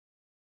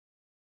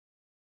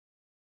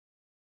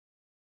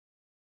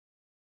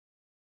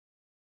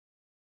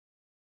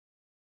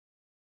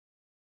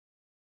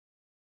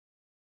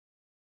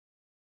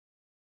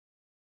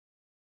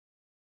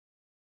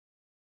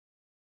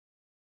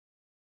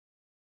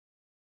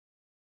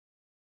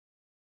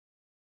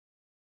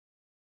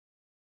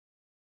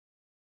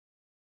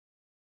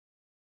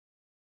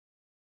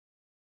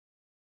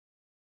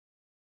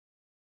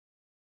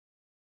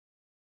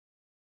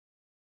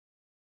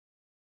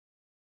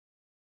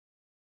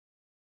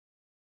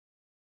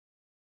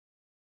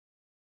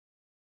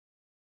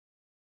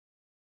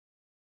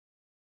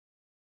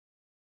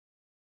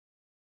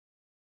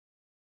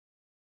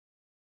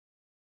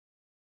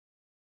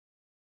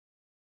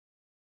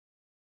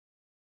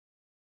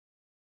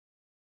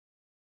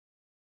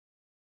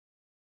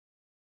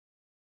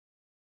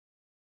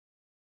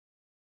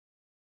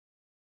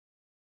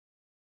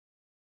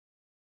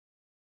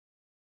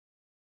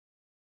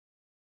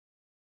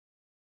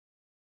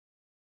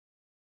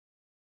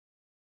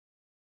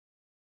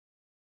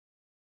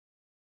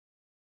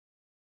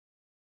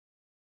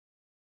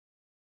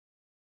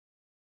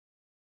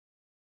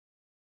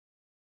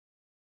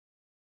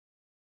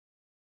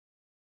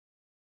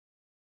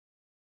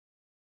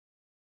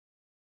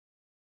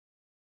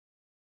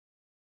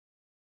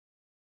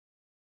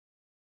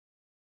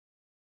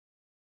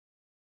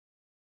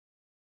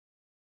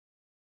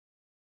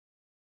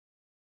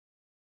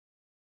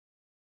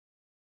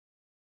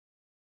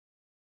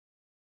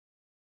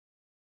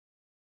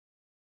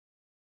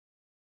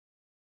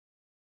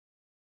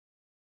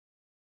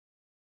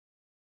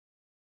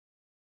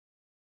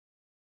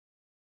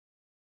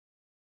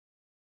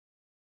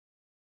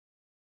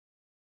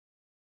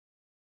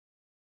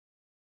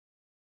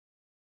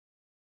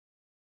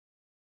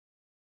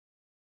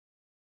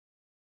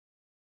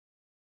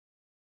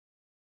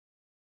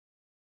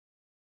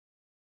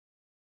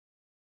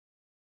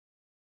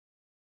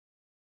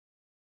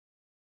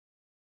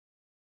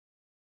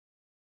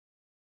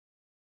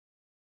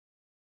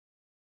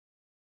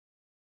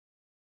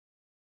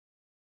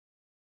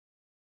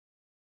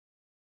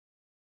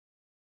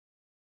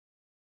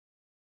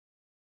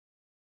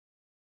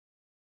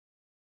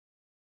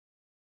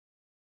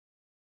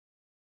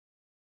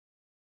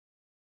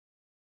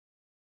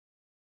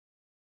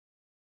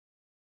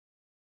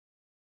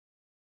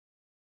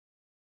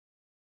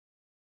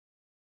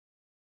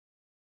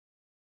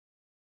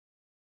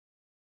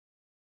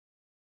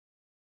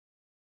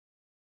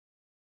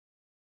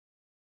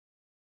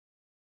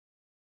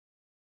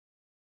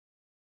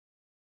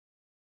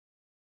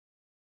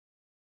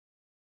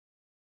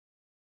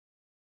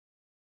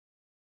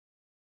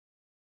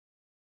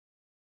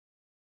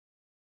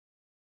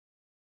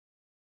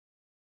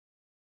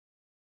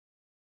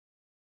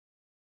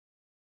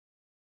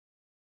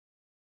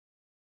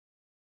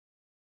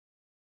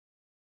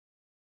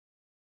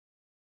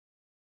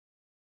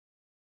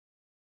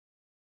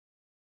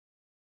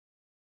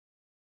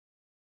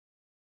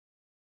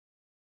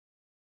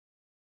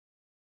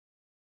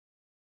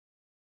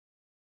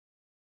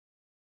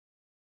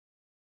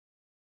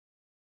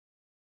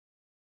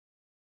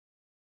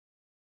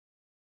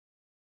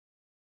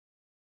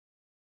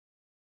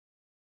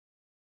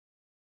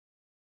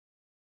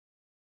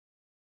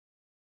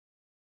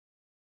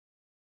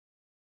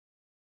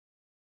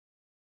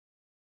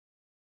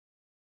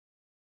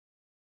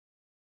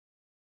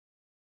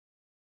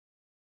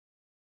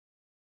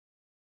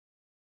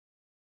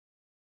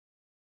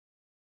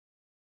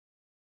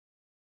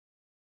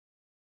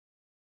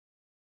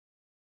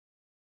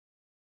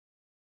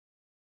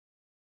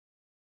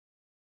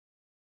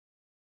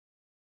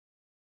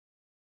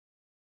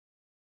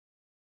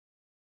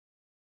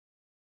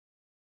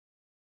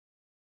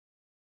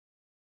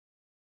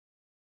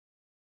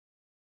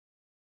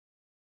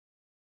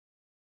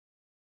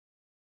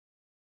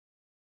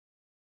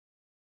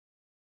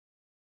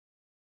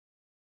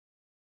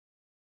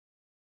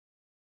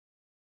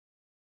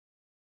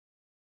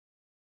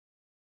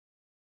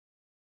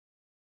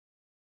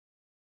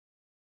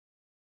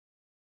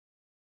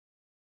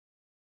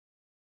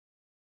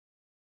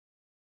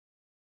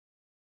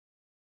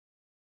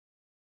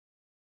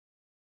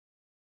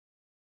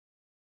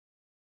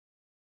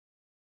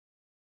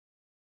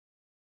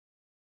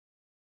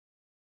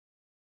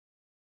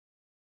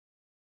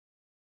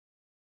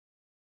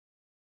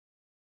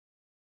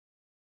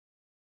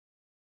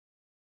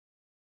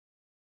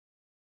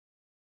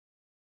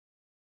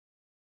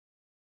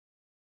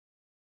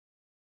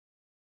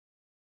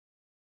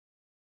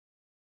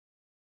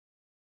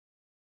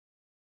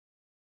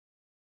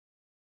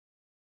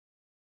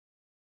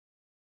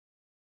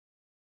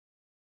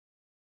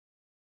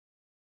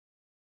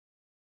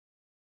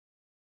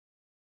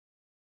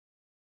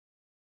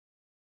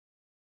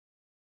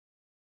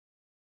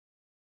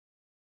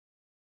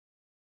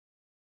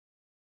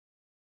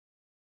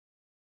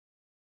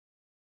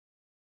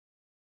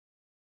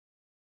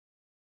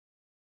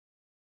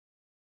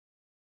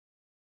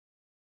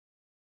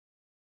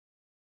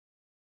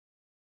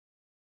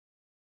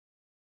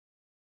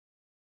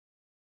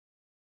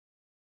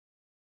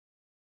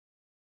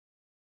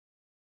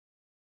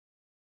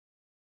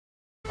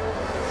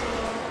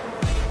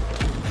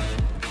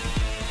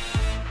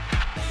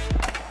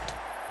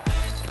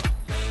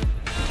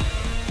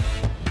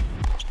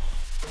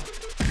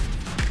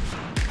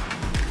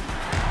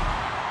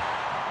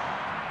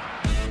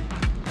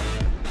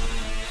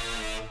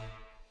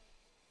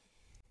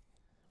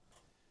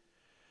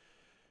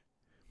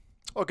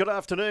Well, good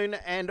afternoon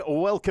and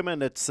welcome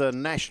in. It's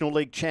National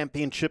League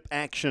Championship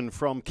action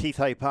from Keith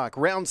Hay Park.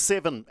 Round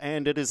 7,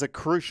 and it is a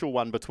crucial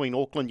one between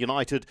Auckland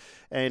United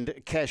and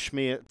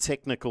Cashmere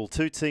Technical.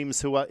 Two teams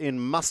who are in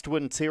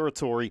must-win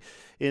territory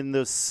in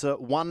this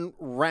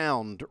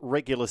one-round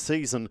regular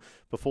season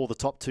before the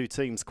top two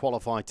teams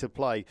qualify to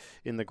play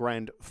in the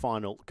grand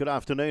final. Good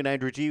afternoon,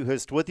 Andrew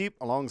Dewhurst with you,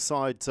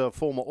 alongside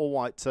former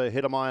All-White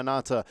Hedamaya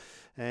Nata.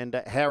 And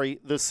Harry,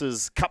 this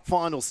is cup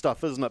final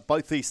stuff, isn't it?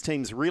 Both these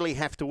teams really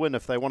have to win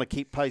if they want to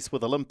keep pace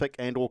with Olympic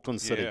and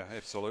Auckland City. Yeah,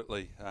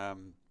 absolutely.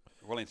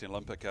 Wellington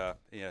Olympic are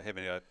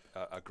having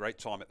a great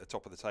time at the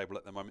top of the table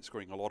at the moment,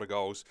 scoring a lot of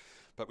goals.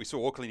 But we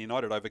saw Auckland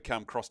United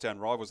overcome crosstown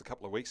rivals a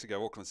couple of weeks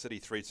ago, Auckland City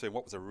 3-2.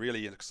 What was a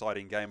really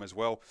exciting game as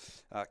well.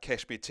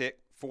 Cashmere Tech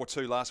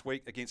 4-2 last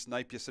week against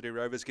Napier City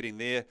Rovers, getting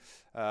their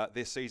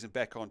season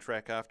back on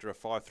track after a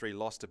 5-3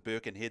 loss to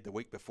Birkenhead the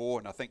week before.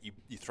 And I think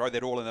you throw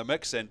that all in the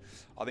mix, and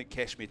I think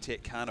Cashmere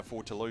Tech can't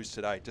afford to lose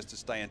today, just to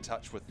stay in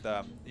touch with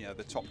the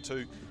top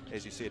two.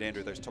 As you said,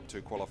 Andrew, those top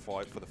two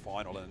qualify for the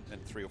final in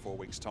 3 or 4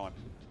 weeks' time.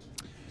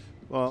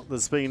 Well,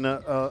 there's been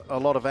a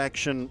lot of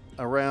action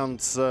around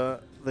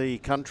the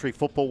country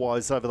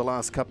football-wise over the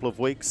last couple of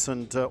weeks,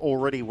 and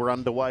already we're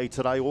underway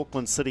today.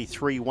 Auckland City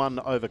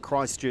 3-1 over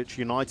Christchurch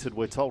United.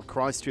 We're told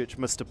Christchurch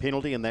missed a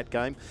penalty in that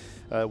game,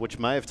 which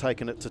may have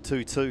taken it to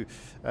 2-2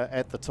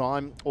 at the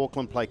time.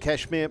 Auckland play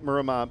Cashmere,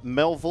 Miramar,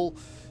 Melville,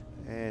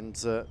 and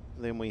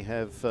then we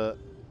have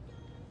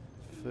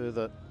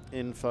further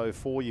info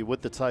for you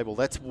with the table.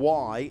 That's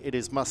why it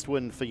is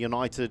must-win for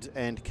United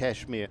and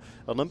Cashmere.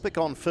 Olympic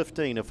on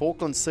 15. If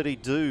Auckland City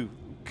do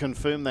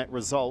confirm that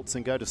results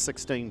and go to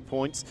 16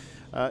 points,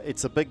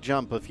 it's a big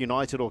jump if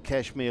United or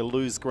Cashmere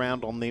lose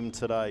ground on them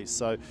today.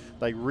 So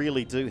they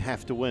really do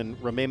have to win.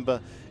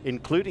 Remember,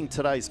 including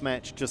today's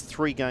match, just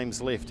 3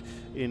 games left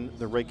in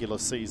the regular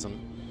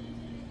season.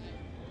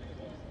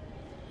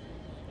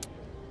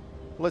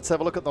 Let's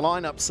have a look at the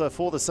lineups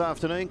for this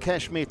afternoon.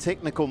 Cashmere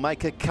Technical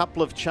make a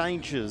couple of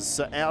changes.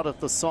 Out of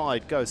the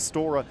side go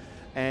Stora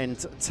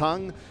and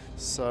Tung.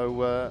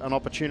 So an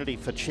opportunity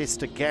for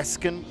Chester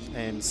Gaskin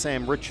and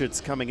Sam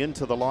Richards coming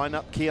into the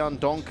lineup. Kean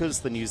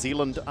Donkers, the New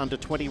Zealand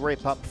under-20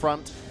 rep up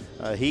front.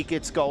 He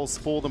gets goals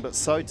for them, but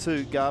so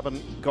too Garbin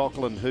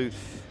Coughlin, who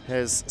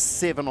has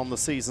 7 on the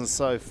season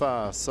so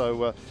far.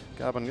 So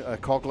Garbin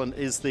Coughlin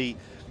is the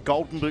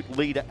Golden Boot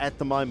leader at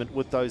the moment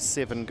with those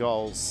 7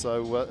 goals.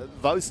 So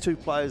those two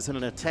players in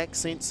an attack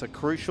sense are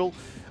crucial.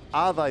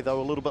 Are they,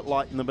 though, a little bit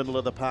light in the middle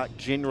of the park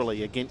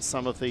generally against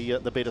some of the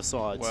better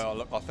sides? Well,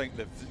 look, I think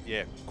that,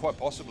 yeah, quite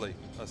possibly.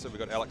 So we've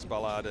got Alex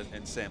Ballard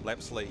and Sam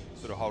Lapsley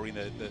sort of holding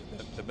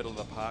the middle of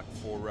the park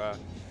for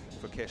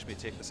Cashmere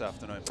Tech this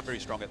afternoon. Very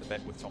strong at the back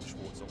with Tom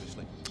Schwartz,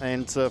 obviously.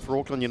 And for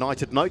Auckland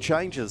United, no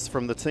changes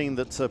from the team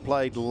that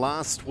played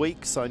last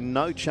week. So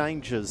no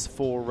changes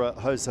for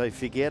Jose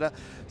Figueira.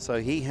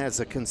 So he has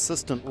a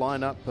consistent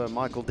lineup.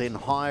 Michael Den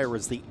Heyer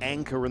is the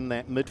anchor in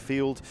that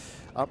midfield.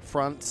 Up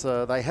front,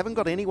 they haven't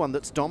got anyone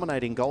that's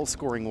dominating goal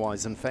scoring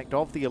wise. In fact,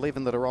 of the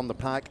 11 that are on the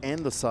park and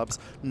the subs,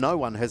 no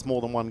one has more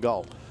than 1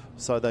 goal.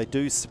 So they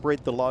do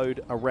spread the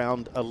load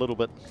around a little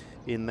bit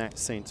in that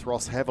sense.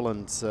 Ross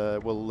Haviland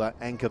will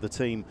anchor the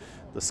team,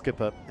 the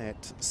skipper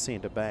at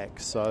centre back.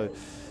 So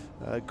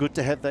good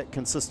to have that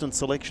consistent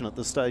selection at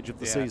this stage of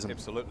the season.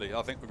 Absolutely.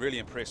 I think we're really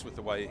impressed with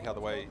the way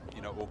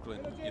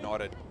Auckland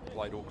United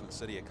played Auckland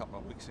City a couple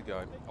of weeks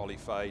ago. Ollie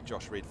Fay,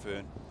 Josh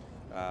Redfern,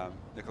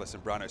 Nicholas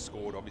Zambrano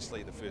scored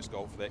obviously the first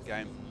goal for that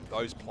game.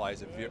 Those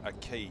players are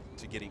key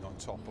to getting on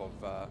top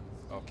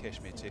of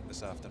Cashmere Tech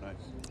this afternoon.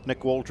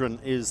 Nick Waldron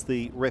is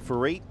the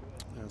referee,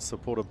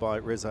 supported by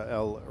Reza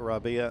El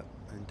Rabia,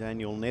 and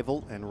Daniel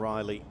Neville, and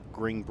Riley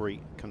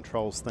Greenbury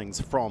controls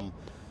things from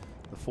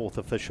the 4th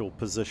official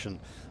position.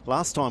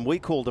 Last time we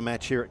called a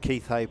match here at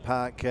Keith Hay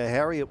Park,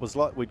 Harry, it was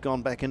like we'd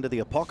gone back into the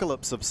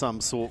apocalypse of some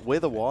sort.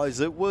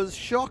 Weather-wise, it was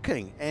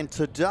shocking, and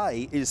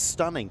today is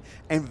stunning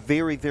and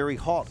very, very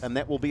hot, and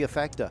that will be a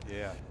factor.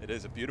 Yeah, it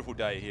is a beautiful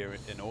day here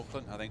in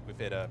Auckland. I think we've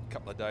had a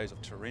couple of days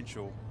of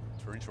torrential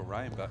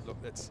rain, but look,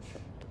 it's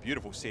a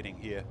beautiful setting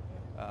here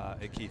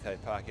at Keith Hay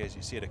Park. As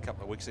you said a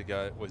couple of weeks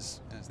ago, it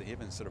was as the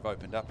heavens sort of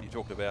opened up. You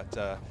talked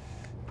about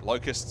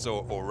locusts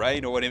or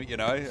rain or whatever,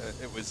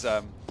 it was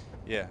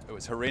it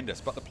was horrendous.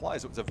 But the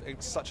players, it was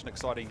such an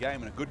exciting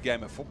game and a good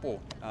game of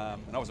football.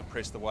 And I was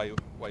impressed the way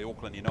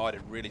Auckland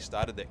United really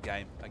started that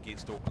game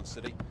against Auckland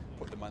City,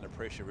 put them under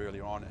pressure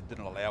earlier on and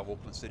didn't allow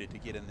Auckland City to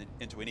get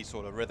into any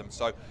sort of rhythm.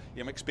 So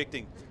I'm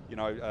expecting,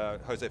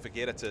 Jose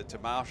Figueira to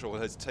marshal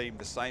his team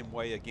the same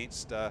way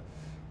against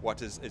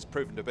what is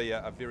proven to be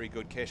a very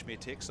good Cashmere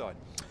Tech side.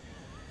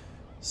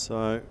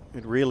 So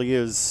it really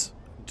is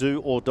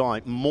do or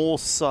die. More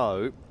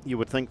so, you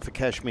would think, for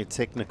Cashmere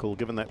Technical,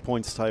 given that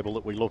points table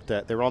that we looked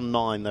at. They're on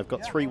 9. They've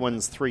got 3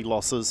 wins, 3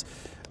 losses,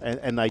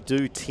 and they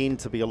do tend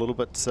to be a little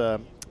bit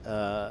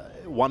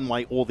one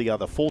way or the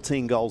other.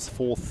 14 goals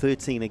for,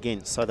 13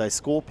 against. So they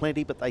score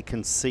plenty, but they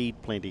concede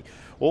plenty.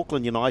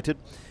 Auckland United,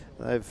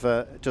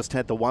 they've just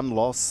had the 1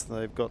 loss.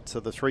 They've got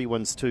the 3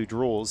 wins, 2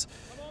 draws,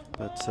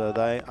 but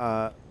they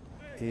are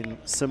in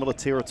similar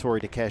territory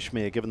to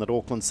Cashmere, given that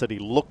Auckland City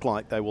look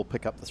like they will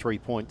pick up the 3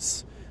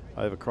 points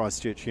over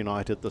Christchurch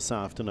United this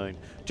afternoon.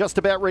 Just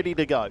about ready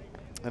to go,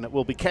 and it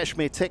will be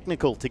Cashmere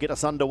Technical to get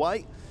us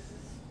underway.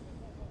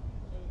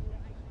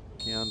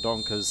 Kian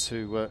Donkers,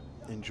 who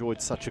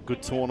enjoyed such a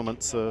good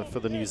tournament for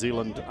the New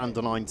Zealand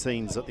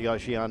under-19s at the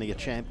Oceania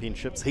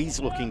Championships. He's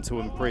looking to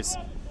impress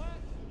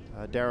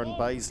Darren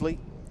Baisley,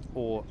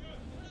 or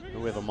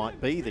whoever might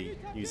be the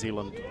New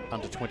Zealand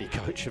under-20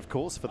 coach, of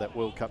course, for that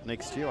World Cup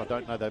next year. I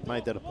don't know they've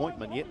made that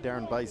appointment yet.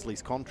 Darren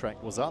Baisley's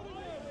contract was up.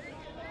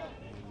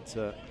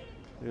 And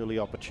early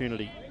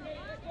opportunity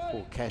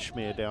for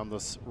Cashmere down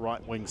this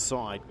right wing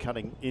side,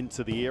 cutting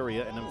into the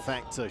area, and in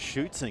fact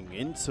shooting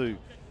into,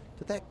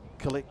 did that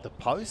collect the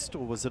post,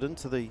 or was it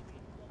into the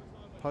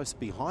post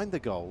behind the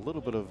goal? A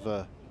little bit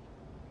of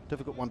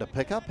difficult one to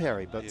pick up,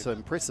 Harry, but yeah,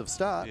 impressive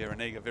start. Yeah,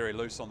 Reniga very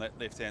loose on that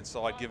left-hand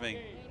side, giving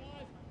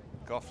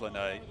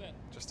Goughlin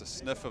just a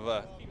sniff of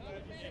a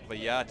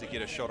yard to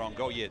get a shot on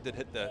goal. Yeah, it did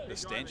hit the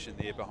stanchion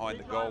there behind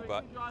the goal,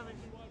 but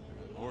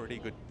already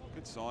good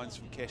signs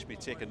from Cashmere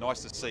Tech, and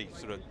nice to see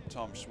sort of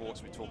Tom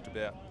Schwartz. We talked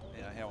about,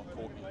 you know, how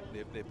important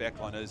their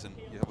backline is, and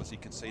you obviously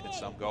conceded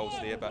some goals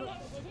there,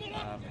 but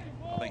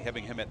I think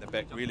having him at the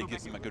back really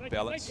gives them a good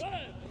balance.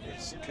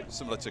 It's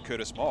similar to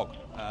Curtis Mogg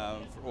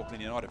for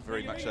Auckland United,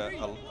 very much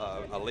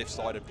a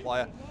left-sided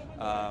player,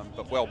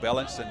 but well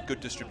balanced and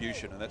good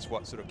distribution, and that's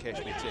what sort of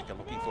Cashmere Tech are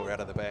looking for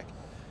out of the back.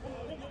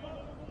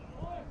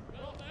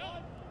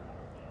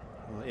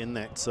 In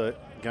that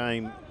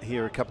game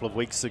here a couple of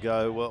weeks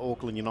ago,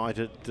 Auckland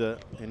United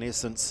in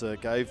essence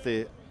gave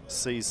their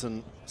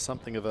season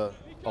something of a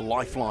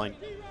lifeline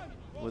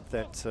with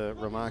that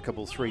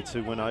remarkable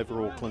 3-2 win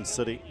over Auckland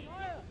City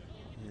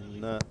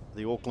in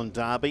the Auckland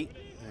Derby,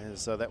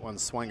 as that one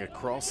swung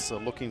across,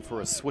 looking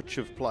for a switch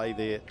of play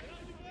there.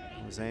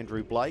 It was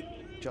Andrew Blake,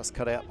 just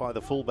cut out by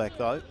the fullback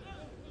though.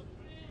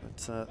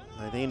 But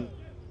they then,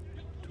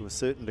 to a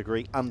certain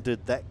degree,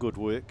 undid that good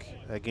work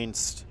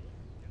against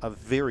a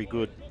very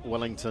good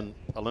Wellington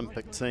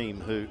Olympic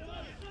team, who,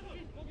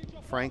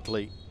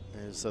 frankly,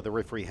 as the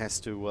referee has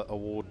to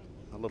award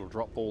a little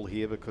drop ball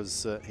here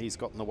because he's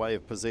got in the way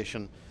of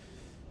possession.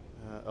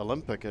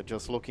 Olympic are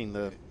just looking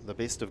the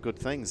best of good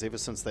things ever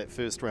since that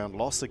first round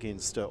loss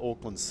against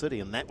Auckland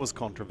City, and that was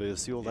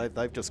controversial. Yeah.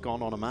 They've just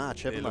gone on a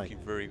march, haven't they? They're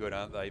looking very good,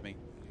 aren't they? I mean,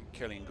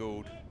 Kelly and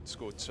Gould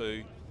scored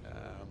 2.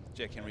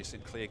 Jack Henry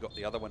Sinclair got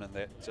the other one in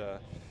that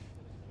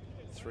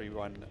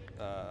 3-1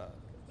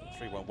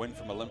 win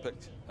from Olympic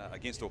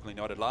against Auckland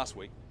United last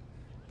week.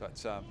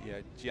 But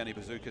yeah, Gianni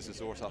Bazoukas is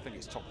also, I think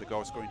he's topped the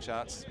goal scoring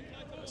charts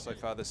so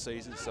far this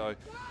season. So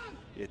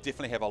yeah,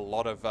 definitely have a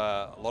lot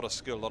of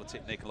skill, a lot of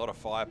technique, a lot of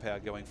firepower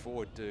going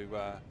forward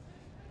to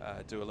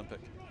Olympic.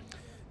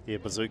 Yeah,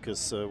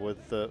 Bazoukas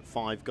with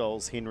 5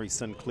 goals. Henry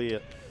Sinclair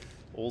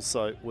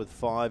also with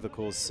 5. Of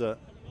course,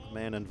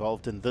 man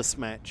involved in this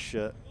match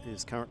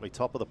is currently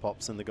top of the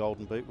pops in the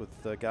Golden Boot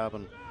with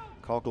Garvin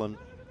Coughlin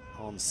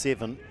on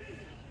 7.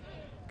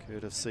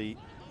 Courtesy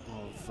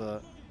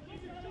of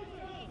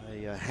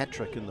a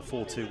hat-trick in the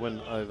 4-2 win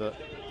over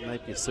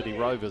Napier City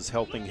Rovers,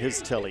 helping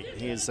his tally.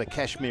 Here's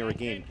Cashmere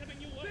again.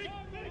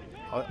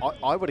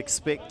 I would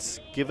expect,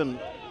 given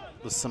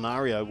the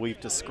scenario we've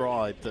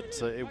described,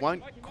 that it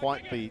won't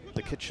quite be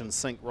the kitchen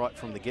sink right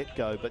from the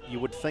get-go, but you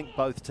would think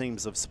both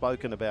teams have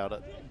spoken about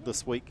it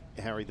this week,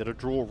 Harry, that a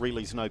draw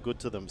really is no good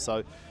to them.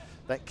 So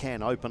that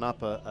can open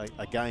up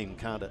a game,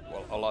 can't it?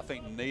 Well, I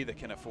think neither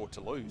can afford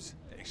to lose,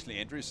 actually,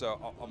 Andrew.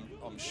 So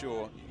I'm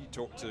sure you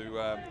talk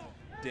to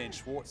Dan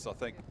Schwartz. I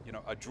think, you know,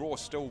 a draw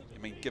still, I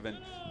mean, given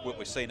what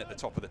we're seeing at the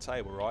top of the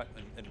table, right,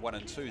 in 1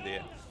 and 2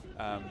 there,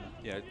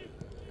 you know,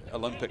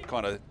 Olympic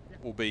kind of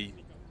will be,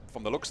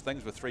 from the looks of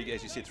things, with 3,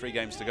 as you said, 3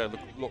 games to go,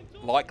 look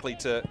likely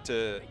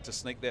to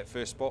sneak that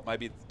first spot,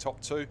 maybe the top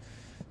 2.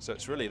 So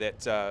it's really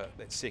that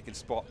second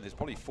spot, and there's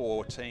probably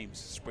 4 teams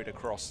spread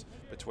across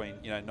between,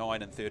 you know,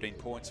 9 and 13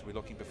 points we're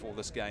looking before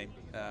this game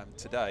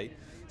today.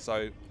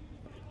 So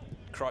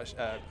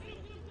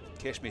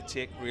Cashmere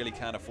Tech really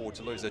can't afford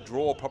to lose. A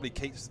draw probably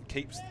keeps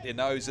their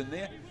nose in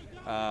there,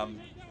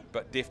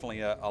 but definitely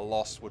a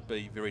loss would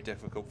be very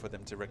difficult for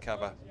them to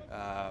recover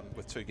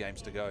with 2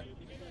 games to go.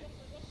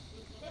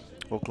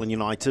 Auckland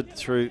United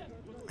through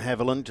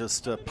Haviland,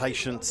 just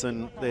patience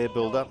in their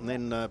build-up, and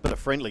then a bit of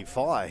friendly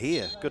fire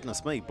here.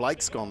 Goodness me,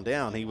 Blake's gone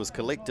down. He was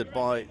collected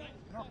by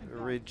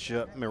Reg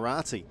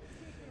Mirati,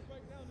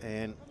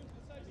 and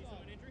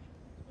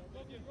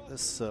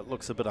this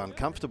looks a bit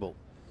uncomfortable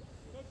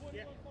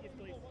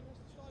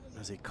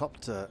as he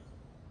copped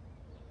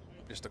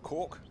just a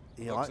cork.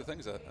 Yeah, looks of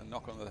things, a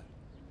knock on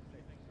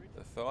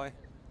the thigh.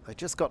 They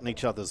just got in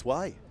each other's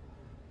way,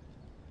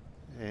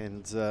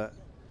 and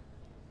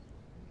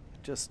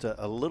just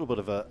a little bit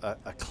of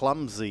a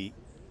clumsy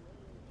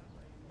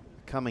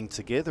coming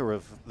together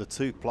of the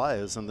 2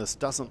 players, and this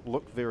doesn't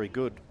look very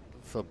good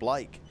for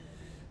Blake.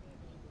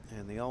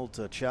 And the old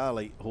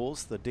Charlie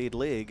horse, the dead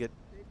leg, it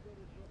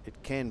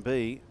can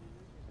be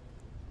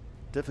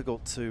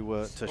difficult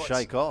to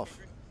shake off.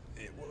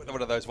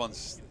 One of those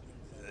ones,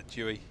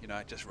 Dewey, you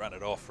know, just run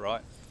it off,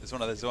 right? It's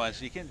one of those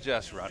ones you can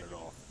just run it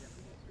off.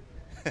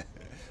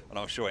 And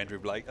I'm sure Andrew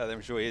Blake,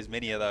 I'm sure he has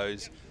many of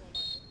those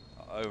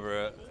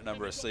over a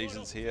number of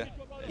seasons here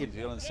in New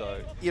Zealand.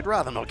 So you'd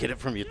rather not get it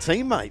from your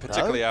teammate,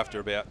 particularly after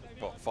about,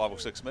 what, 5 or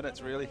 6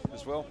 minutes, really,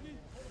 as well.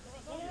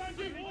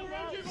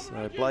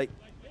 So Blake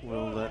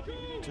will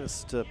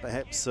just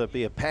perhaps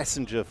be a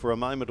passenger for a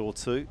moment or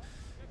two.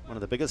 One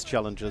of the biggest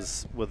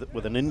challenges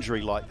with an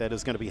injury like that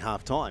is going to be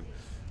half-time,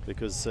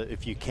 because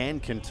if you can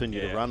continue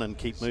to run and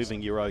keep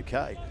moving, you're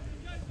okay.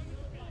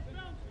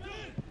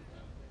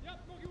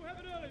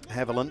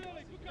 Haviland.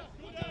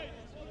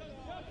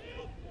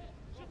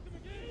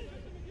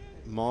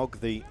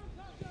 Mogg, the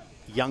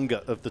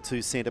younger of the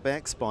two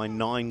centre-backs by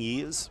 9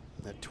 years,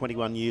 at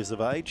 21 years of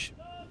age.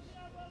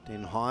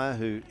 Den Hyer,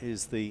 who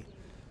is the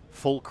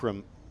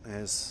fulcrum,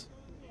 as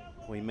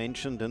we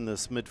mentioned, in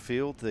this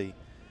midfield, the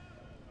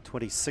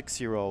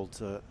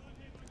 26-year-old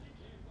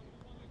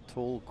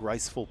tall,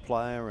 graceful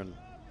player, and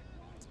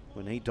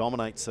when he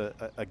dominates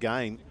a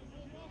game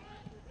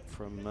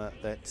from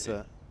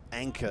that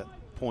anchor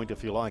point,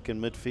 if you like,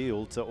 in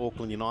midfield,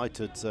 Auckland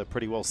United's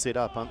pretty well set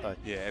up, aren't they?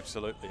 Yeah,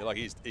 absolutely. Like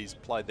he's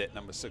played that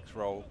number 6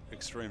 role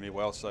extremely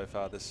well so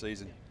far this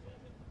season.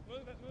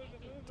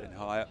 Den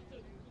Hyer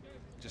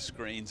just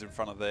screens in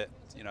front of that,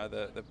 you know,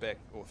 the back,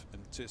 or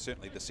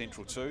certainly the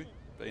central two,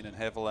 being in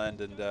Haviland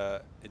and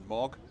in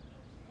Mogg.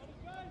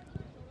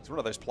 He's one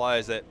of those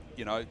players that,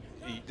 you know,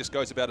 he just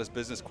goes about his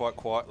business quite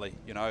quietly.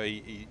 You know,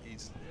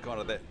 he's kind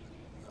of that,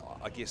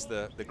 I guess,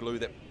 the glue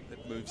that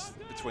moves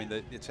between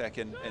the attack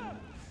and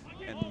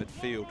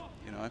midfield,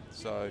 you know.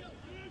 So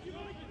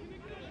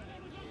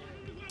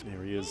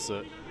there he is,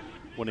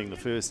 winning the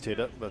first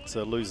header, but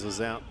loses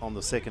out on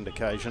the second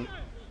occasion.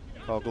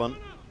 Coughlin.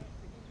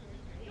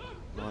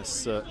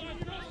 Nice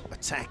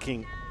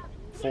attacking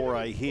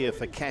foray here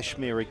for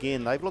Cashmere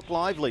again. They've looked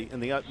lively in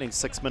the opening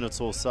 6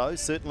 minutes or so.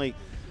 Certainly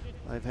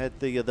they've had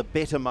the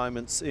better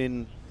moments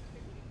in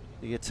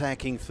the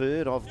attacking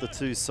third of the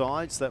two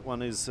sides. That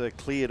one is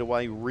cleared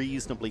away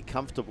reasonably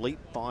comfortably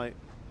by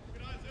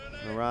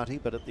Murati,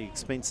 but at the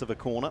expense of a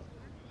corner.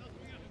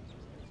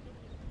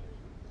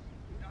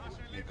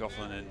 Yeah,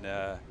 Coughlin and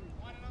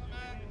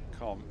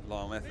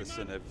Lyle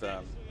Matheson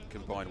have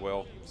combined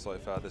well so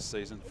far this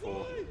season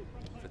for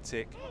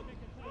Tech.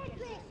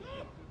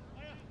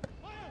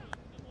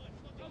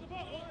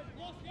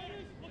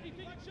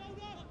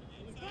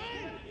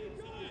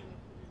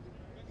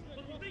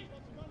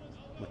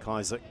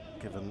 McIsaac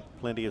given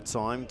plenty of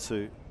time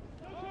to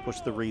push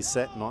the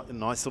reset.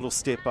 Nice little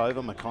step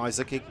over.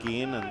 McIsaac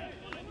again, and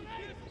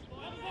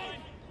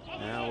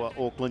now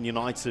Auckland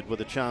United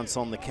with a chance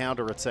on the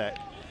counter-attack.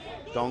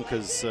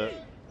 Donkers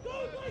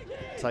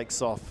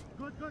takes off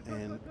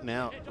and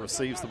now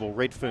receives the ball.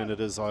 Redfern it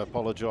is, I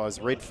apologise.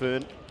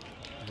 Redfern,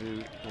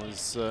 who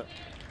was a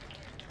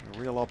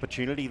real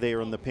opportunity there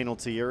in the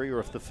penalty area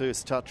if the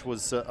first touch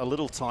was a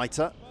little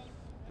tighter.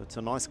 But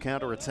a nice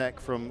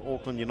counter-attack from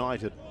Auckland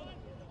United.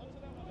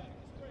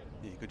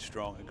 Yeah, good,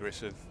 strong,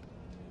 aggressive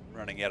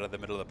running out of the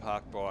middle of the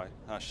park by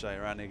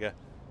Harshay Ranega.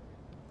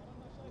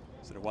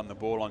 Sort of won the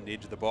ball on the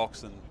edge of the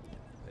box, and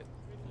that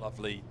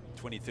lovely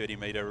 20-30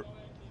 metre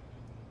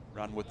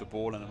run with the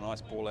ball, and a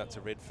nice ball out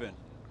to Redfern.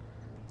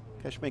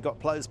 Cashmere got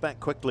players back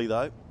quickly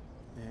though,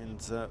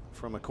 and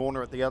from a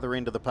corner at the other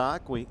end of the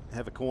park, we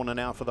have a corner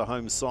now for the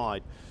home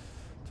side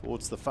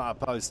towards the far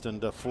post,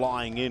 and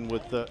flying in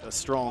with a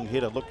strong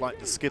header. Looked like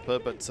the skipper,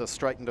 but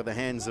straight into the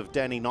hands of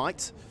Danny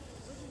Knight.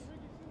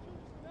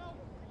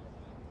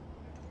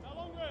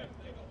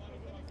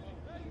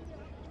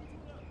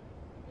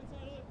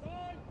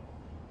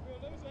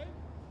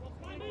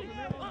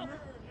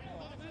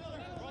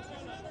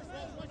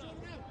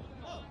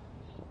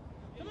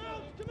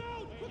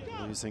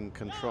 Losing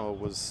control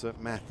was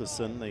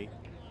Matheson, the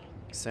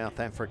South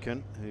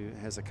African, who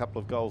has a couple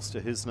of goals to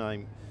his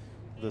name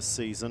this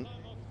season.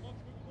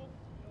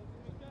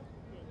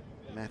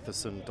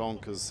 Matheson,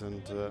 Donkers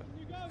and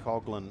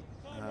Coughlin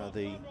are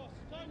the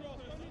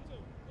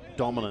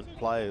dominant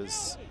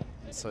players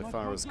so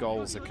far as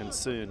goals are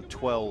concerned,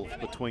 12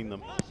 between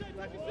them for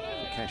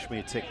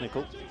Cashmere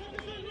Technical.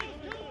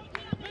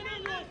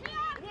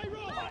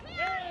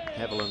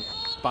 Haviland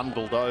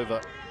bundled over.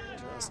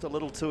 Just a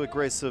little too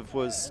aggressive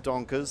was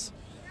Donkers,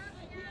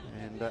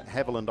 and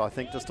Haviland, I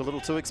think, just a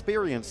little too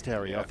experienced,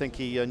 Harry. I think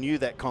he knew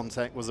that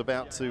contact was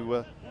about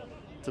to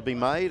be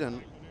made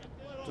and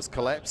just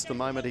collapsed the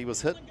moment he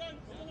was hit,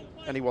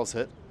 and he was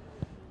hit.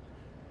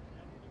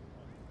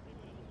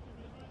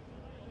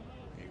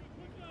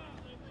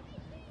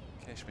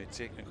 Cashmere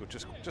Technical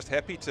just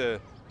happy to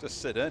just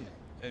sit in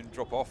and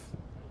drop off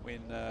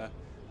when in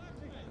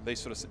these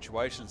sort of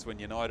situations, when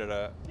United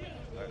are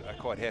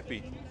quite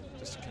happy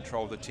just to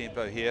control the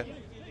tempo here.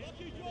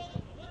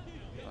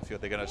 I feel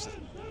they're going to,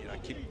 you know,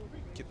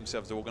 keep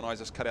themselves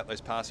organised, just cut out those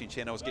passing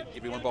channels, get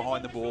everyone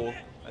behind the ball,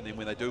 and then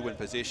when they do win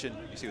possession,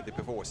 you see what they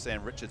before with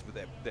Sam Richards with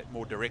that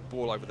more direct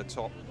ball over the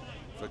top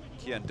for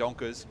Kian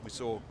Donkers. We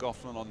saw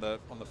Gofflin on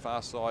the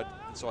far side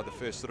inside the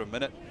first sort of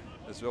minute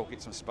as well,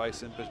 get some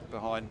space in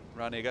behind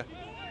Ranega.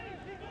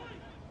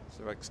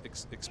 So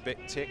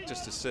expect Tech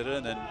just to sit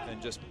in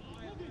and just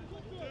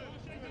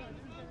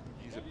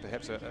use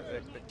perhaps a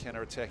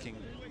counter-attacking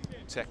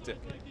tactic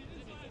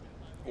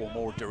or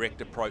more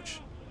direct approach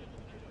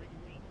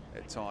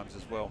at times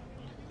as well.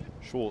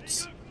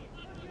 Schwartz,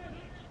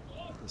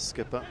 the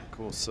skipper, of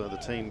course, the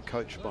team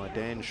coached by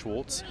Dan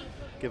Schwartz,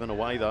 given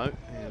away though,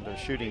 and a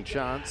shooting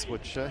chance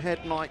which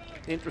had Knight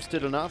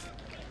interested enough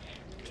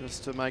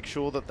just to make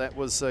sure that that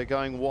was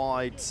going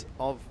wide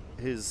of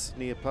his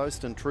near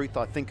post. In truth,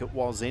 I think it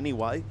was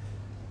anyway.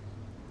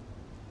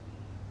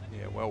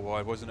 Yeah, well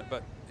wide, wasn't it?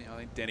 But you know, I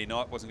think Danny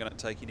Knight wasn't going to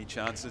take any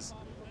chances.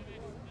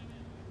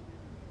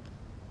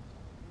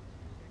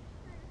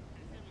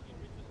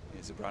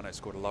 Yeah, Zambrano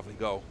scored a lovely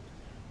goal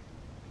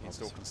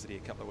against Auckland City a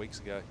couple of weeks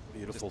ago.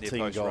 Beautiful just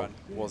team goal, run.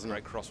 wasn't it?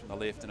 Great cross from the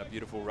left and a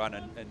beautiful run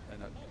and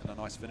a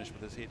nice finish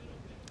with his head.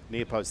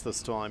 Near post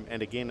this time,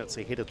 and again it's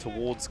a header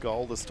towards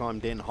goal. This time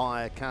Den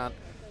Hire can't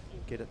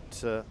get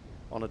it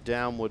on a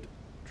downward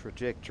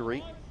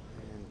trajectory,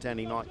 and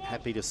Danny Knight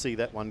happy to see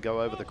that one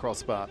go over the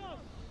crossbar.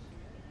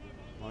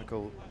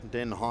 Michael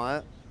Den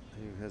Hire,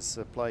 who has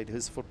played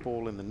his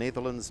football in the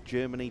Netherlands,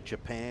 Germany,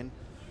 Japan,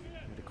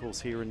 and of course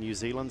here in New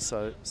Zealand,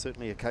 so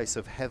certainly a case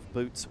of have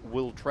boots,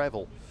 will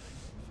travel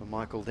for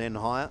Michael Den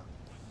Hire.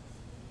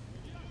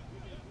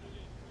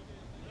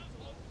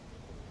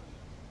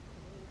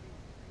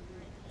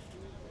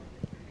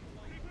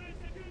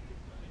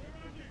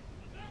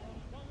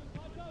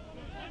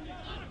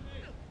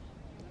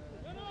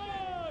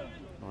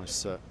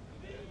 Nice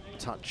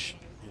touch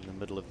in the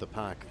middle of the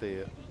park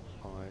there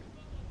by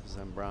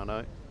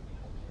Zambrano.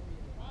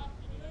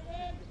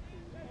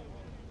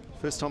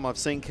 First time I've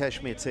seen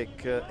Cashmere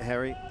Tech,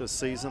 Harry, this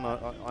season.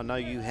 I know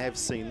you have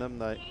seen them.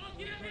 They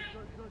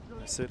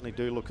certainly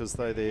do look as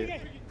though they're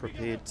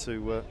prepared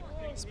to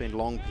spend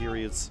long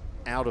periods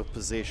out of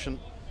possession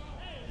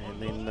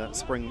and then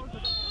spring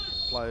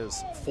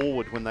players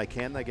forward when they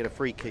can. They get a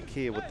free kick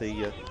here with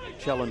the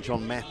challenge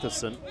on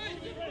Matheson.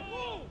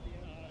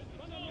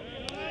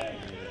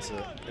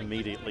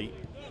 Immediately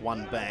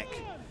won back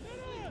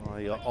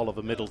by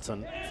Oliver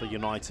Middleton for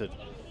United.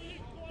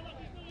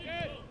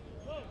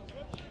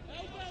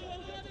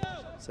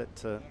 Is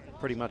that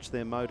pretty much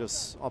their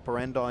modus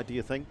operandi, do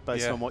you think,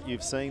 based on what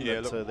you've seen?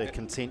 Yeah, that they're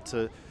content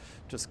to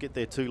just get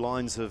their two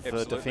lines of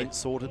defence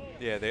sorted?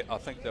 Yeah, I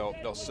think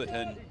they'll sit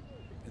in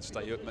and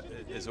stay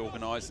as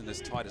organised and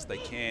as tight as they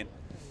can.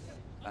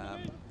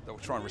 They'll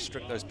try and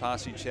restrict those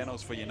passing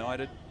channels for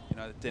United. You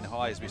know, Den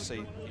High, as we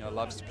see,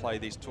 loves to play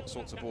these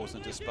sorts of balls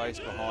into space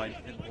behind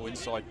or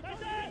inside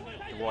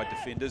the wide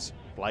defenders.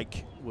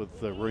 Blake with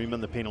the room in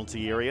the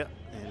penalty area,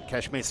 and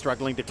Cashmere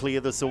struggling to clear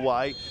this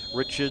away.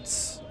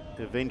 Richards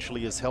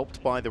eventually is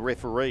helped by the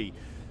referee.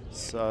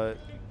 So,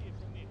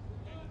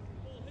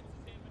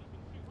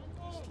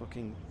 just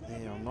looking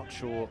there, I'm not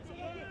sure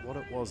what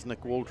it was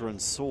Nick Waldron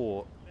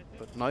saw,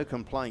 but no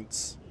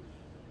complaints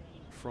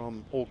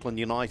from Auckland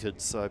United,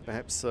 so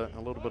perhaps a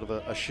little bit of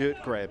a shirt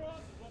grab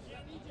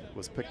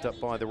was picked up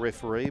by the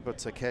referee,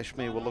 but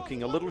Cashmere were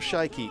looking a little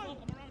shaky.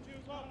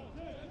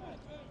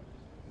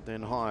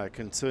 Then Hire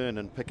can turn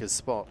and pick his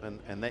spot,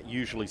 and that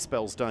usually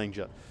spells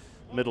danger.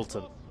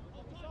 Middleton.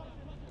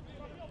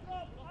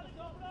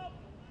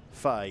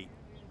 Fay.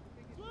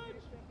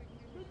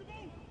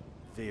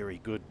 Very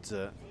good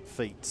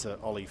feet,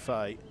 Ollie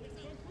Fay.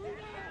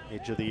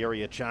 Edge of the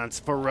area chance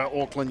for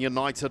Auckland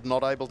United,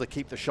 not able to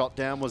keep the shot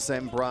down was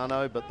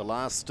Zambrano, but the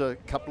last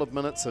couple of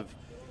minutes have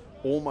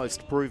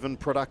almost proven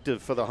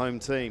productive for the home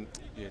team.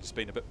 Yeah, just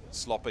been a bit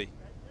sloppy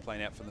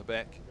playing out from the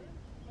back.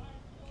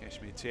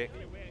 Cashmere Tech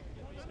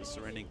so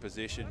surrendering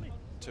possession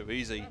too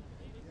easy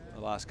in the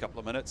last couple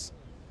of minutes.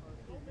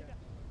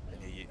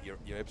 And yeah,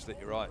 you're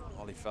absolutely right.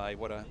 Ollie Fay,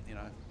 what a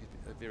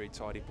very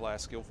tidy player,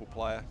 skillful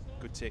player,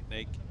 good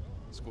technique.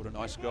 Scored a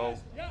nice goal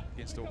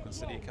against Auckland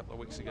City a couple of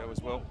weeks ago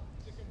as well.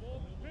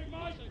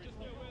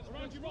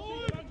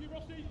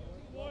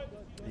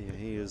 Yeah,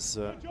 he is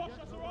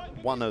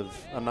one of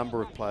a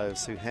number of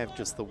players who have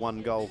just the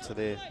one goal to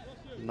their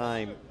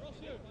name.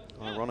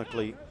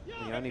 Ironically,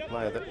 the only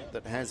player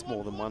that has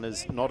more than one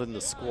is not in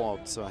the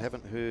squad, so I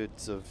haven't heard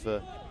of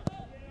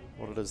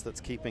what it is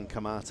that's keeping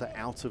Kamata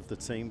out of the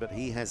team, but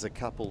he has a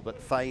couple.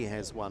 But Fay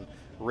has one,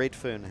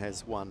 Redfern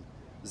has one,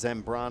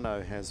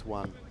 Zambrano has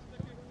one,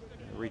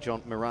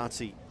 Rejont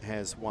Mirati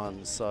has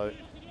one, so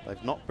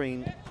they've not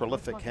been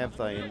prolific, have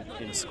they,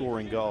 in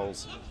scoring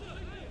goals.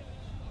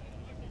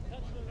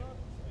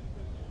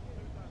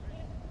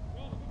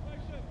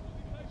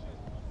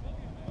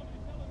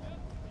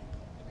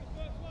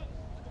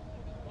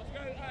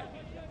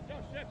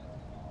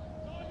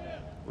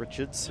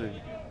 Richards, who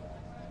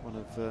one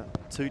of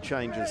two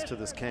changes to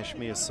this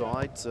Cashmere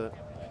side.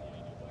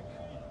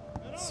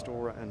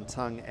 Storer and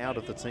Tongue out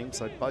of the team,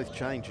 so both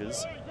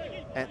changes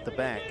at the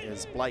back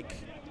as Blake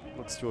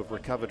looks to have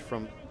recovered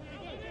from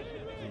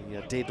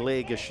the dead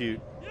leg issue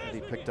that he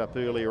picked up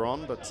earlier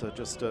on, but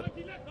just did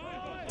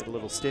a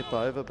little step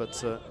over,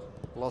 but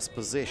lost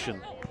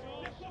possession.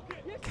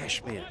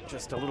 Cashmere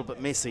just a little bit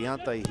messy,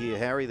 aren't they here,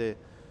 Harry? They're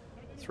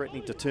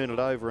threatening to turn it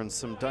over in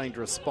some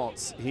dangerous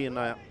spots. Here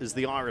now is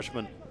the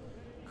Irishman.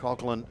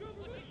 Coughlin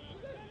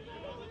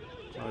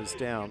closed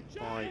down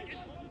by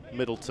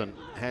Middleton.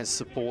 Has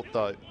support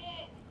though.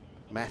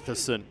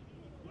 Matheson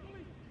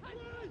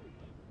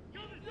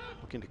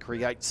looking to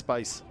create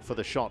space for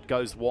the shot.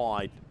 Goes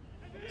wide.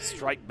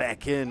 Straight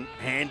back in.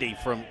 Handy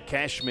from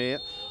Cashmere.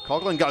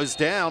 Coughlin goes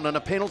down and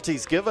a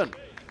penalty's given.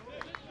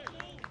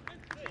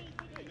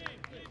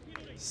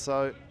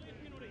 So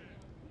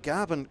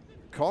Garvin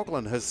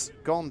Coughlin has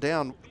gone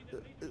down.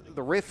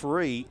 The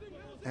referee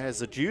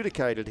has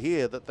adjudicated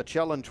here that the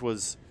challenge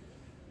was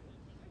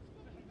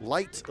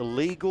late,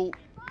 illegal.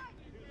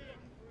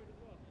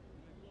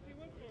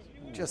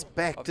 Just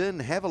backed in.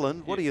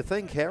 Haviland, what do you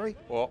think, Harry?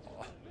 Well,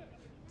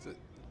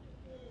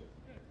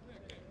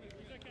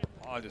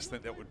 I just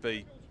think that would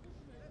be,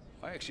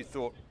 I actually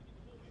thought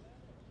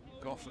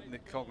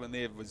Coughlin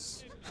there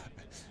was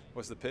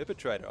was the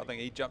perpetrator. I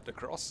think he jumped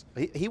across.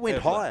 He went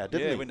higher, didn't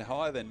he? Yeah, he went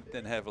higher than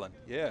Haviland,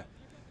 yeah.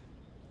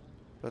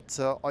 But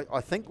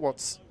I think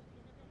what's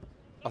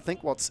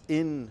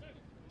in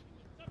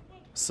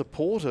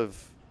support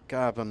of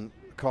Garvin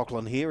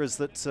Coughlin here is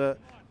that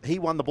he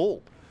won the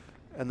ball,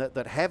 and that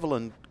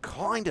Haviland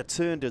kind of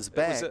turned his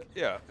back.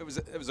 It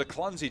was a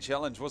clumsy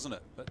challenge, wasn't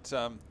it? But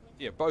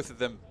yeah, both of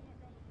them,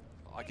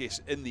 I guess,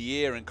 in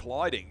the air and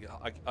colliding.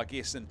 I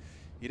guess, and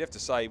you'd have to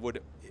say,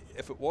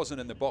 if it wasn't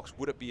in the box,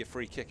 would it be a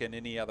free kick in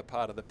any other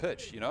part of the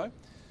pitch? You know.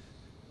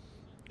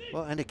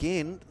 Well, and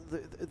again,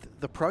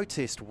 the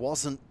protest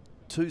wasn't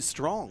too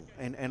strong,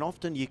 and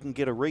often you can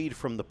get a read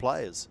from the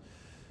players.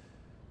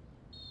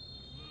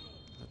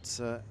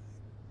 It's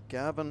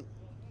Garvin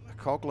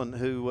Coughlin,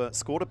 who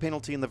scored a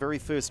penalty in the very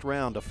first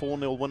round, a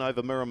 4-0 win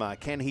over Miramar.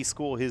 Can he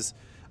score his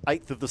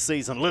 8th of the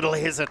season? Little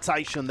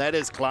hesitation. That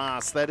is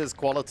class. That is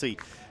quality.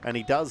 And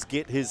he does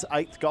get his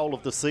 8th goal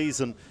of the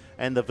season.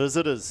 And the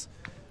visitors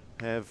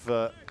have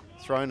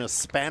thrown a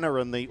spanner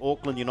in the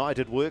Auckland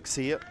United works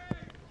here.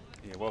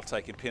 Yeah, well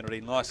taken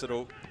penalty. Nice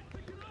little,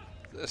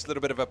 just a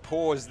little bit of a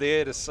pause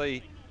there to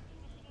see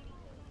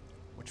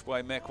which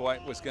way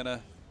McWhite was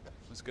gonna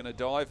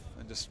dive,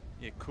 and just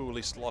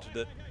coolly slotted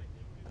it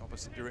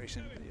opposite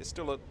direction. It's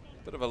still a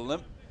bit of a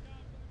limp.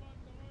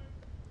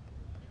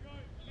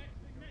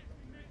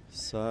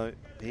 So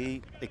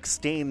he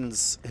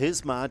extends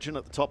his margin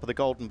at the top of the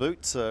Golden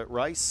Boot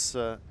race.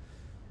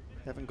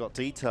 Haven't got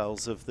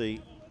details of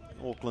the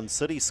Auckland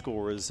City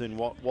scorers in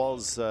what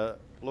was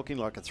looking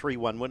like a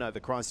 3-1 win over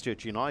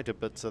Christchurch United,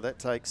 but that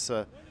takes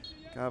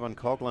Garvin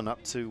Coughlin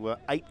up to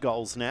 8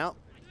 goals now,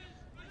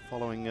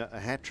 following a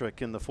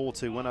hat-trick in the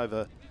 4-2 win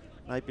over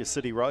Napier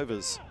City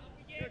Rovers.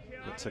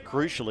 But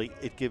crucially,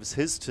 it gives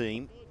his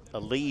team a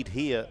lead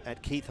here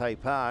at Keith Hay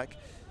Park,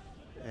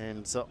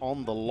 and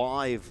on the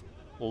live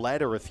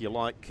ladder, if you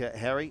like,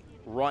 Harry,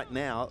 right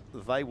now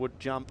they would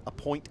jump a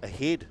point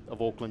ahead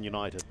of Auckland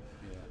United.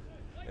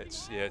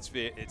 It's a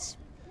bit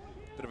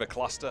of a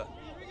cluster.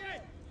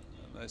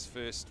 Those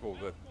first, well,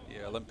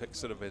 the Olympics,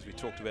 sort of as we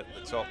talked about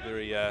at the top,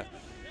 very a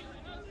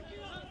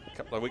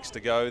couple of weeks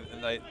to go,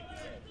 and they,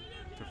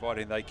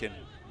 providing they can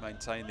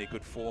maintain their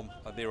good form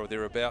there or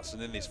thereabouts,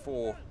 and then there's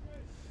four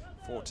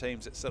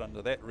teams that sit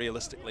under that.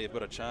 Realistically, have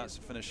got a chance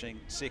of finishing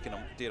second.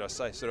 Dare I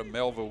say, sort of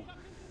Melville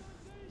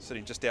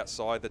sitting just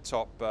outside the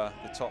top 5,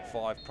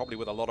 probably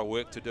with a lot of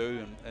work to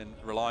do and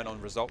relying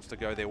on results to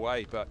go their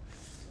way. But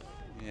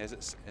yeah,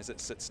 as it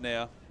sits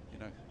now,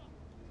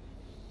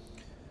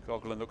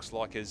 Coughlin looks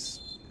like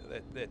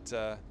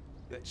that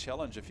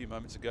challenge a few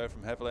moments ago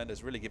from Haviland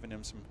has really given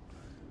him some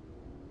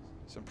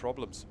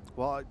problems.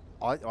 Well,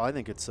 I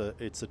think it's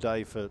a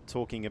day for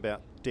talking about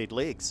dead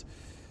legs,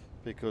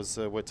 because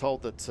we're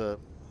told that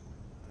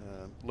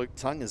Luke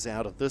Tung is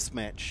out of this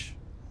match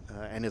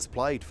and has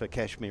played for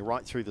Cashmere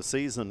right through the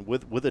season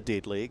with a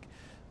dead leg.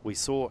 We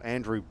saw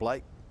Andrew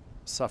Blake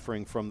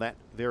suffering from that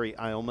very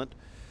ailment.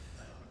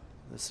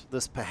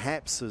 This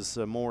perhaps is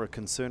more a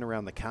concern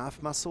around the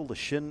calf muscle, the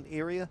shin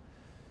area.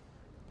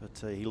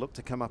 But he looked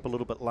to come up a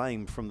little bit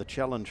lame from the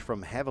challenge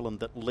from Haviland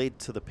that led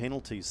to the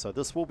penalties. So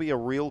this will be a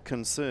real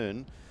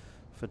concern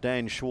for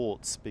Dan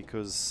Schwartz,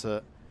 because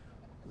the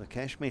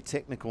Cashmere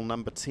Technical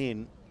number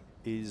 10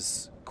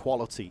 is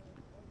quality,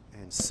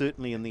 and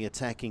certainly in the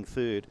attacking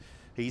third,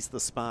 he's the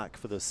spark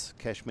for this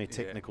Cashmere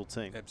Technical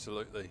team.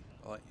 Absolutely.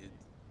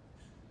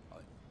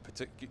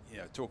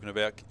 Talking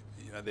about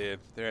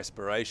their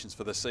aspirations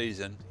for the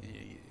season,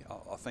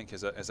 I think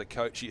as a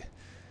coach, your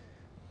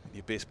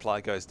best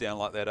player goes down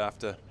like that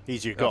after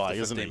he's your guy, after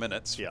 15 isn't he?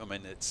 minutes. Yeah. I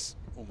mean, it's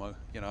almost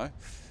you're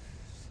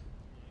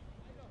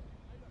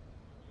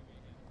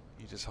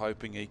just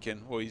hoping he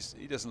can. Well,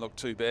 he doesn't look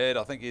too bad.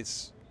 I think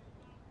he's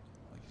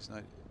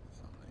no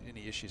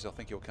any issues. I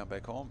think he'll come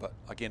back on. But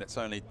again, it's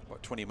only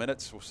 20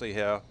 minutes. We'll see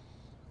how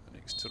the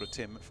next sort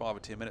of 5 or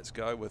 10 minutes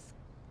go with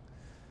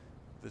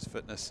his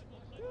fitness.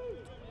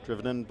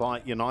 Driven in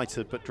by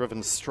United, but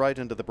driven straight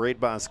into the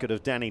breadbasket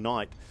of Danny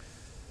Knight.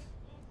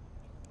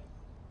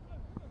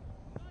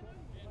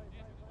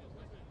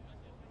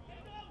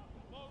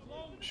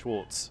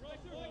 Schwartz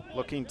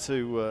looking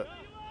to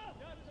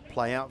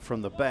play out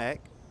from the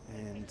back,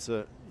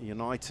 And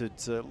United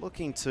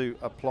looking to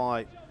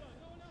apply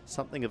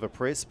something of a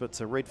press, but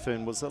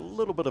Redfern was a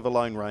little bit of a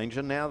lone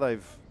ranger. Now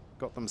they've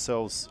got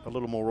themselves a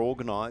little more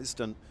organised,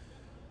 and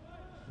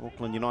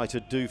Auckland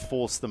United do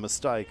force the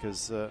mistake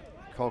as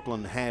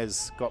Coughlin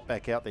has got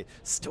back out there.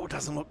 Still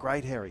doesn't look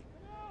great, Harry.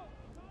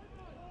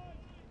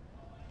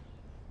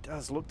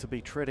 Does look to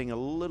be treading a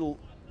little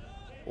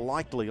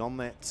lightly on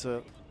that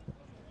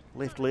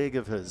left leg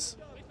of his.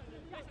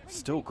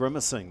 Still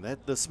grimacing.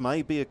 This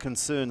may be a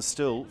concern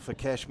still for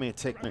Cashmere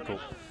Technical,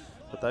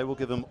 but they will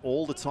give him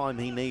all the time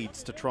he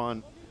needs to try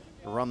and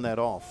run that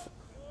off.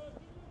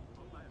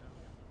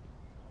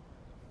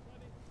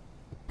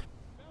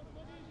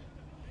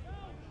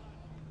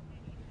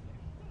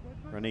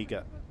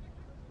 Raniga.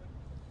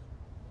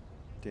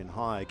 Den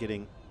High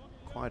getting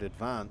quite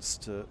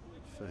advanced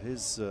for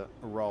his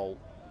role.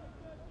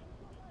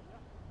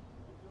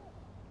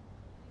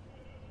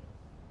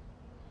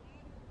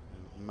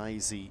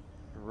 Maisie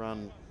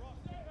run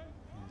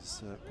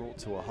is brought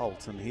to a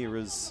halt, and here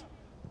is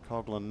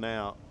Coughlin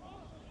now,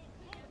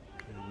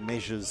 who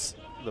measures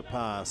the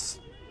pass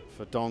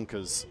for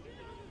Donkers.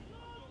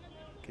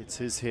 Gets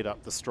his head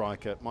up the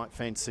striker. Might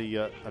fancy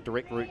a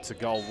direct route to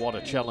goal. What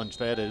a challenge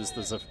that is.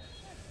 There's a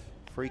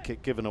free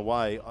kick given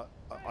away.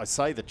 I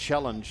say the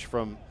challenge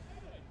from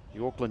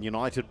the Auckland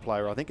United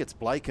player. I think it's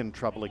Blake in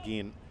trouble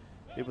again.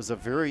 It was a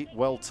very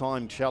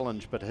well-timed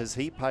challenge, but has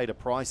he paid a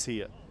price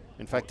here?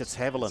 In fact, it's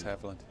Haviland. It's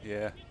Haviland,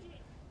 yeah.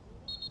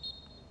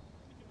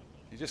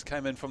 He just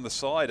came in from the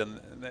side, and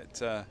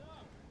that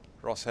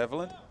Ross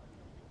Haviland,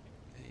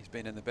 he's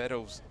been in the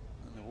battles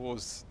and the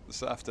wars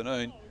this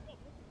afternoon.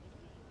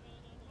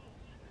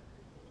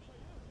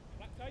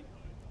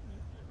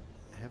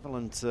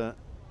 Haviland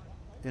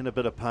in a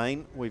bit of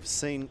pain. We've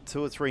seen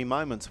 2 or 3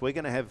 moments. We're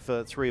going to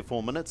have 3 or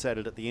 4 minutes at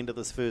it at the end of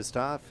this first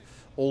half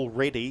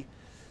already,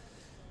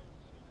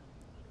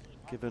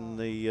 given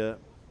the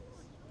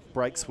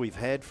breaks we've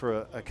had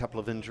for a couple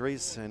of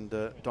injuries, and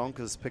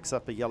Donkers picks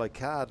up a yellow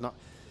card.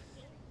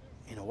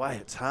 In a way,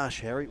 it's harsh,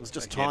 Harry. It was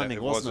just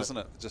timing, wasn't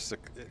it? Just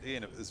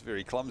again, it was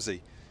very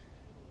clumsy.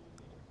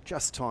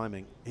 Just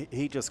timing.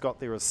 He just got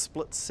there a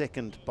split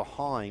second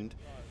behind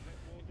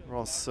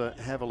Ross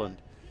Haviland.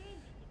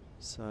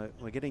 So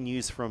we're getting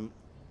news from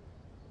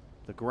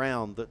the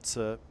ground that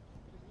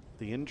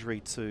the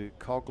injury to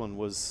Coughlin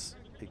was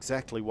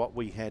exactly what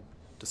we had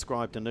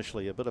described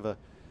initially, a bit of a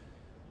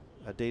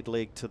dead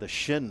leg to the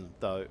shin,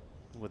 though,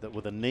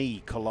 with a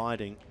knee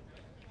colliding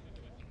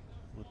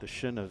with the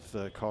shin of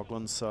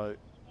Coughlin. So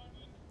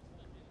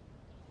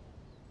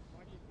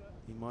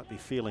he might be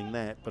feeling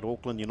that, but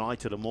Auckland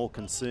United are more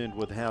concerned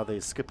with how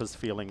their skipper's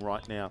feeling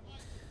right now.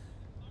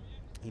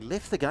 He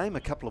left the game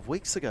a couple of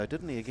weeks ago,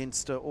 didn't he,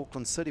 against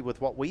Auckland City with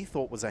what we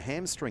thought was a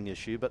hamstring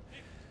issue, but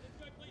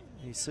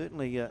he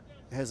certainly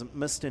hasn't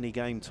missed any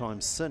game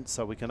time since,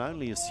 so we can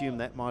only assume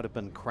that might have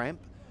been cramp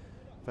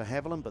for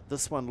Haviland, but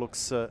this one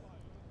looks a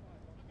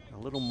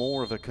little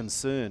more of a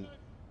concern.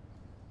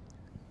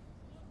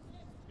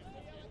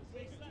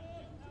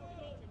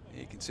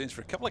 Yeah, concerns for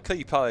a couple of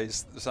key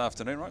players this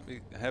afternoon, right?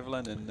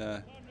 Haviland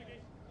and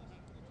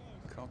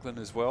Coughlin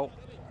as well.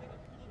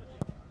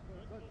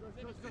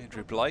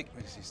 Andrew Blake,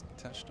 as he's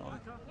touched on.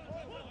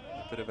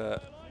 A bit of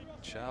a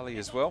Charlie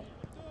as well.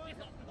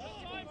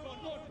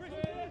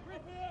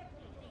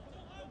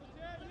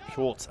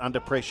 Shorts under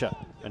pressure,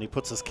 and he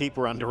puts his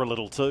keeper under a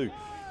little too.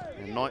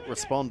 And Knight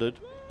responded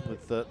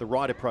with the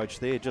right approach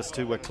there just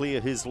to clear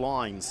his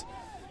lines.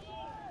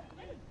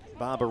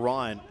 Barbara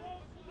Ryan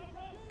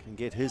can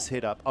get his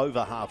head up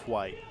over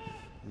halfway.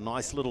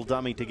 Nice little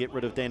dummy to get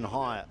rid of Den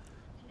High.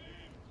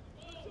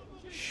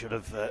 Should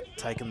have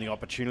taken the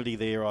opportunity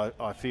there,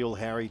 I feel,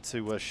 Harry,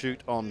 to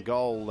shoot on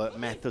goal.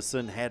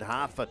 Matheson had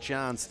half a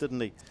chance, didn't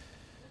he?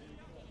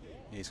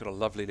 Yeah, he's got a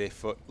lovely left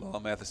foot,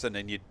 Lyle Matheson,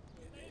 and you'd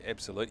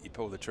absolutely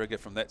pull the trigger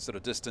from that sort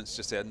of distance,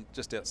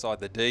 just outside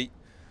the D,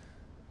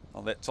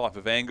 on that type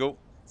of angle.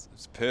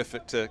 It's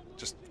perfect to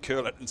just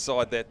curl it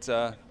inside that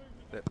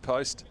that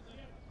post.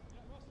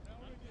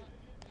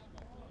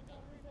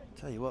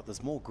 Tell you what,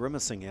 there's more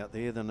grimacing out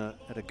there than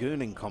at a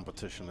gurning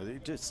competition. They're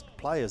just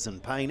players in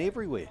pain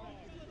everywhere.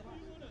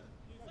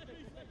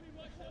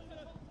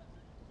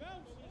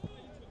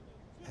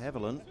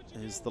 Haviland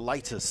is the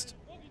latest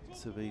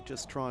to be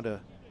just trying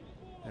to,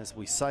 as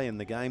we say in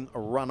the game,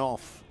 run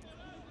off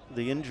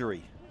the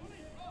injury.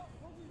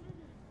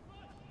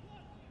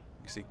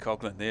 You see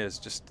Coughlin there is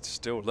just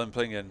still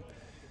limping and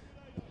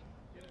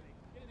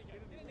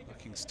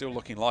still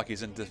looking like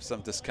he's in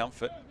some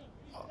discomfort.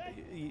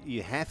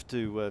 You have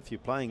to, if you're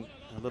playing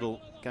a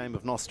little game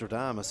of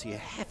Nostradamus, you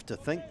have to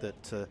think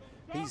that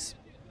he's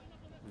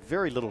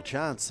very little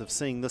chance of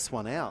seeing this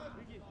one out,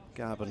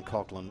 Garvin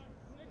Coughlin.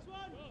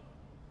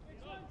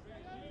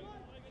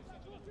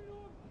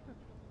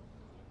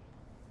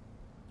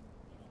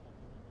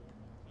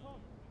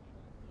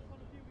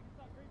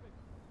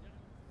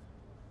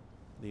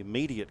 The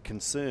immediate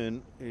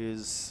concern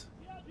is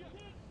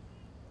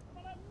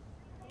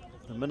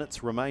the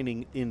minutes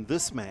remaining in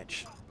this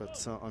match,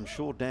 but I'm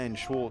sure Dan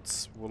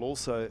Schwartz will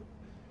also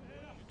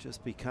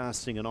just be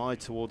casting an eye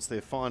towards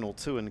their final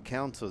two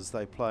encounters.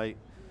 They play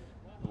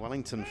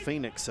Wellington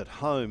Phoenix at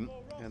home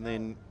and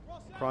then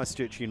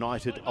Christchurch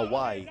United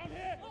away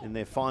in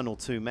their final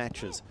two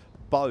matches.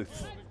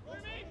 Both,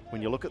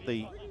 when you look at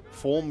the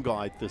form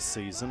guide this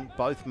season,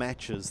 both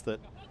matches that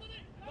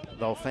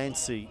they'll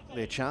fancy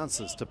their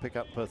chances to pick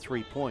up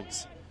 3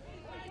 points.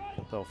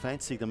 They'll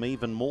fancy them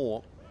even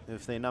more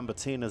if their number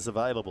 10 is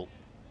available.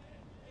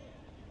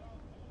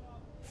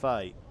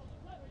 Faye.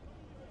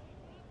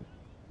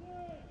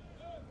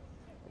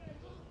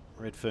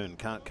 Redfern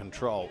can't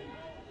control.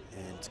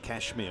 And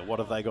Cashmere, what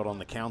have they got on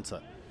the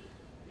counter?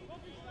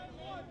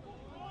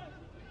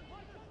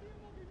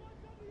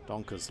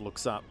 Donkers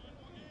looks up.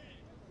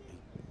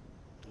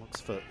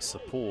 Looks for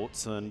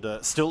supports and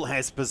still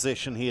has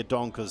possession here,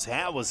 Donkers.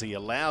 How was he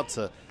allowed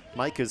to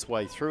make his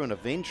way through? And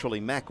eventually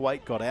Mac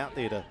Waite got out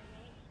there to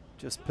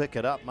just pick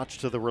it up, much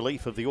to the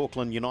relief of the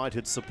Auckland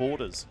United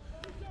supporters.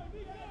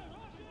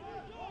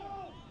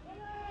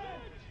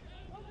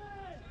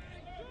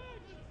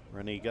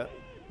 Raniga.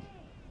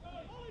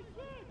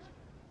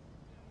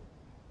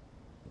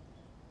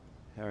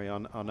 Harry,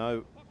 I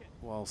know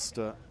whilst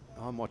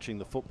I'm watching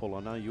the football, I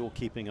know you're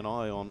keeping an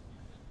eye on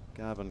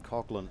Garvin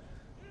Coughlin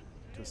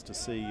just to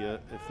see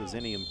if there's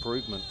any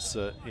improvements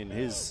in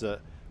his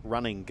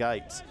running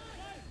gait.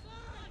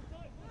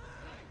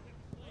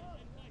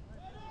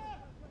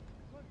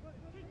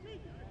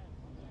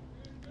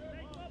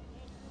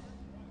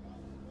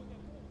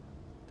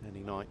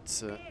 Danny Knight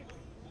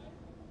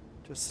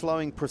just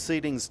slowing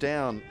proceedings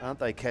down, aren't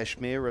they,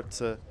 Cashmere,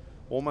 at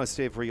almost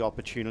every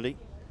opportunity.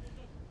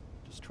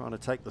 Just trying to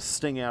take the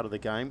sting out of the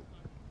game.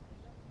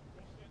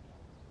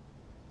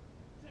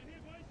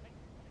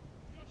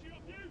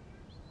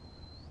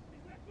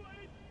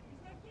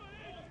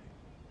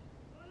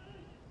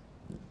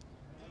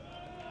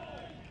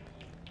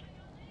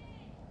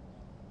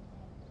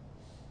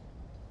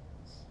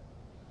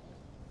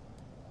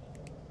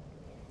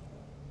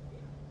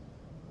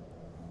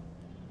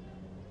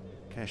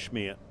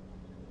 Cashmere.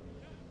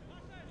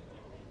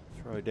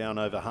 Throw down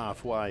over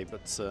halfway,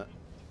 but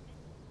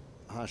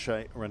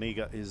Harshay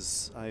Raniga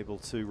is able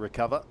to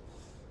recover.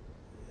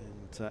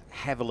 And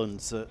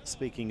Haviland's,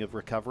 speaking of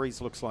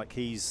recoveries, looks like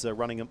he's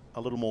running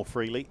a little more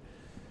freely.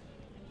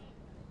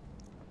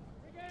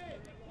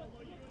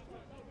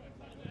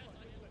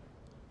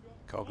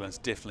 Coughlin's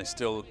definitely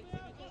still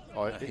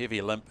a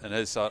heavy limp in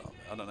his, so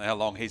I don't know how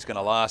long he's going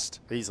to last.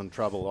 He's in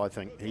trouble, I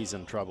think. He's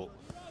in trouble.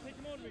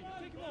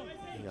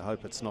 I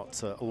hope it's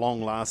not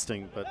long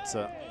lasting, but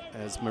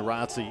as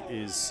Murati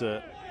is,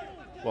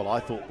 well, I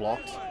thought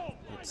blocked.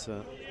 It's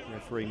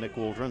referee Nick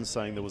Waldron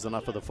saying there was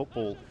enough of the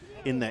football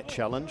in that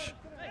challenge.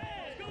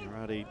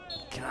 Murati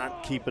can't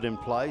keep it in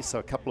play, so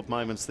a couple of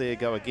moments there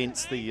go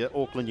against the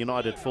Auckland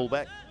United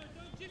fullback.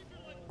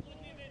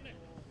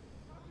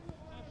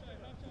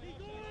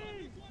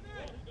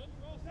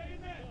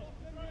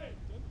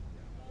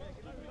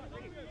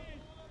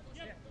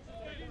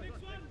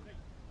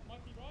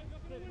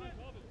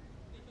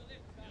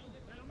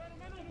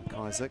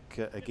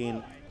 Isaac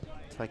again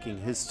taking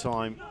his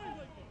time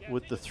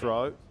with the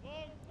throw,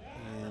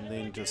 and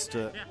then just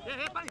got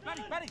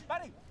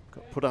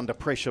put under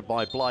pressure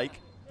by Blake,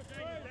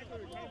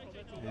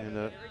 and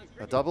a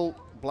double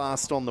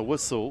blast on the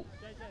whistle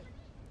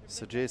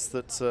suggests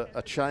that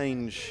a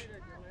change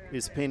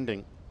is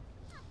pending,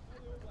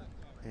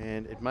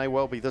 and it may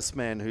well be this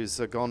man who's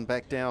gone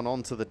back down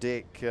onto the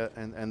deck,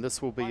 and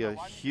this will be a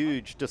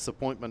huge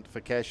disappointment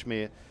for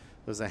Cashmere.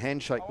 There's a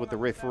handshake with the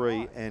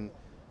referee, and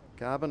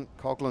Garvin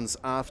Coughlin's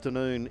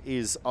afternoon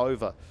is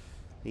over.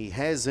 He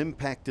has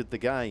impacted the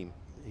game.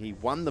 He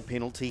won the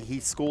penalty, he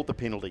scored the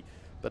penalty,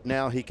 but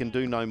now he can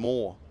do no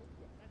more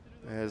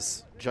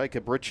as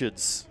Jacob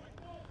Richards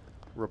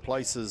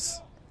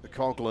replaces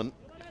Coughlin,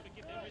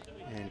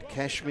 and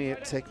Cashmere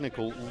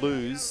Technical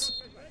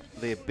lose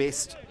their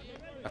best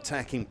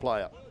attacking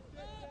player.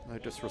 No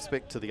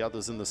disrespect to the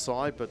others in the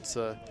side, but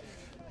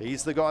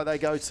he's the guy they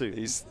go to.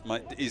 He's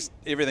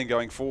everything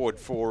going forward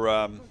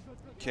for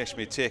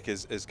Cashmere Tech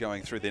is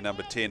going through their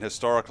number 10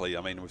 historically.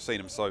 I mean, we've seen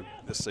him so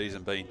this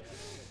season being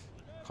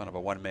kind of a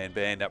one-man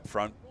band up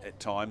front at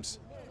times.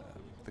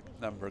 The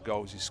number of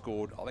goals he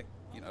scored, I think,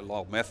 you know,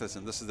 Lyle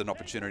Matheson, this is an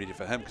opportunity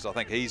for him, because I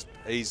think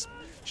he's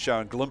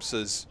shown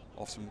glimpses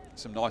of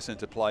some nice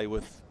interplay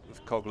with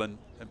Coughlin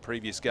in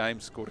previous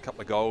games, scored a couple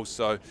of goals,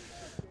 so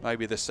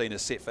maybe the scene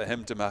is set for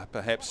him to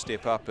perhaps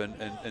step up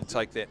and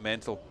take that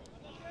mantle.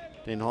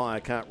 Den High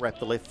can't wrap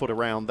the left foot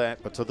around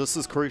that, but so this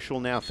is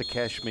crucial now for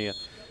Cashmere.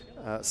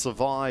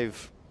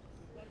 Survive,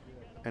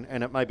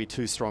 and it may be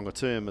too strong a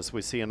term as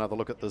we see another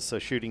look at this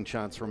shooting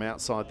chance from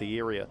outside the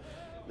area.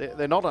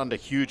 They're not under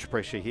huge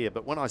pressure here,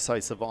 but when I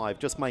say survive,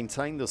 just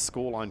maintain the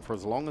scoreline for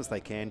as long as they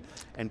can,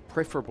 and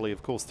preferably,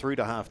 of course, through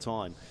to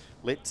half-time.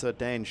 Let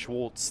Dan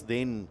Schwartz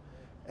then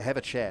have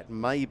a chat,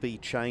 maybe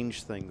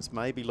change things,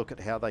 maybe look at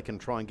how they can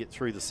try and get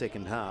through the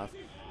second half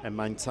and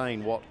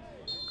maintain what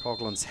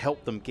Coughlin's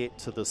helped them get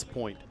to this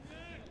point.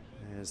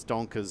 As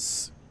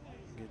Donkers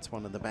gets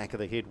one in the back of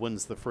the head,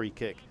 wins the free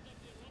kick.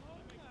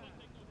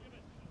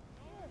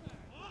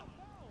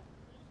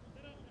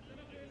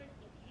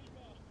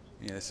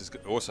 Yeah, this is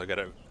also going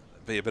to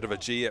be a bit of a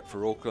G-up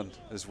for Auckland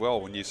as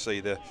well. When you see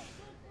the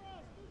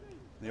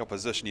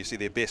opposition, you see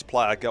their best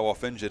player go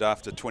off injured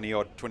after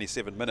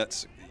 27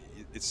 minutes.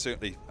 It's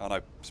certainly, I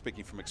know,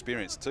 speaking from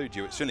experience too, it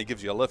certainly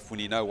gives you a lift when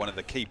you know one of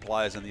the key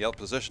players in the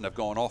opposition have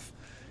gone off,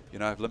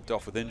 have limped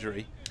off with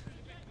injury.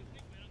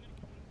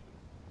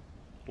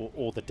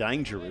 Or the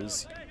danger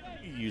is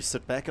you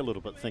sit back a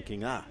little bit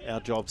thinking, our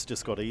job's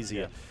just got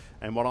easier. Yeah.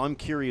 And what I'm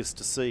curious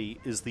to see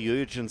is the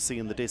urgency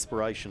and the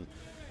desperation.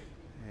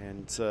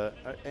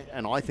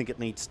 And I think it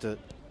needs to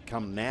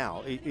come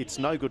now. It's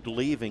no good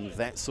leaving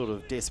that sort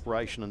of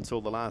desperation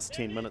until the last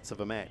 10 minutes of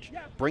a match.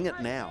 Bring it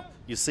now.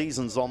 Your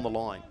season's on the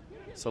line.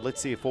 So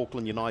let's see if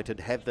Auckland United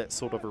have that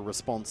sort of a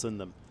response in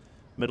them.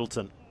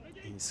 Middleton,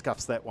 he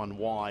scuffs that one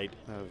wide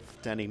of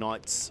Danny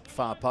Knight's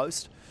far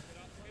post.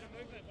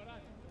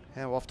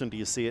 How often do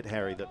you see it,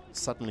 Harry, that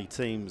suddenly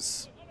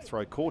teams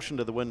throw caution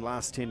to the wind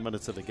last 10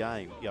 minutes of the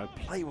game?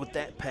 Play with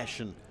that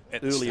passion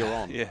earlier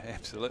on. Yeah,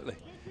 absolutely.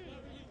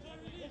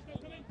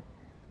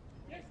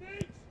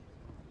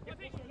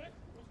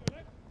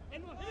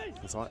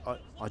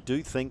 I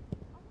do think,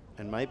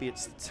 and maybe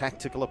it's the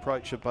tactical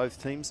approach of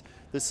both teams,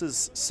 this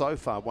is so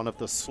far one of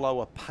the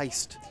slower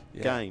paced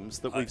games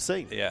that we've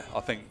seen. Yeah, I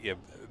think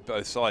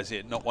both sides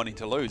not wanting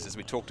to lose, as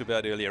we talked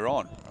about earlier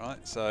on,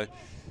 right? So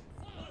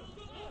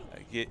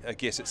I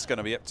guess it's going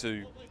to be up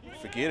to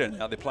Figueira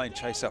now. They're playing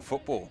chase-up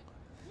football.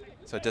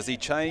 So does he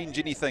change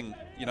anything,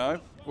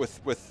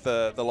 with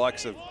the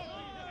likes of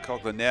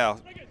Coughlin now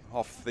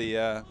off the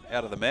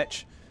out of the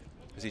match?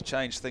 Does he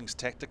change things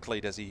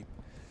tactically? Does he?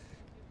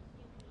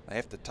 They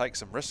have to take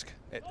some risk.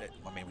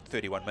 I mean,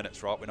 31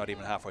 minutes, right? We're not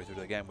even halfway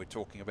through the game we're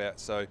talking about.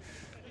 So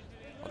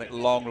I think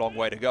long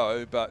way to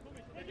go. But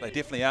they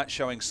definitely aren't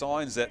showing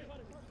signs that,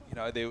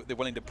 they're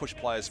willing to push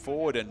players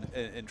forward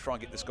and try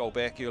and get this goal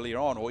back earlier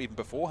on or even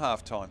before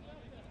half-time.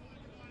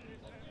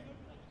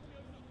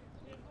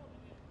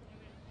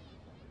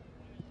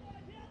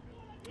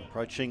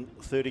 Approaching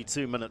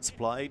 32 minutes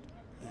played,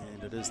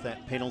 and it is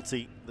that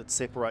penalty that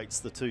separates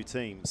the two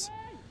teams.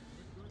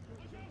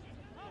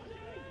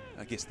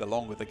 I guess the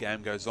longer the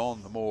game goes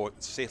on, the more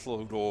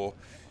settled or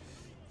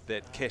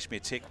that Cashmere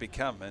Tech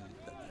become, and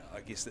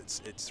I guess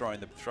it's throwing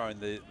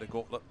the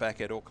gauntlet back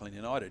at Auckland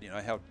United.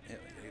 How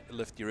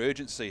lift your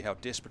urgency, how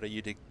desperate are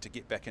you to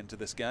get back into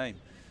this game?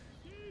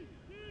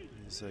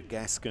 There's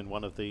Gaskin,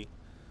 one of the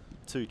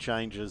two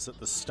changes at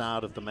the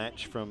start of the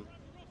match from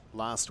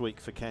last week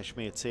for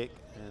Cashmere Tech,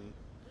 and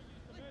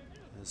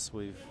as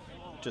we've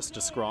just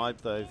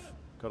described, they've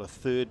got a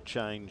third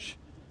change,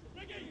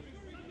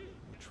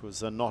 which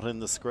was not in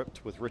the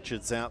script, with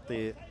Richards out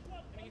there,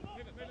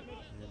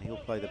 and he'll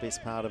play the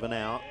best part of an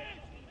hour.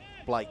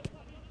 Blake.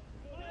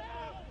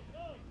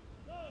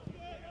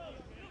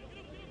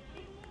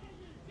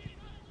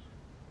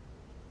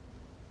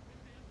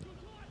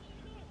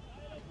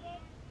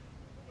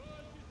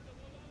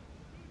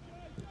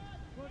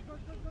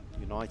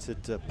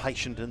 United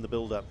patient in the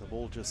build-up. The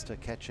ball just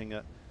catching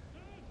a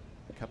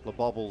couple of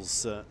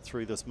bobbles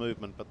through this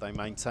movement, but they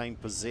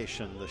maintained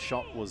possession. The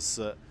shot was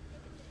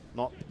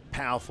not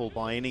powerful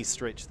by any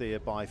stretch there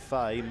by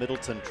Fay.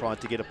 Middleton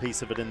tried to get a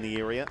piece of it in the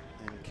area,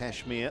 and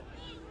Cashmere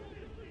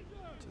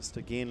just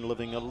again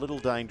living a little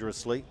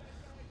dangerously.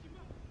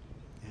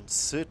 And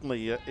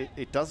certainly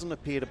it doesn't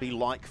appear to be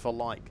like for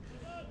like.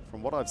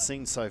 From what I've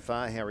seen so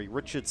far, Harry,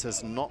 Richards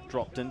has not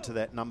dropped into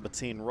that number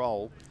 10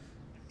 role,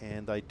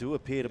 and they do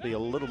appear to be a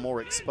little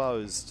more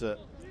exposed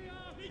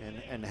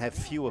and have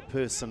fewer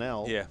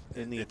personnel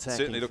in the attacking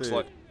certainly looks third.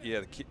 like,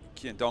 the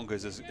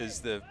Kiandongas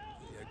is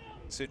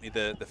certainly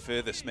the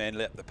furthest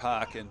man at the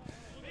park, and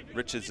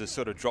Richards has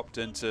sort of dropped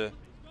in to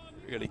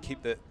really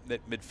keep that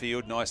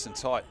midfield nice and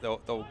tight.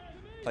 They'll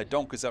play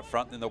Donkers up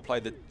front, and then they'll play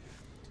the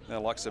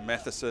likes of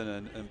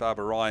Matheson and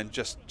Barbara Ryan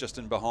just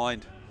in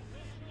behind.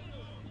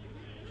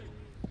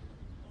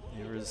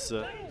 Here is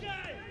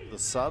the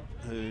sub,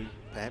 who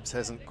perhaps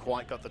hasn't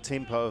quite got the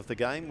tempo of the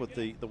game with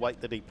the weight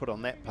that he put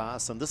on that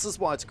pass, and this is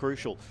why it's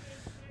crucial.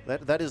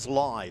 That is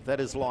live. That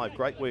is live.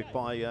 Great work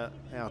by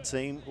our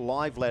team.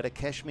 Live ladder.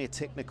 Cashmere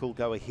Technical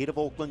go ahead of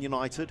Auckland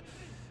United,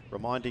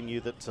 reminding you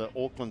that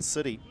Auckland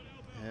City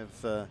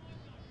have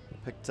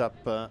picked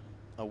up a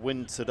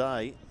win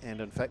today, and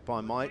in fact,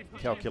 by my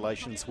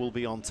calculations, will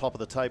be on top of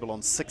the table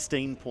on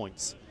 16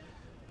 points.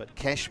 But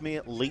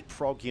Cashmere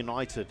leapfrog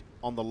United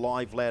on the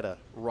live ladder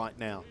right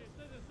now.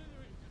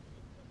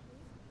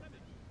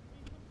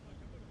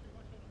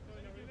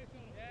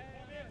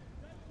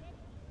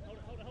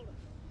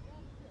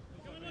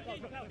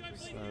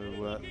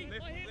 So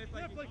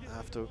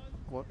after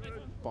what,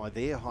 by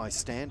their high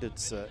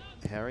standards,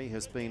 Harry,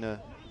 has been a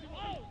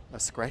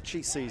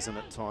scratchy season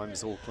at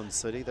times, Auckland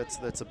City.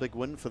 That's a big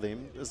win for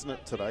them, isn't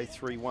it, today?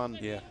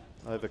 3-1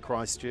 over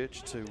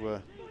Christchurch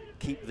to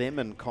keep them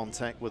in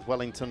contact with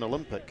Wellington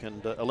Olympic.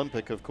 And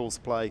Olympic, of course,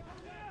 play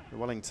the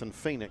Wellington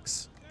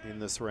Phoenix in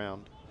this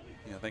round.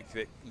 Yeah, I think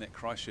that in that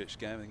Christchurch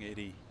game, I think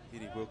Eddie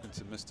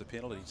Wilkinson missed a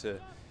penalty to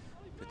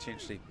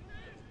potentially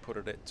put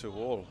it at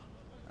 2-2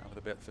 with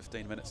about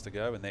 15 minutes to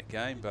go in that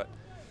game. But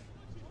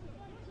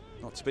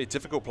Not to be a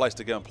difficult place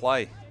to go and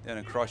play down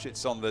in Christchurch.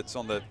 It's on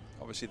the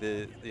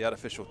obviously the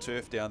artificial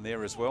turf down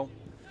there as well.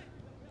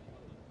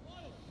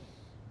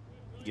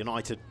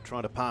 United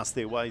trying to pass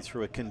their way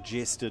through a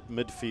congested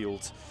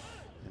midfield,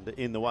 and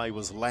in the way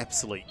was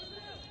Lapsley,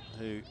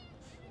 who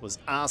was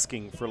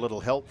asking for a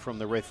little help from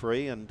the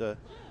referee and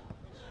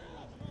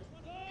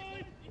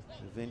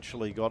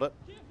eventually got it.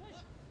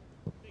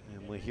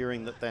 And we're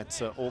hearing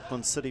that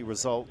Auckland City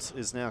result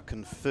is now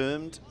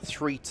confirmed,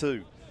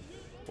 3-2.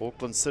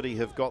 Auckland City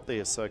have got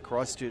there, so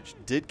Christchurch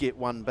did get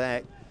one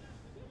back,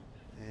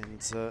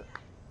 and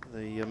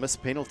the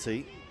missed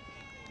penalty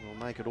will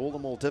make it all the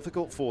more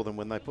difficult for them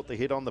when they put their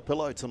head on the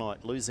pillow tonight,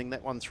 losing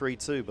that one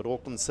 3-2, but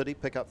Auckland City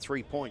pick up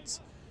 3 points.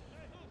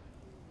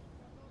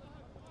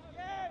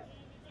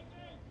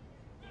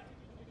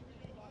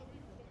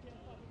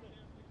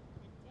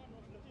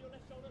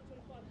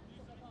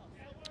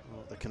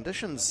 Well, the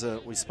conditions,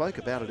 we spoke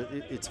about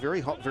it, it's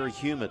very hot, very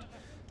humid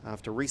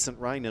after recent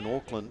rain in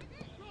Auckland.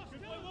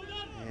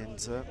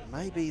 And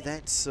maybe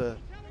that's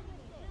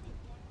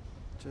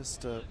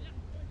just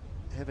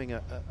having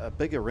a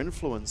bigger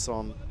influence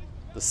on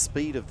the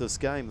speed of this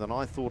game than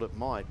I thought it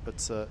might.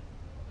 But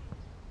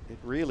it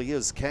really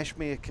is.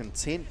 Cashmere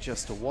content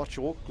just to watch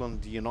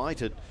Auckland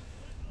United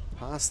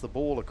pass the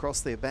ball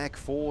across their back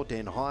four.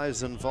 Den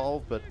Heyer's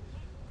involved, but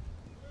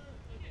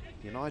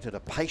United are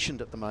patient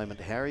at the moment,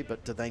 Harry,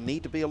 but do they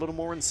need to be a little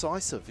more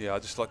incisive? Yeah,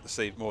 I'd just like to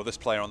see more of this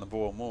player on the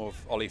ball, more of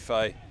Ollie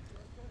Fay.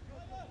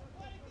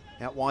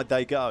 Out wide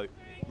they go.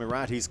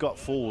 Murati's got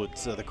forward,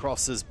 so the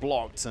cross is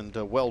blocked, and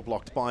well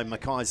blocked by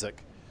McIsaac.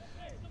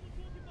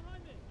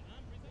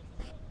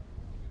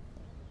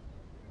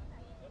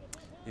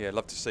 Yeah, I'd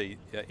love to see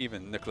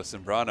even Nicholas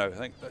Zambrano. I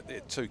think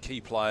they're 2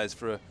 key players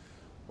for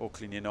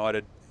Auckland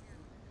United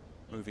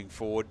moving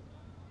forward.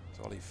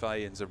 So Ollie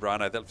Fay and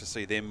Zambrano, they'd love to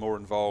see them more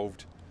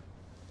involved.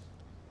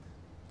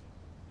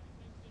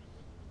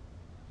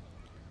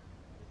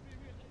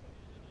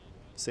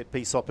 Set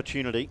piece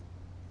opportunity.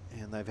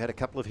 And they've had a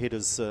couple of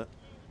headers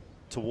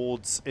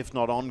towards, if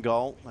not on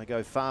goal. They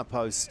go far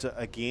post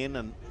again,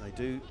 and they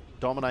do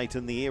dominate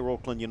in the air,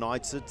 Auckland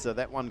United. So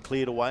that one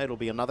cleared away. It'll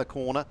be another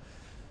corner.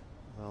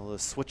 Well, they'll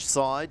switch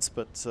sides,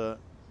 but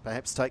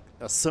perhaps take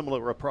a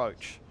similar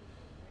approach.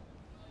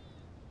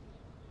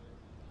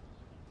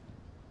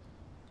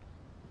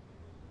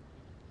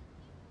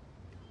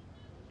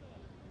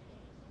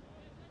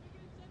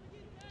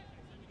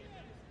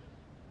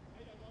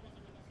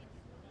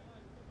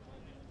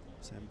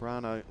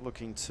 Zambrano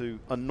looking to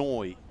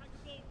annoy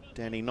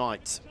Danny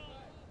Knight.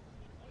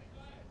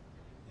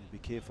 Be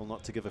careful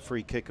not to give a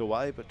free kick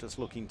away, but just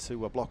looking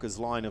to block his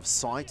line of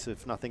sight,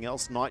 if nothing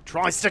else. Knight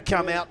tries to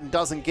come out and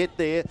doesn't get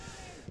there.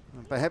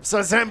 Perhaps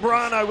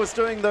Zambrano was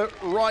doing the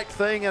right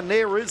thing, and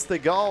there is the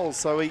goal.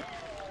 So he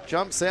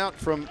jumps out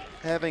from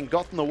having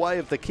gotten the way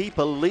of the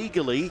keeper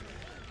legally,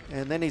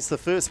 and then he's the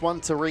first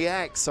one to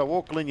react. So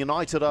Auckland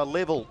United are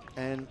level,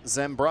 and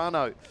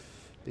Zambrano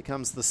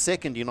becomes the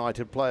second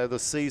United player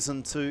this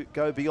season to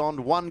go beyond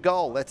 1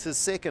 goal. That's his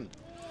second.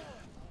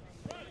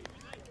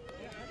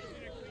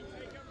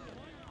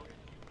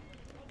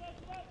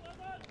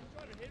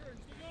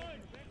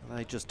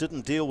 They just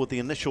didn't deal with the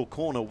initial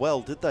corner well,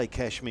 did they,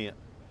 Cashmere?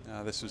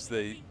 This was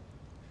the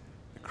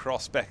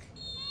cross back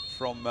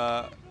from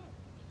Auckland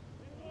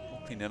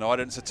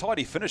United. It's a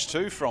tidy finish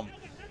too from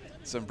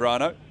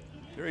Zambrano.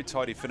 Very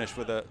tidy finish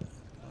with a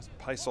nice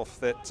pace off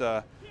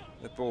that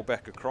ball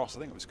back across. I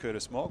think it was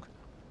Curtis Mogg.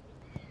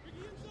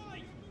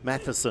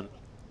 Matheson.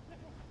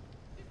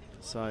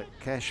 So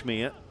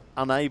Cashmere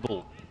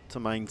unable to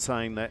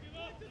maintain that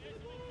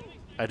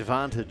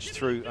advantage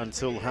through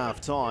until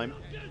half-time.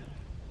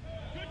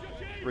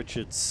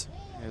 Richards,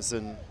 as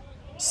in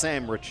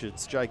Sam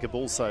Richards, Jacob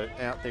also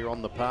out there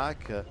on the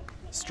park. A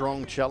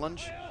strong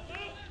challenge.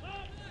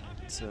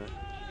 It's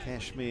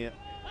Cashmere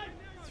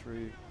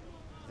through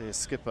their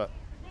skipper,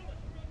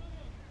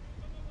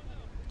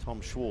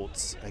 Tom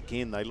Schwartz.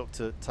 Again, they look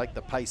to take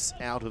the pace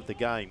out of the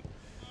game.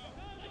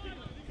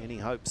 Any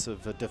hopes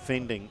of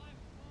defending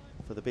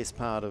for the best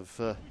part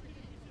of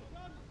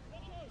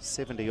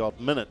 70-odd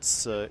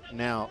minutes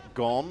now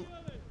gone.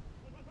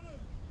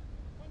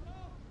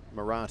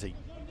 Murati.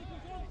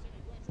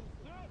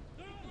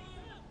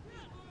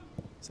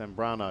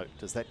 Zambrano,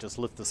 does that just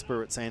lift the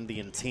spirits and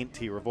the intent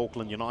here of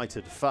Auckland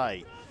United?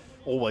 Fay,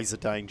 always a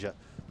danger.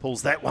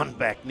 Pulls that one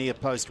back near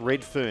post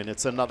Redfern.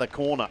 It's another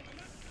corner.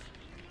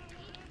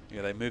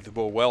 Yeah, they move the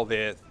ball well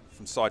there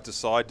from side to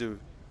side to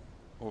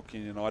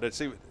Auckland United.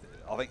 See,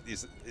 I think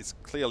it's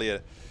clearly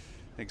an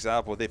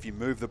example that if you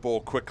move the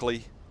ball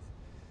quickly,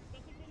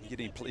 you're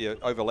getting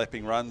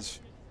overlapping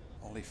runs.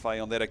 Ollie Fay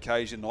on that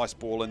occasion, nice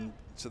ball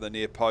into the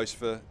near post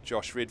for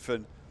Josh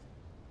Redfern.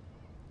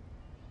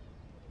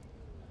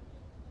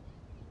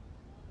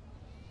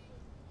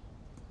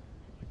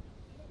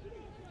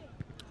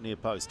 Near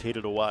post,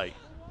 headed away.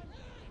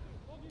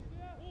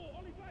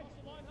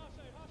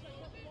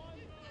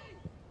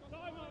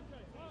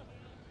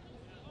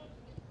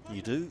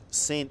 you do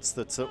sense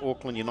that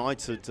Auckland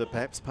United,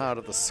 perhaps part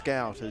of the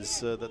scout, is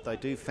that they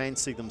do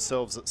fancy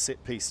themselves at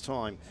set-piece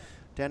time.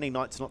 Danny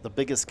Knight's not the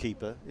biggest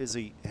keeper, is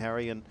he,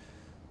 Harry? And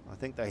I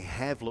think they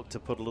have looked to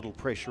put a little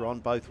pressure on,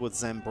 both with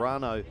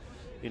Zambrano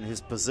in his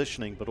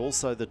positioning, but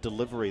also the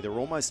delivery. They're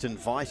almost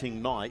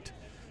inviting Knight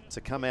to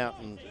come out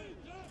and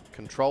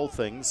control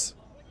things,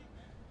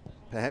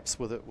 perhaps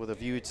with a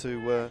view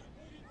to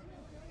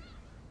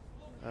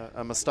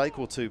a mistake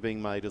or two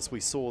being made, as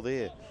we saw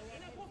there.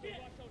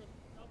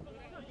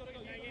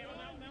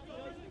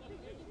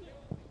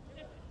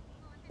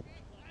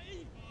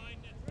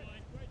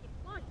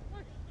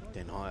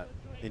 Den Hyatt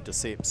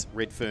intercepts.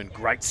 Redfern,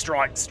 great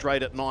strike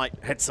straight at Knight,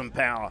 had some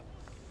power.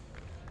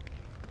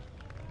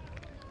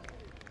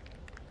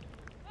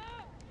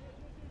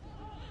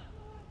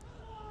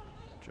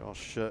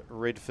 Josh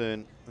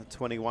Redfern, the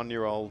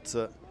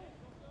 21-year-old,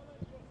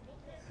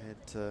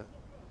 had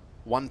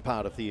one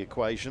part of the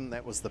equation,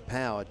 that was the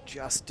power,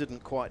 just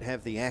didn't quite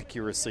have the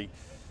accuracy.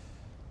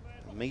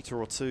 A metre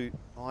or two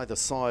either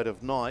side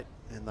of Knight,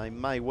 and they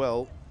may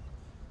well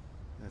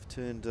have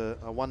turned a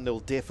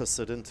 1-0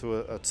 deficit into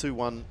a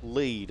 2-1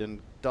 lead in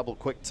double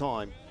quick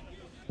time.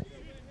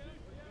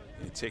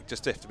 Yeah, Tech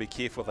just have to be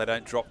careful they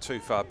don't drop too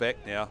far back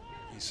now.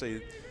 You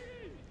see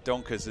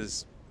Donkers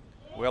is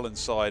well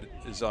inside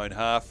his own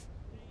half.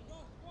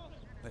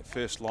 That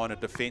first line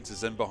of defence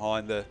is in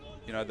behind the,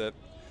 you know, the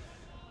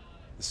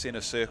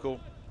centre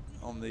circle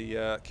on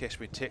the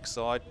Cashmere Tech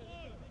side.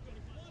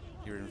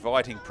 You're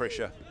inviting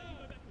pressure.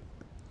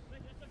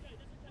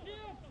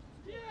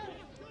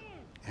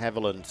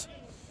 Haviland,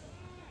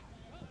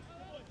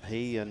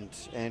 he and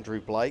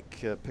Andrew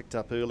Blake picked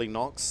up early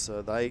knocks.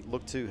 They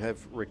look to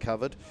have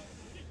recovered.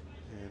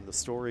 And the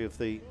story of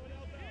the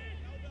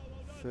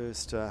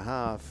first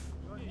half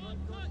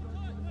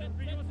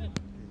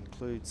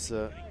includes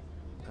a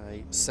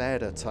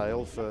sadder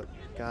tale for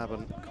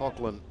Garvin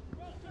Coughlin,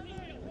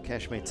 the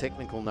Cashmere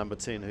Technical number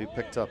 10, who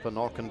picked up a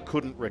knock and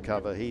couldn't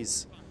recover.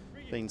 He's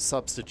been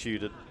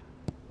substituted.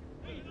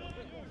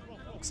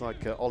 Looks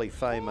like Ollie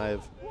Fay may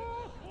have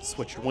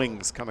switched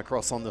wings, come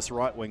across on this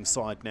right wing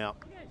side now.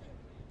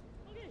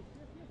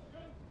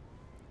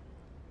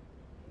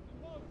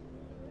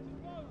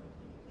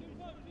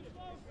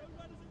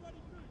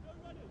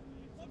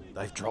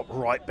 They've dropped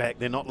right back.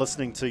 They're not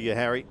listening to you,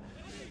 Harry.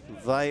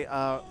 They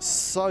are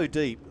so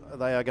deep.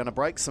 They are going to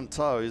break some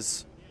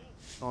toes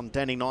on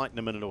Danny Knight in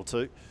a minute or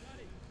two.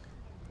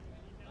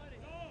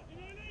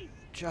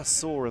 Just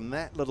saw in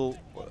that little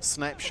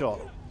snapshot.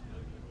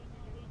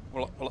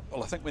 Well,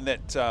 I think when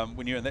that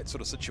when you're in that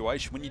sort of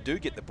situation, when you do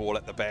get the ball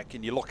at the back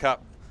and you look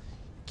up,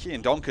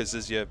 Kian Donkers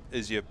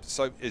is your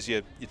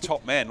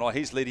top man. Like,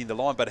 he's leading the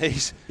line, but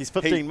he's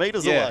 15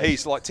 metres away. Yeah,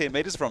 he's like 10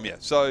 metres from you.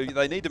 So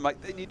they need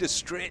to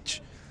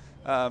stretch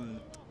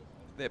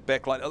that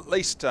back line. At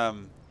least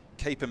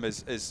keep him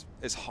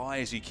as high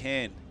as you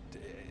can.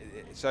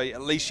 So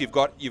at least you've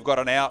got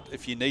an out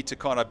if you need to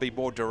kind of be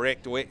more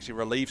direct or actually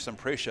relieve some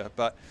pressure.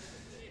 But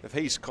if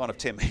he's kind of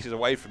 10 metres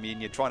away from you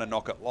and you're trying to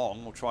knock it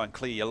long or try and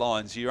clear your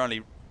lines, you're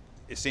only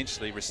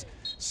essentially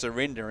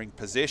surrendering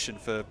possession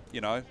for,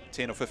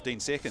 10 or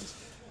 15 seconds.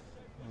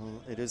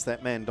 Well, it is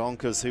that man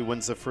Donkers who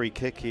wins a free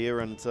kick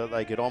here, and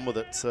they get on with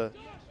it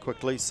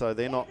quickly, so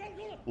they're not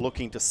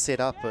looking to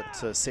set up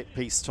at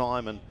set-piece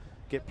time and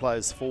get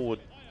players forward.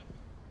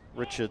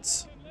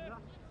 Richards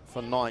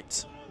for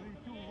Knight.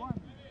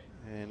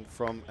 And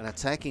from an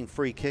attacking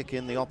free kick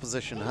in the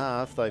opposition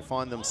half, they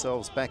find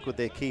themselves back with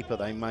their keeper.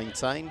 They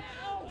maintain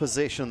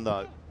possession,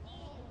 though.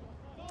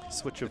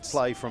 Switch of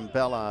play from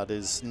Ballard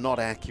is not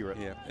accurate.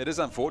 Yeah, it is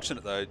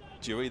unfortunate, though,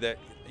 Dewey, that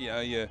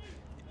your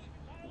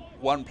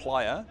one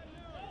player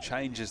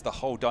changes the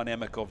whole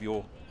dynamic of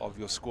your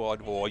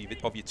squad or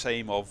of your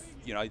team, of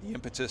the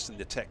impetus and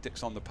the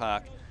tactics on the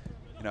park.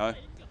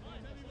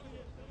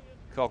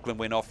 Coughlin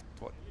went off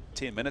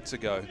 10 minutes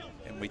ago,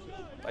 and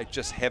they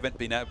just haven't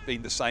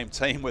been the same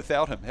team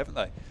without him, haven't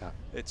they? Yeah.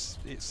 It's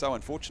so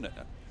unfortunate.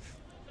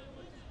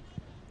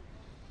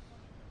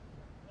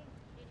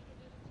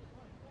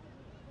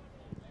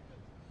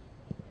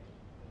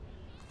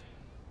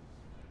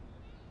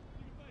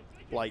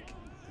 Blake,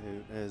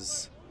 who,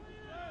 as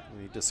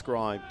we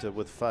described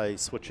with Fay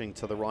switching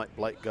to the right,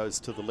 Blake goes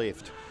to the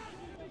left.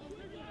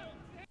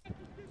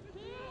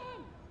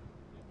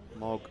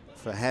 Mogg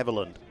for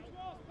Haviland.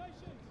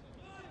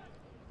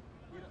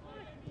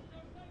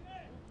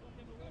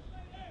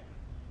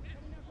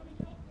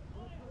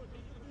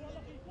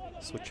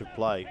 Switch of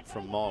play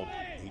from Mogg.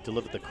 He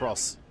delivered the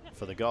cross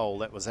for the goal.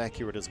 That was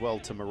accurate as well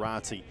to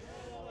Murati,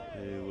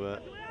 who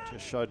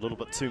just showed a little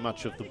bit too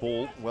much of the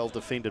ball. Well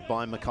defended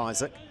by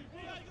McIsaac.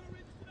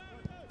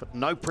 But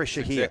no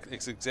pressure here.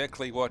 It's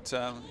exactly what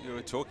you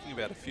were talking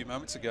about a few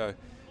moments ago.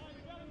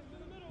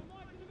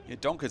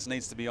 Donkers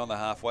needs to be on the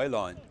halfway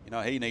line.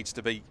 He needs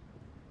to be,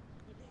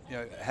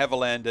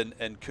 Haviland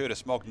and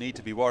Curtis Mogg need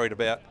to be worried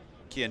about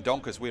Kian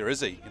Donkers. Where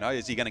is he?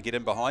 Is he going to get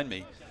in behind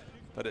me?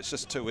 But it's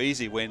just too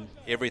easy when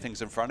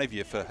everything's in front of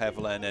you for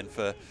Haviland and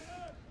for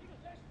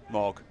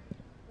Mogg.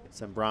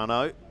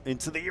 Zambrano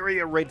into the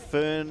area.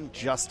 Redfern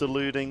just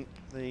eluding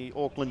the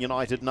Auckland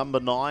United number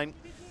 9.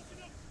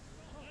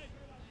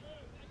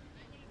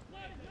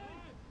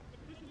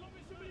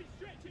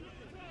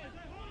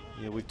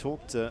 Yeah, we've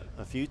talked a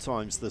few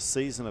times this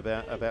season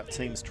about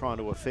teams trying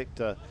to affect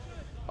a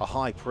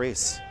high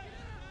press,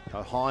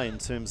 a high in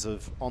terms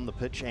of on the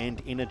pitch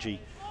and energy.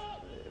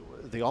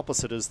 The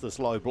opposite is this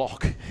low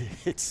block.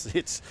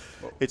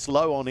 it's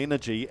low on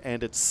energy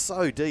and it's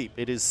so deep.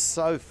 It is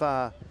so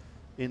far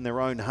in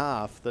their own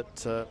half that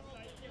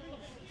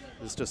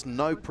there's just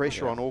no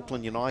pressure on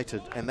Auckland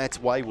United, and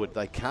that's wayward.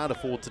 They can't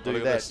afford to do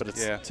that, but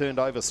it's turned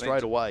over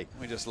straight away.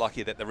 We're just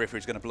lucky that the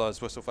referee's going to blow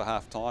his whistle for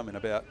half time in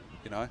about,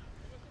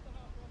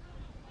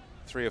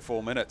 3 or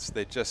 4 minutes.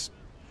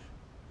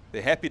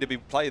 They're happy to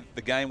play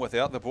the game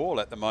without the ball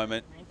at the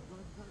moment.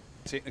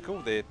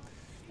 Technical, they're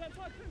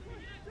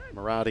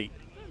Murati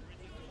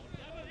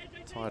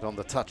tight on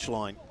the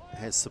touchline,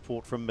 has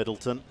support from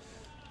Middleton,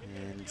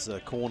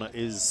 and corner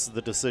is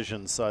the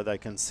decision, so they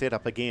can set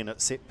up again at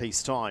set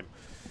piece time.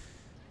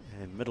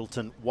 And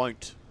Middleton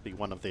won't be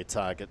one of their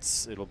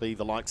targets. It'll be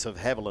the likes of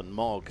Haviland,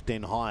 Mogg,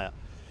 Den Hire,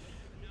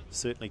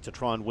 certainly to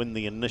try and win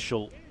the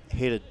initial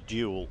headed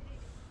duel.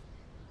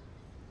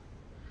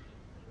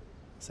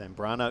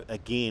 Zambrano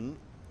again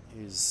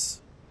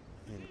is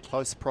in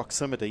close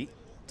proximity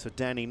to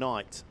Danny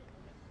Knight.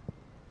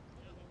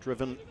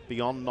 Driven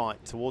beyond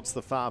Knight towards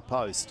the far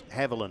post.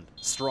 Haviland,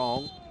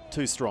 strong,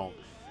 too strong.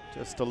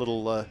 Just a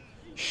little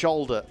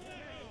shoulder,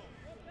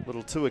 a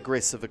little too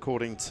aggressive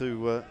according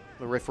to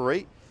the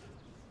referee.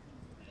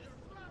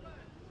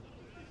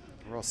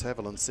 Ross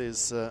Haviland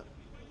says,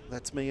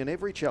 that's me in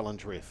every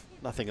challenge, ref.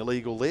 Nothing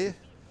illegal there.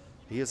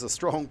 He is a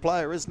strong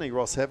player, isn't he,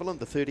 Ross Haviland,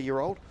 the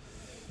 30-year-old?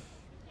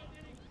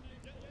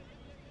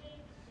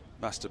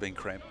 Must have been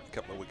cramped a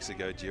couple of weeks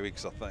ago, Dewey,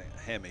 because I think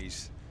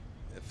hammies,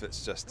 if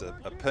it's just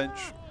a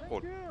pinch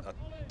or a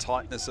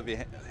tightness of your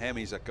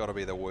hammies, have got to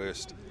be the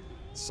worst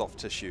soft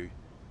tissue.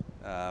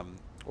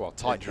 Well,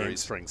 tight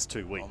hamstrings,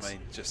 2 weeks.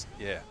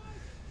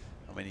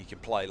 I mean, you can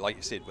play, like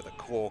you said, with a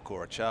cork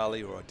or a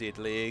Charlie or a dead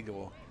leg,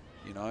 or,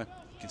 you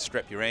can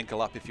strap your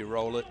ankle up if you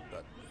roll it,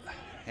 but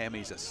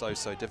hammies are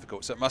so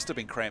difficult. So it must have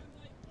been cramped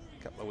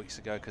a couple of weeks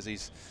ago, because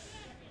he's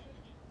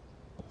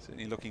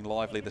certainly looking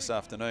lively this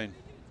afternoon.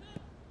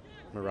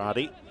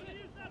 Murati,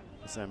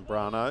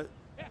 Zambrano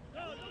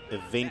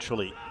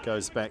eventually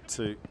goes back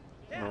to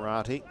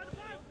Murati.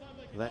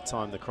 That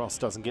time the cross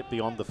doesn't get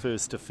beyond the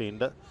first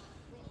defender.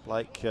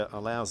 Blake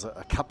allows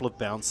a couple of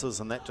bounces,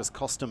 and that just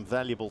cost him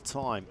valuable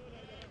time.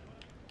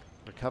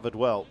 Recovered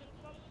well.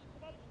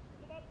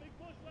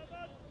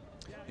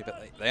 Yeah,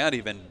 but they aren't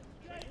even,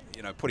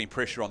 putting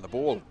pressure on the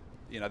ball.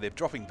 They're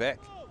dropping back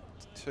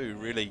to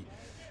really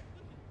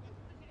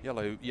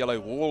yellow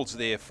walls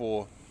there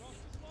for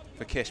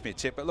Cashmere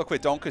Tech. But look where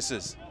Donkus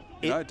is.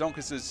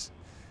 Donkus is.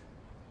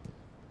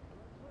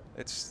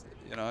 It's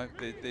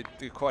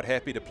they're quite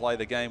happy to play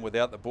the game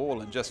without the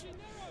ball, and just,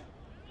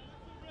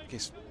 I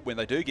guess, when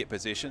they do get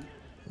possession,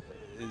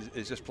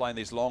 is just playing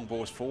these long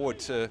balls forward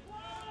to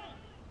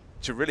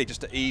really just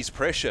to ease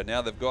pressure.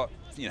 Now they've got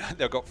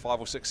they've got 5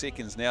 or 6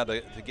 seconds now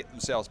to get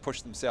themselves,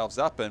 push themselves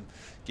up and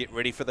get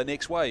ready for the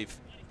next wave.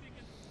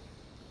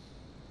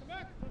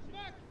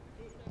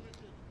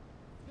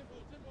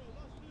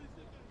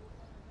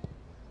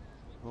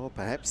 Well,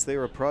 perhaps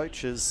their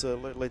approach is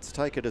let's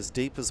take it as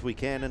deep as we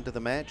can into the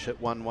match at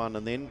 1-1,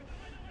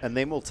 and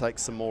then we'll take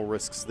some more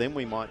risks. Then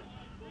we might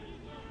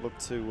look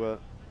to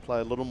play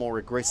a little more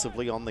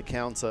aggressively on the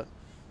counter.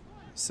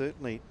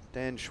 Certainly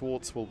Dan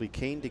Schwartz will be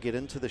keen to get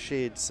into the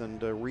sheds and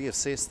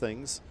reassess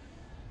things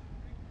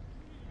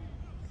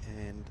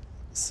and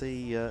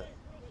see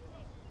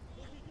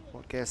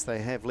what gas they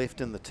have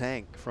left in the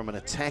tank from an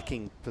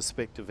attacking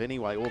perspective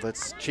anyway. Oh,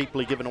 that's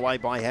cheaply given away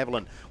by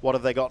Haviland. What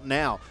have they got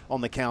now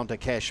on the counter,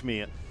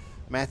 Cashmere?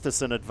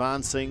 Matheson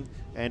advancing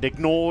and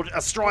ignored.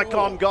 A strike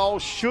on goal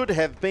should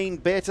have been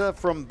better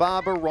from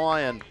Barbara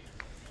Ryan.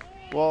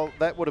 Well,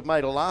 that would have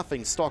made a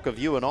laughing stock of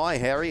you and I,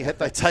 Harry, had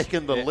they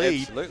taken the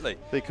lead. Absolutely.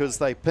 Because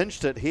they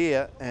pinched it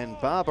here, and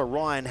Barbara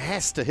Ryan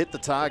has to hit the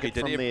target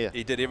from there.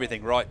 He did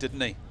everything right,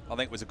 didn't he? I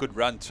think it was a good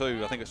run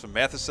too. I think it was from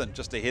Matheson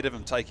just ahead of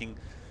him, taking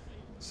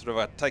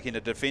a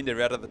defender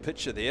out of the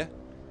picture there.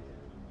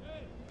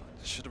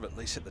 Should have at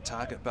least hit the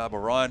target, Barbara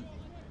Ryan.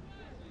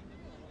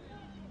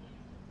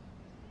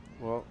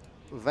 Well,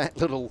 that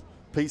little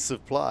piece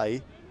of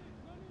play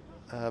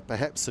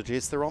perhaps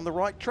suggests they're on the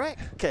right track,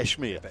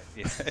 Cashmere.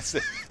 Yeah,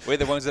 we're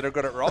the ones that have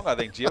got it wrong, I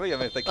think, Jimmy. I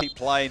mean, if they keep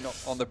playing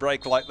on the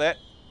break like that,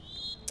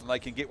 and they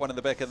can get one in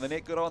the back of the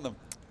net, good on them.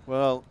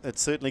 Well, it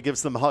certainly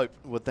gives them hope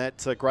with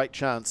that great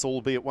chance,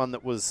 albeit one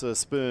that was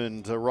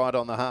spurned right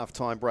on the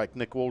half-time break.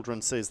 Nick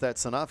Waldron says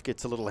that's enough,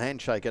 gets a little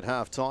handshake at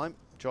half-time.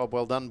 Job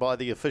well done by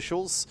the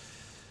officials.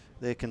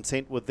 They're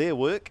content with their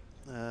work.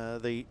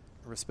 The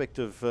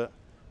respective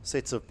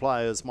sets of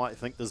players might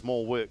think there's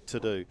more work to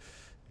do.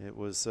 It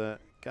was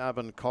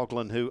Garvin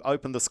Coughlin who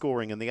opened the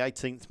scoring in the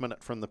 18th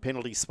minute from the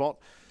penalty spot.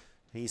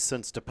 He's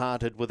since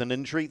departed with an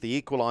injury.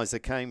 The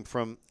equaliser came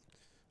from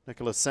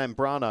Nicholas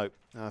Zambrano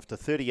after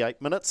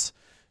 38 minutes.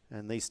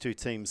 And these two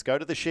teams go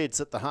to the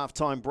sheds at the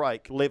halftime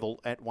break, level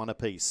at 1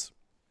 apiece.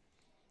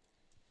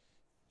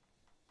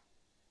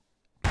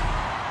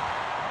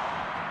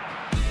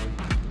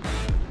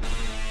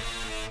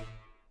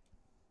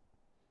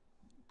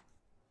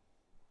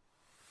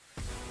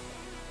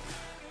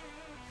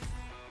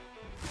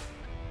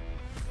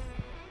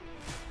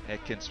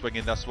 Atkins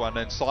swinging this one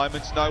and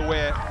Simon's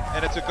nowhere,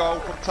 and it's a goal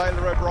from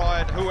Taylor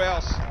O'Brien. Who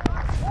else?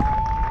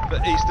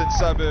 The Eastern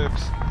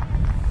Suburbs.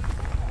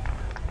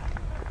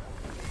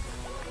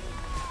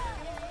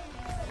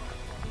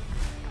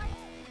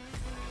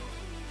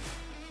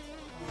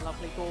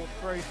 Lovely ball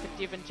through for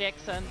Devon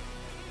Jackson.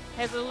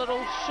 Has a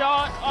little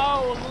shot.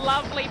 Oh,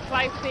 lovely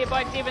place there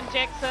by Devon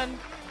Jackson.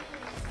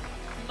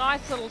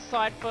 Nice little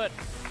side foot.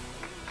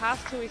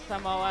 Pass to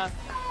Samoa.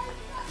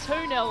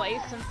 2-0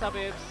 Eastern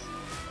Suburbs.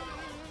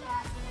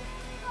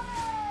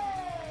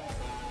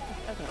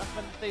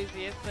 Some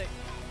enthusiastic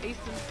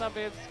Eastern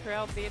Suburbs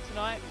crowd there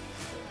tonight.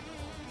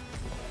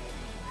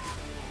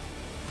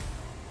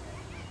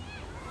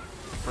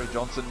 Free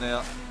Johnson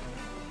now,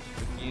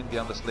 again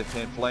down this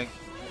left-hand flank.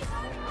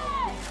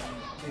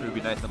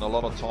 Ruby Nathan a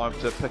lot of time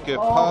to pick a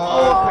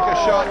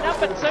shot.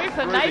 Number 2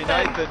 for Ruby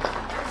Nathan.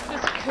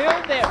 Just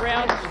curled that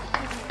round.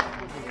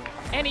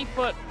 Any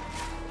foot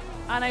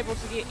unable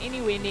to get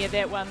anywhere near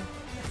that one.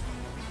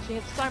 She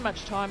had so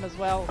much time as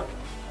well.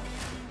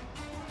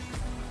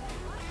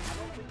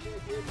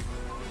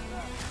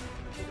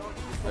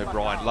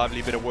 O'Brien,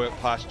 lovely bit of work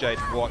past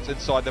Jaden Watts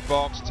inside the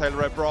box.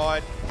 Taylor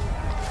O'Brien,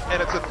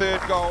 and it's a third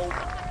goal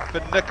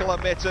for Nicola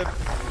Metim.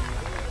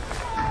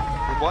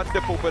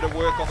 Wonderful bit of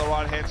work on the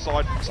right hand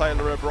side from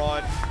Taylor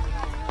O'Brien,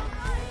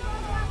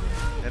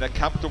 and a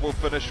comfortable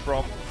finish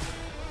from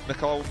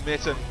Nicole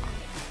Metim.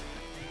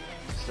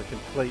 It's a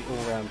complete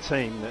all-round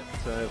team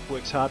that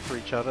works hard for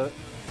each other.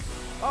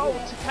 Oh,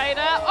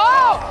 Takeda.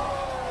 Oh!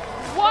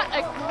 What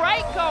a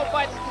great goal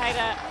by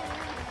Takeda.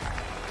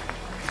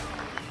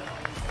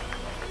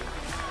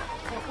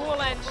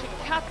 And she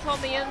cuts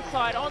on the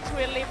inside onto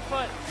her left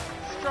foot,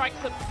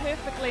 strikes it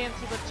perfectly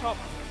into the top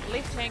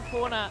left-hand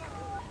corner.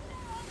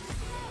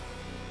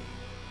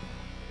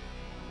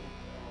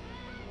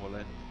 All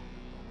in.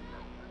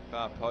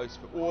 Far post.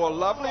 Oh,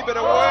 lovely bit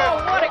of work.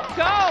 Oh, what a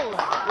goal!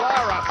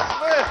 Lara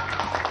Smith.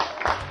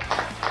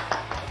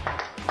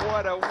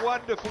 What a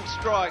wonderful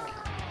strike.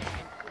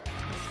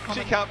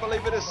 She can't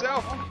believe it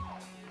herself.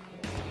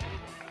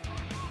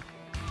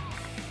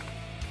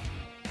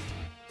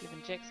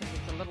 Jackson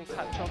gets a little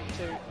touch off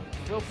to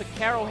Wilford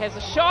Carroll, has a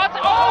shot.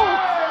 Oh,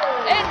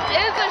 it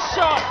is a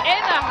shot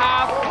and a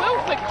half.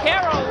 Wilford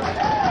Carroll.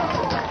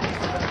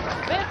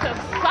 That's a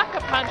sucker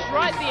punch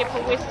right there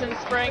for Western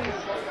Springs.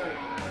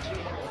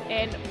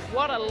 And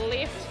what a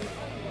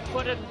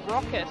left-footed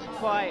rocket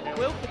by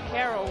Wilford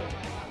Carroll.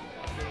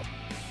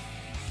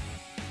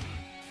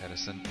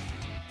 Addison,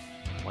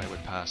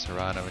 wayward pass.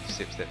 Hirano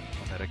intercepts that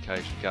on that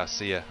occasion.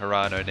 Garcia,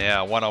 Hirano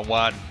now,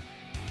 one-on-one.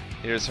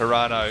 Here's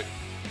Hirano.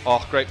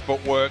 Oh, great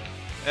footwork,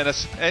 and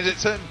it's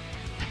in.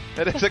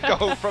 And it's a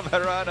goal from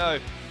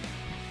Hirano.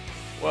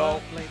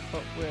 Well,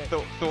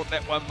 thought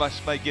that one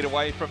may get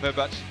away from her,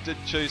 but she did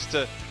choose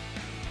to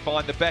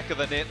find the back of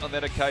the net on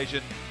that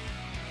occasion.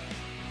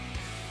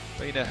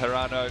 Rina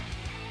Hirano. A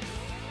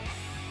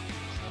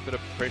bit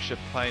of pressure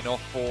paying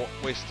off for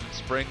Western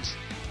Springs.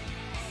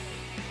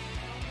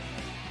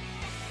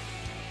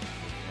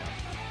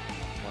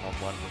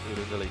 One-on-one with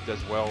Uda really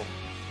does well.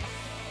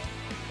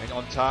 And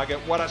on target,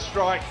 what a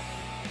strike!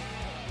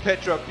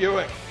 Petra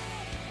Buick,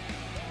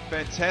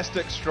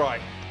 fantastic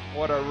strike.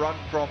 What a run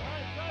from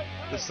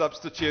the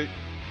substitute.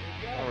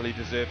 Thoroughly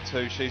deserved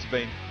too. She's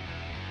been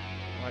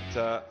quite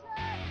the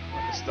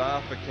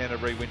star for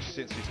Canterbury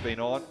since she's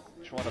been on,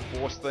 trying to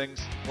force things.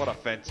 What a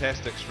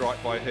fantastic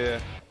strike by her.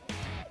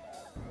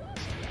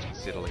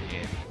 Settle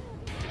again.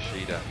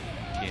 Yoshida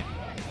again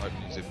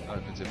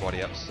opens her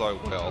body up so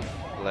well.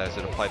 Allows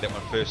her to play that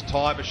one first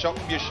time. A shot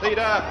from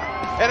Yoshida,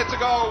 and it's a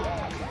goal.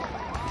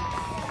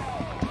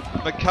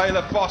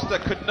 Michaela Foster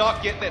could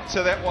not get that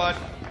to that one.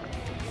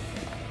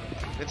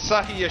 And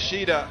Saki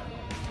Yoshida,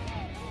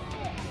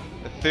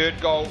 the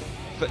third goal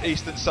for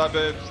Eastern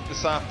Suburbs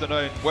this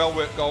afternoon. Well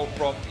worked goal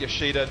from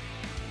Yoshida.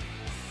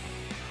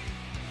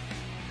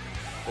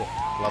 Oh,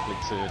 lovely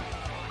turn.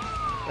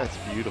 That's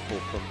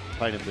beautiful from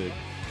Painenberg.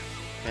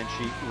 And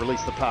she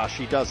released the pass.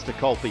 She does to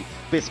Colby.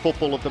 Best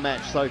football of the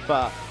match so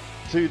far.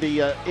 To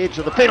the edge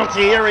of the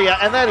penalty area.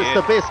 And that is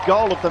the best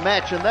goal of the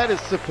match. And that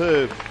is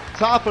superb.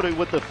 Taparu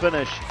with the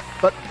finish,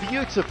 but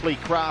beautifully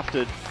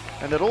crafted.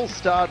 And it all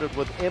started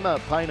with Emma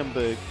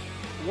Painenberg.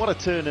 What a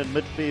turn in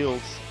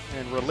midfield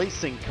and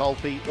releasing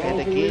Colby.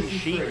 And again,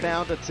 she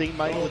found a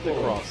teammate with the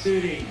cross.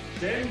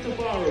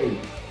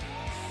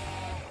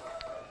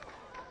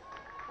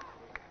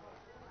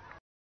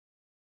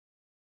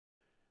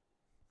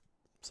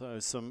 So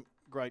some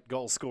great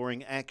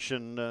goal-scoring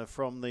action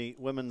from the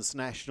Women's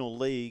National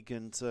League,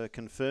 and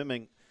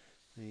confirming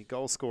the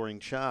goal-scoring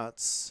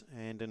charts,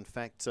 and in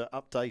fact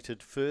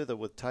updated further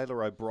with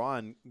Taylor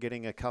O'Brien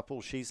getting a couple.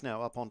 She's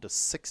now up onto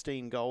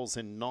 16 goals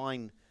in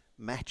 9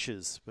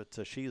 matches, but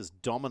she is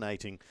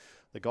dominating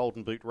the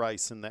Golden Boot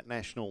race in that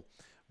National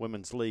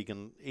Women's League,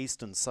 and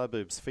Eastern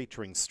Suburbs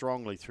featuring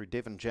strongly through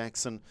Devon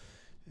Jackson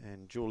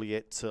and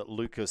Juliet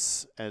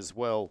Lucas as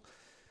well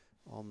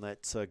on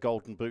that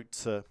Golden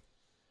Boot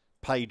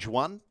page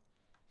 1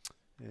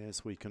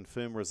 as we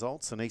confirm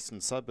results. And Eastern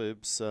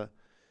Suburbs,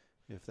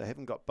 if they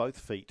haven't got both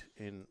feet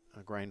in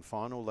a grand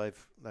final,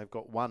 they've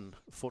got 1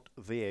 foot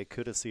there,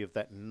 courtesy of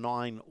that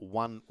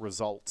 9-1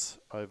 result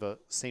over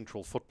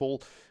Central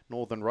Football.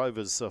 Northern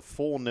Rovers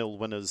 4-0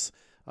 winners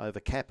over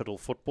Capital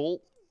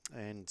Football,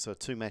 and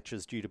 2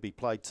 matches due to be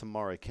played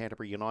tomorrow.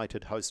 Canterbury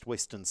United host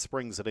Western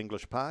Springs at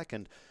English Park,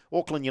 and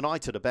Auckland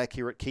United are back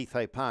here at Keith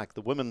Hay Park,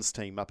 the women's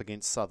team up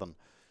against Southern.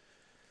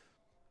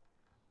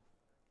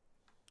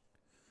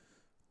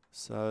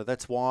 So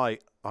that's why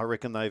I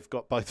reckon they've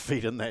got both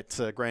feet in that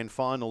grand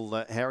final.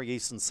 Harry,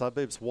 Eastern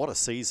Suburbs, what a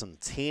season.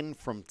 10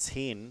 from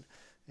 10.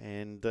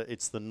 And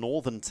it's the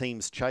northern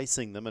teams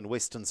chasing them, and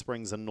Western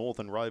Springs and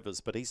Northern Rovers.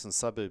 But Eastern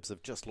Suburbs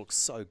have just looked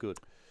so good.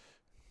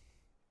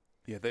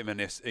 Yeah, them and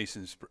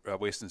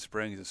Western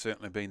Springs have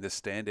certainly been the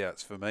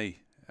standouts for me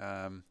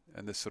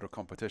in this sort of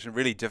competition.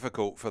 Really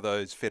difficult for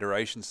those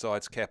federation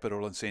sides,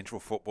 Capital and Central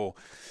Football.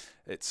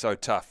 It's so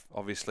tough,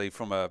 obviously,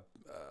 from a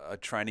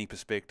training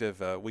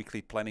perspective, a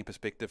weekly planning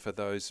perspective for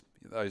those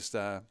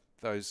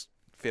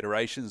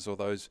federations or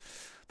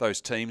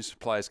those teams,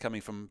 players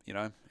coming from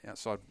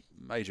outside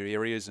major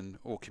areas and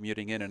all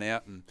commuting in and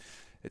out, and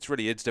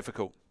it's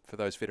difficult for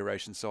those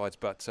federation sides.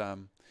 But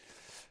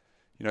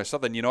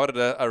Southern United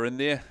are in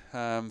there,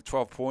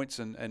 12 points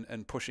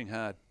and pushing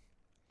hard.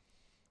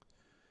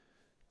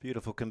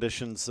 Beautiful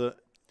conditions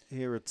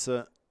here at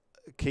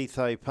Keith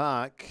Hay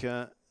Park,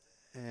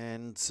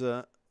 and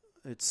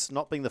it's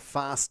not been the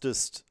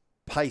fastest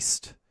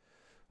paced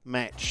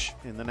match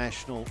in the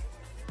National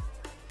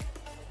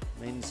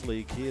Men's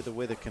League here. The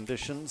weather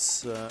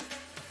conditions,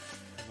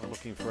 we're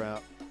looking for our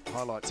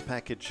highlights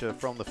package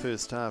from the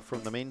first half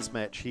from the men's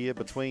match here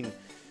between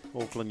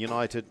Auckland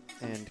United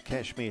and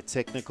Cashmere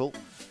Technical.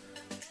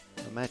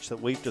 A match that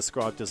we've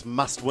described as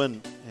must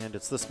win, and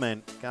it's this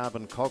man,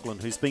 Garvin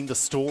Coughlin, who's been the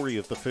story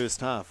of the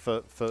first half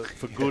for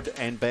good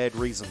and bad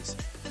reasons.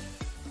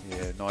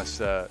 Yeah,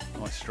 nice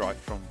strike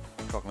from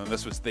Coughlin.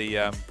 This was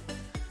the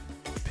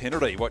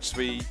penalty, which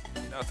I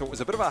thought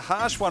was a bit of a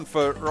harsh one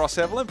for Ross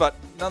Evelyn, but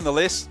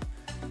nonetheless,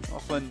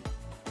 Coughlin,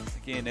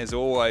 again, as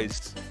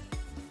always,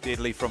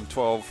 deadly from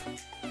 12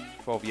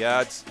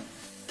 yards.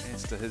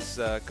 As to his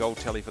goal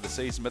tally for the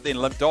season, but then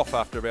limped off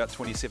after about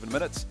 27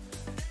 minutes.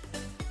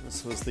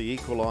 This was the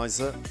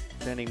equaliser.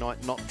 Danny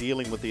Knight not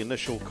dealing with the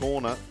initial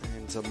corner,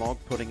 and Mog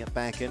putting it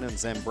back in, and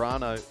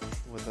Zambrano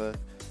with a,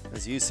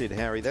 as you said,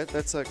 Harry,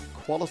 that's a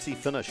quality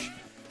finish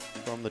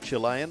from the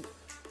Chilean.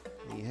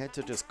 He had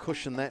to just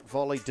cushion that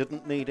volley,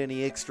 didn't need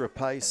any extra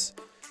pace,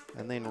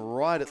 and then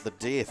right at the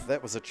death,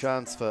 that was a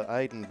chance for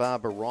Aidan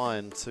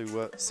Barber-Ryan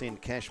to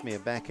send Cashmere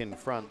back in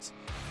front.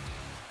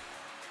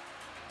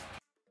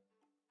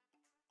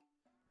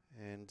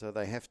 And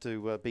they have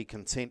to be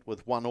content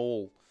with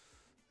 1-1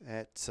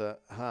 at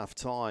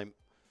half-time.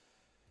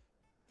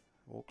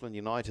 Auckland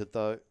United,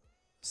 though,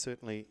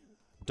 certainly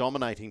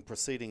dominating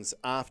proceedings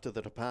after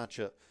the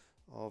departure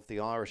of the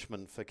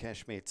Irishman for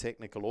Cashmere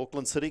Technical.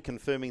 Auckland City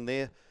confirming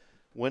their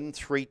win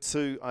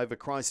 3-2 over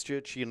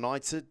Christchurch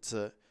United.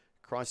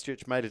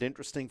 Christchurch made it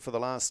interesting for the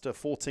last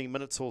 14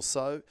 minutes or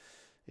so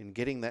in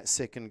getting that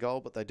second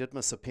goal, but they did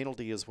miss a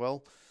penalty as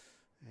well.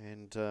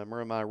 And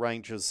Miramar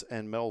Rangers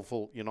and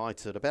Melville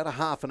United about a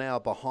half an hour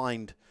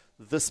behind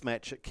this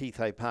match at Keith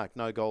Hay Park.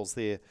 No goals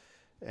there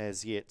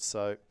as yet.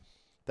 So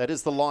that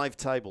is the live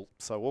table.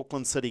 So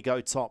Auckland City go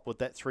top with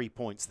that 3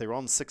 points. They're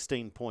on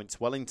 16 points.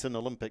 Wellington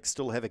Olympics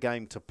still have a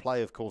game to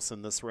play, of course,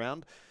 in this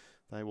round.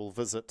 They will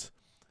visit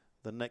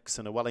the Knicks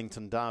in a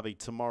Wellington derby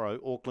tomorrow.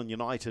 Auckland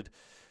United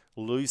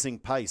losing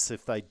pace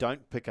if they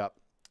don't pick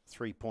up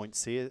 3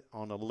 points here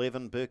on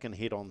 11.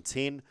 Birkenhead on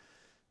 10.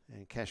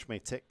 And Cashmere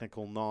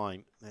Technical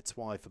 9. That's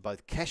why for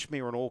both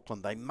Cashmere and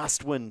Auckland, they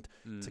must win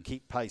to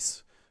keep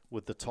pace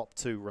with the top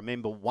two.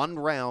 Remember, 1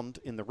 round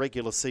in the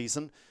regular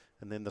season,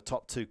 and then the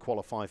top 2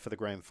 qualify for the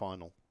grand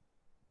final.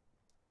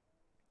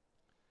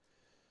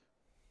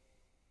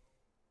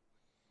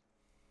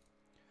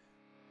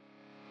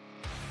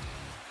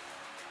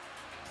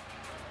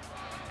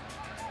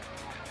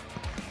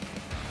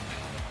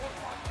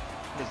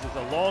 This is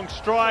a long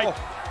strike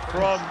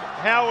from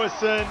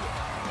Howison.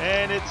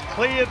 And it's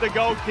cleared the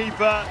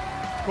goalkeeper,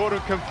 caught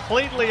him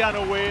completely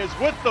unawares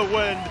with the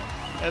wind,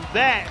 and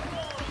that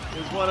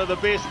is one of the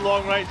best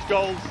long-range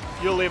goals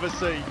you'll ever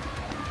see.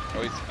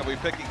 Are we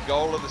picking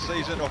goal of the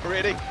season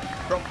already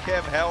from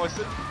Cam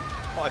Howison?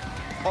 I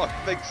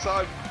think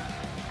so.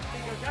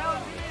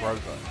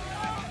 Rover,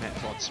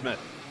 Matt Smith.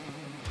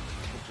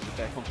 Pushes it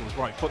back onto his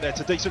right foot. That's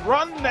a decent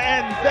run, and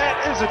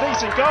that is a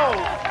decent goal.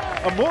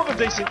 A more than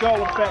decent goal,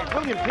 in fact.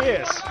 William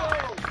Pearce.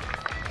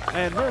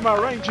 And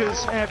Miramar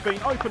Rangers have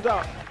been opened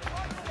up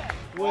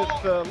with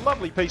a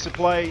lovely piece of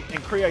play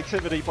and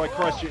creativity by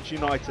Christchurch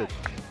United.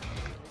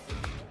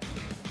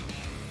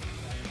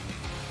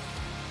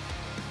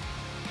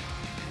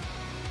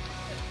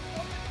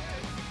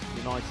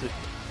 United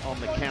on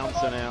the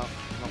counter now.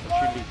 An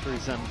opportunity through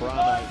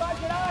Zambrano.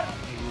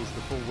 He used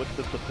the full width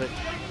of the pitch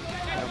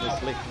down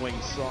this left wing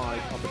side.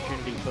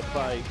 Opportunity for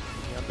Faye,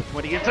 the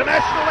under-20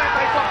 international, and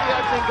they got the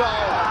opening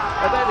goal.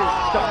 And that is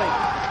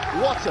stunning.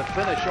 What a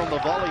finish on the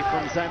volley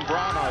from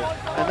Zambrano.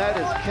 And that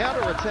is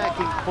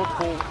counter-attacking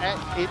football at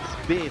its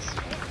best.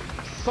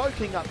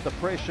 Soaking up the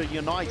pressure,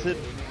 United.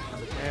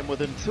 And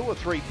within 2 or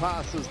 3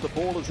 passes, the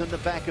ball is in the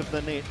back of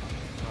the net.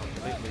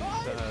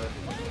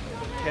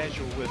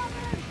 Casual with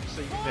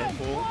receiving that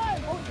ball.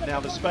 And now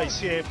the space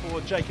here for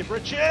Jacob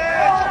Richards.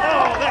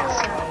 Oh,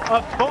 that's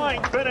a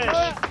fine finish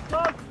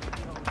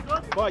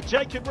by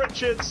Jacob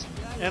Richards.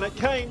 And it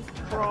came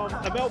from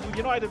a Melbourne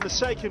United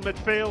mistake in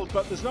midfield,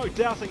 but there's no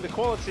doubting the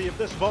quality of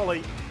this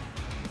volley.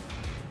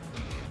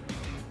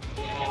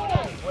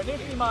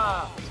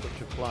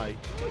 Switch of play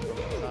from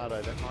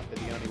Tado. That might be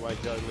the only way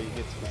Joe Lee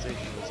gets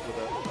possession, is with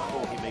a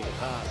 40-metre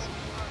pass.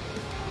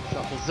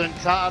 Shuffles in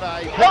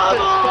Tade, hits it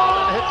spot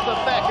and hits the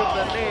back of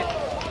the net.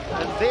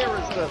 And there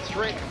is the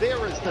threat,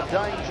 there is the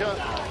danger.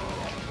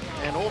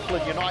 And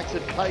Auckland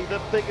United pay the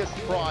biggest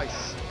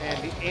price. And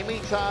Emi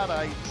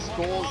Tade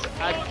scores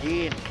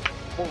again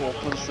for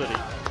Auckland City.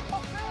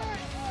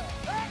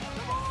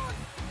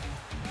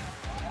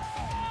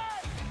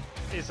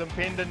 Here's some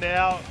Pender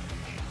now.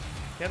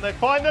 Can they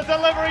find the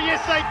delivery?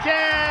 Yes, they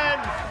can!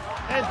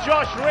 And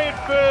Josh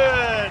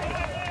Redfern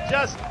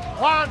just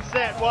plants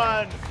that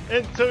one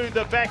into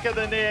the back of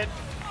the net.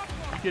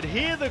 You could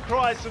hear the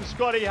cries from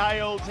Scotty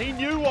Hales. He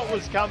knew what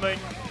was coming.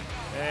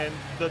 And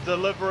the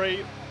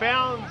delivery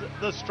found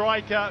the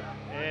striker.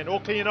 And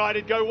Auckland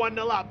United go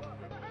 1-0 up.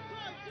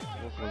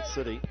 Auckland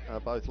City are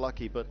both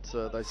lucky, but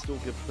they still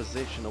give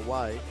possession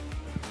away.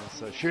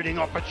 So shooting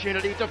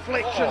opportunity,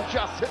 deflection,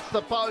 just hits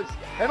the post.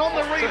 And on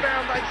the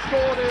rebound, they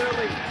scored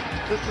early.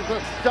 This is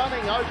a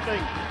stunning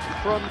opening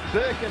from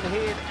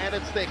Birkenhead, and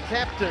it's their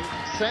captain,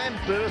 Sam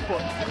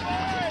Burfoot,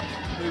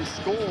 who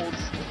scores.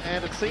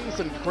 And it seems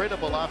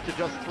incredible after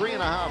just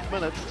 3.5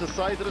 minutes to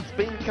say that it's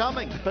been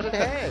coming, but it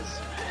has.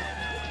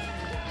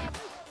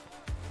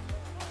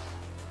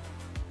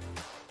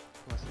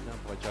 Nicely done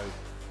by Joe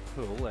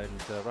Poole, and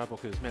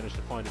Raboka has managed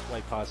to find his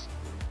way past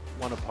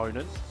one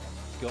opponent.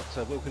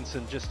 Got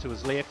Wilkinson just to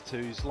his left,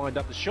 who's lined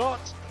up the shot.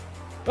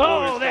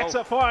 Oh, that's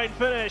a fine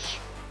finish.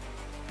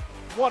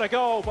 What a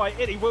goal by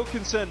Eddie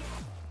Wilkinson.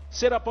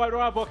 Set up by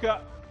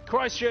Raboka.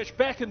 Christchurch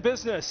back in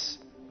business.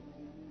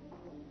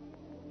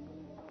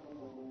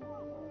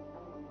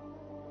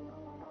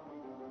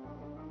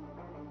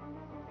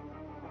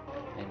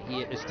 And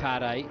here is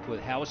Tade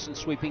with Howison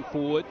sweeping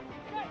forward.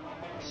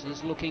 This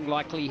is looking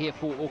likely here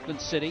for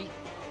Auckland City.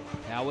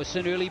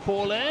 Howison early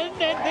ball in, and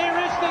there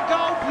is the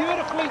goal,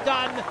 beautifully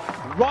done.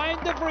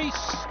 Ryan de Vries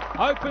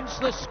opens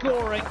the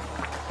scoring.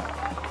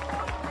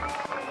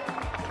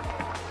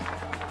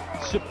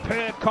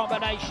 Superb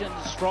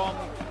combinations from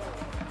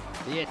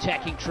the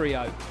attacking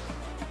trio.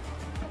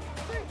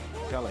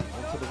 Kelly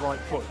onto the right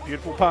foot,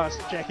 beautiful pass.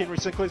 Jack Henry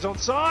Sinclair's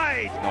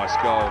onside. Nice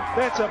goal.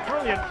 That's a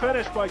brilliant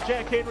finish by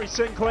Jack Henry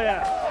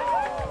Sinclair.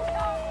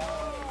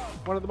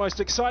 One of the most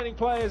exciting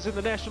players in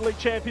the National League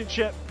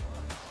Championship.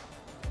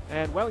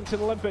 And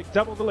Wellington Olympic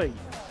double the lead.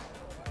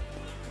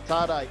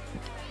 Tade,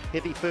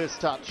 heavy first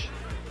touch,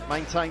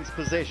 maintains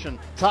possession.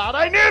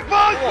 Tade, near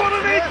post, what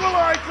an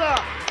equaliser!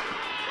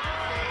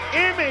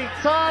 Emi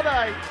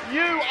Tade,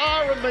 you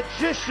are a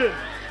magician.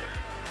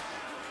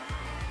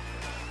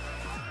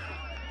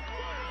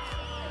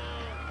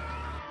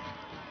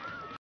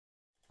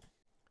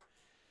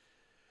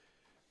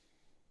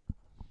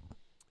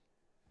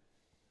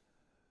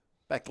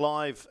 Back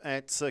live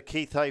at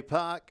Keith Hay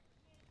Park.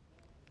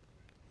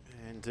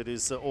 And it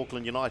is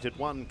Auckland United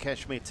 1,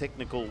 Cashmere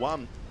Technical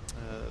 1.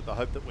 The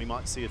hope that we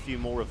might see a few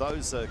more of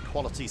those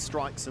quality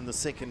strikes in the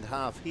second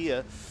half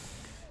here.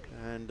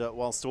 And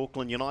whilst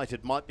Auckland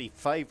United might be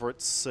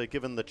favourites,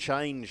 given the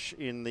change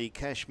in the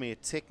Cashmere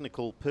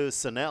Technical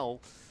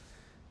personnel,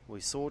 we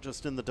saw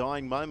just in the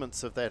dying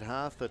moments of that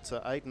half that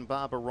Aidan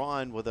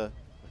Barber-Ryan with a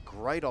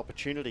great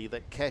opportunity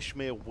that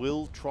Cashmere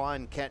will try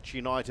and catch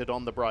United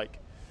on the break.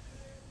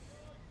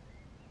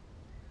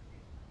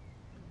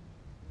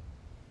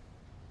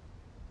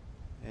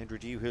 Andrew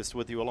Dewhurst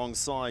with you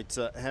alongside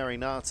Harry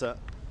Nata.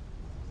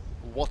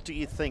 What do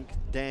you think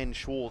Dan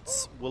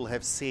Schwartz will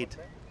have said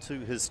to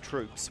his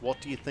troops?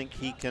 What do you think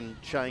he can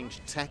change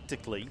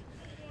tactically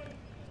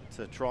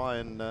to try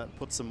and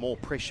put some more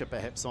pressure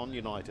perhaps on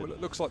United? Well,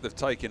 it looks like they've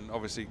taken,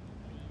 obviously,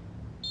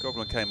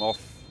 Goblin came off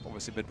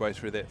obviously midway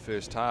through that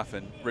first half,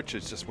 and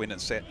Richards just went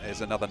and sat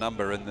as another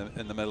number in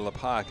the middle of the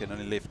park and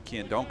only left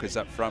Kian Donkers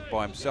up front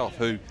by himself,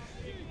 who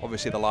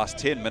obviously the last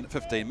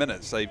 15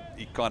 minutes,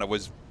 he kind of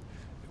was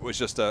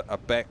just a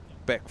back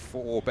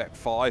four, back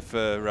five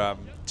for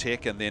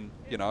Tech, and then,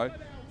 you know,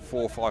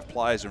 4 or 5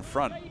 players in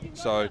front.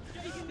 So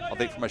I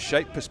think from a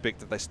shape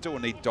perspective, they still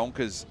need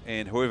Donkers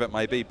and whoever it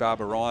may be,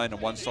 Barbara Ryan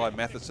on one side,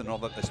 Matheson and all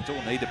that, they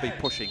still need to be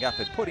pushing up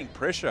and putting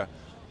pressure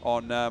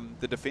on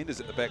the defenders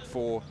at the back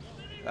for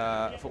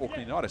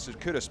Auckland United. So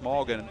Curtis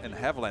Morgan and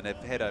Haviland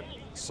have had it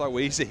so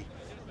easy,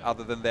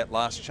 other than that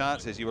last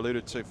chance, as you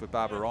alluded to, for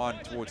Barbara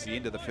Ryan towards the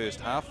end of the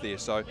first half there.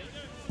 So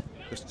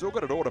they've still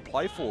got it all to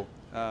play for.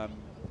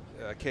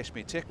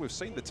 Cashmere Tech, we've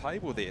seen the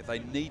table there. They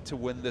need to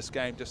win this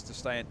game just to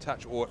stay in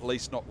touch, or at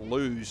least not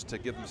lose to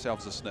give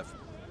themselves a sniff.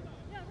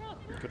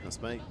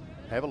 Goodness me.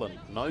 Haviland,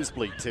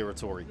 nosebleed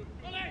territory.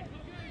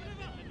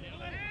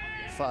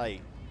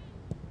 Fay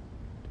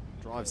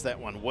drives that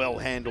one, well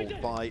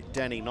handled by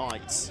Danny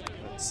Knights.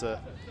 It's,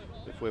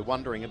 if we're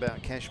wondering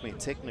about Cashmere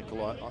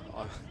Technical,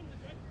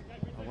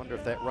 I wonder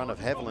if that run of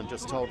Haviland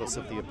just told us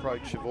of the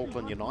approach of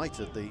Auckland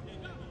United. The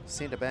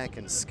centre-back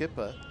and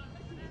skipper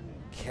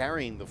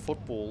carrying the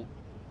football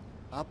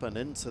up and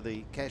into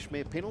the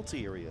Cashmere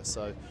penalty area.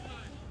 So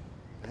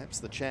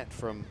perhaps the chat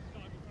from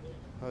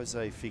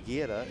Jose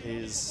Figueira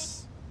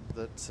is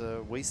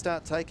that we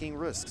start taking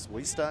risks.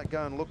 We start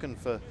going looking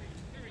for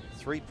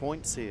 3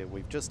 points here.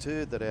 We've just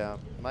heard that our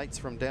mates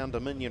from down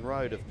Dominion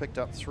Road have picked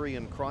up 3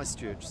 in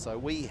Christchurch, so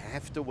we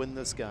have to win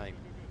this game.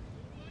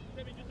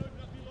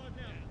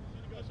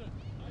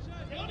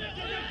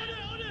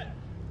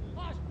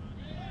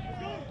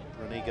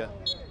 Reniga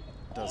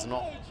does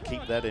not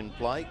keep that in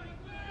play.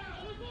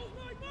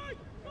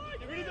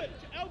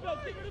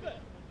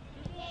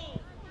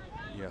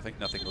 Yeah, I think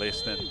nothing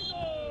less than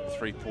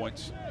 3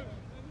 points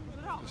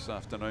this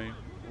afternoon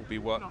will be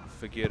what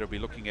Figueira will be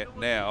looking at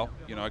now,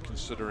 you know,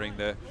 considering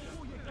the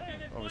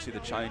obviously the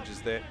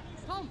changes that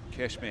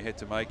Cashmere had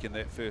to make in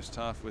that first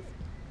half, with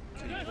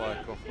key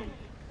player Coughlin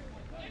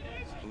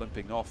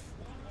limping off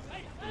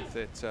with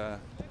that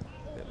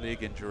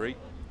leg injury.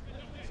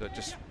 So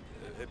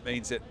it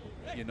means that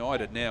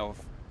United now,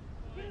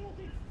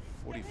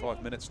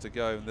 45 minutes to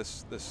go in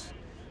this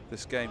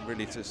game,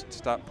 really to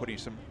start putting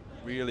some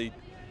really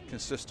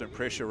consistent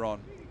pressure on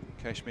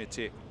Cashmere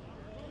Tech.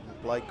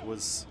 Blake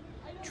was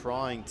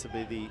trying to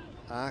be the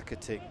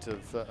architect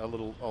of a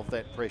little of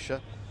that pressure.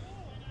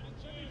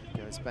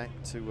 Goes back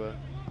to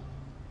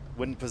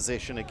win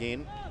possession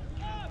again.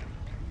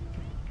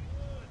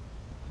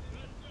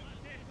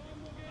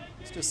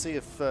 Let's just see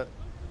if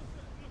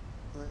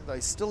they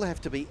still have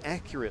to be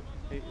accurate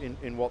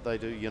in what they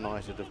do,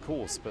 United, of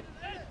course, but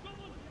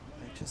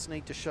they just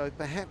need to show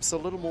perhaps a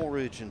little more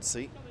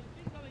urgency.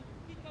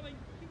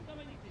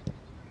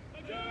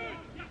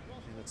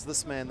 And it's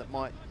this man that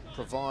might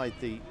provide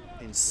the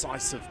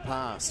incisive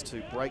pass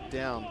to break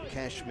down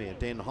Cashmere.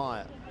 Den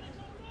Hire,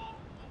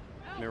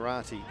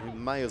 Mirati, who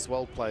may as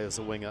well play as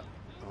a winger,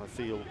 I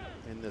feel,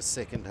 in the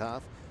second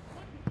half.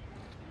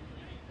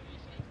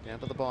 Down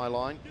to the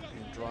byline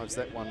and drives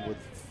that one with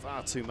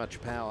far too much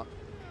power.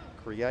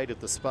 Created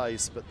the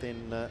space, but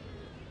then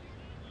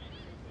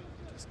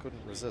just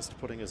couldn't resist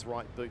putting his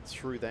right boot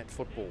through that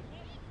football.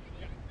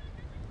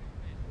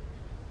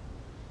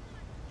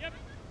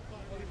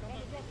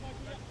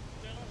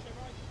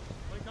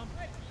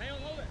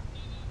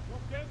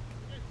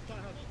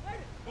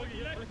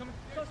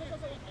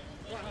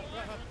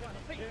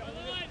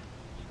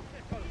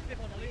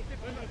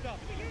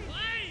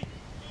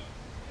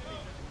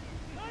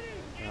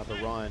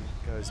 Barbara Ryan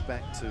goes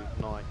back to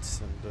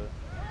Knights and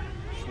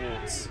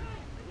Schwartz. Not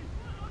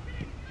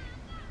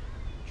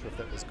sure if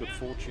that was good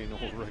fortune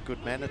or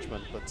good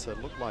management, but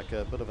looked like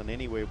a bit of an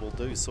anywhere will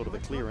do sort of a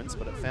clearance,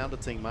 but it found a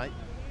teammate.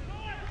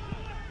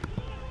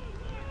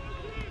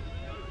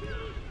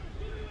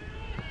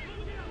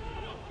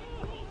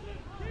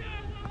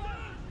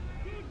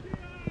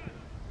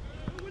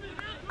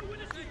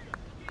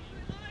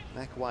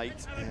 Mac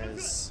Waite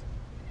has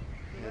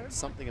had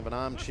something of an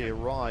armchair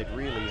ride,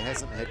 really.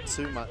 Hasn't had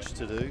too much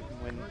to do.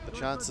 When the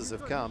chances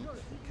have come,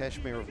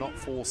 Cashmere have not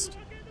forced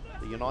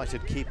the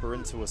United keeper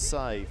into a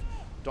save.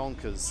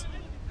 Donkers,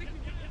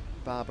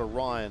 Barbara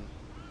Ryan,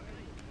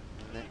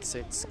 and that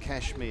sets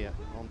Cashmere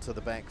onto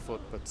the back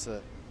foot, but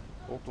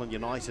Auckland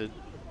United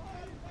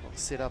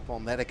set up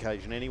on that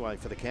occasion anyway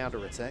for the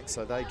counter-attack,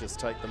 so they just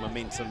take the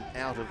momentum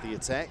out of the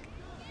attack.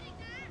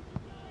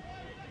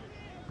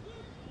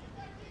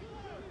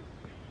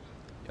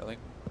 Yeah, I think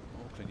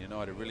Auckland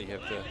United really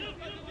have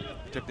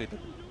particularly the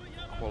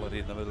quality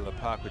in the middle of the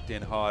park with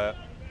Den Hire,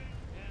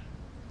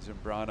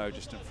 Zambrano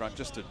just in front,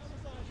 just to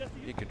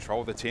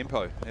control the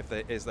tempo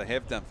as they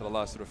have done for the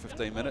last sort of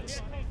 15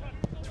 minutes,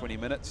 20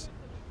 minutes.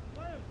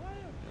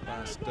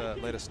 The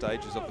later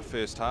stages of the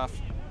first half.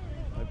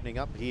 Opening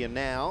up here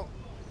now,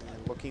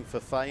 and looking for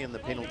Fay in the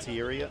penalty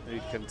area, who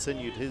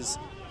continued his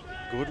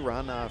good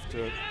run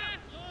after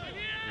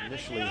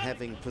initially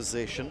having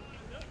possession.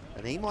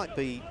 And he might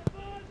be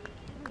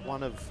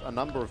one of a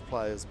number of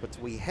players, but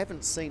we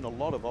haven't seen a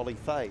lot of Ollie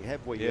Fay,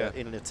 have we,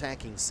 in an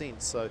attacking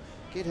sense? So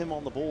get him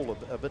on the ball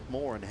a bit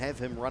more and have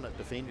him run at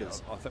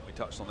defenders. Yeah, I think we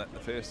touched on that in the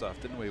first half,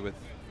 didn't we? With,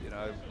 you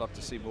know, love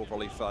to see more of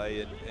Ollie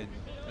Fay and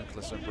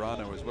Nicholas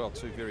Zambrano as well,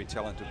 two very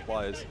talented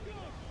players.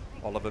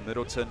 Oliver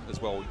Middleton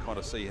as well. We kind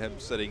of see him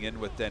sitting in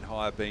with Dan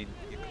Hire being,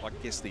 I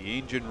guess, the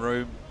engine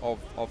room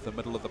of the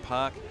middle of the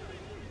park.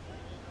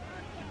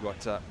 You've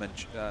got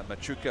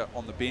Machuca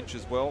on the bench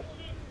as well.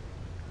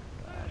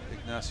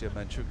 Ignacio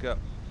Machuca,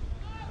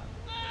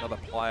 another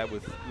player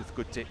with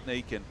good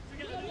technique and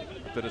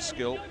a bit of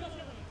skill.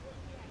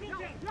 And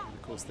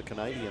of course, the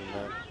Canadian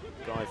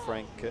guy,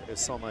 Frank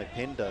Esome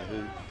Penda,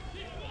 who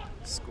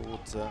scored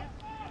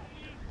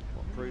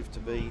what proved to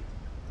be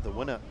the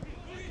winner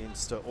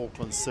against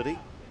Auckland City.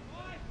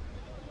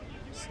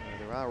 So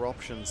there are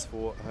options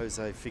for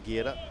Jose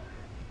Figueira.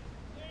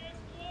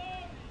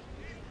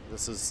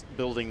 This is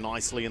building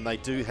nicely, and they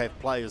do have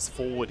players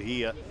forward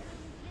here.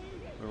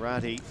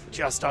 Marathi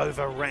just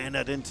overran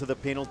it into the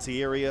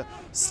penalty area.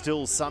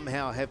 Still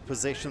somehow have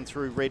possession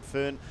through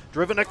Redfern.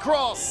 Driven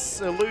across,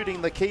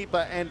 eluding the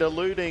keeper and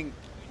eluding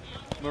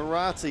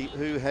Marathi,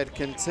 who had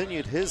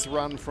continued his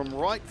run from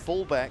right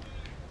fullback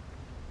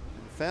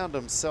and found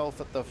himself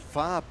at the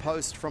far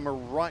post from a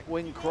right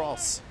wing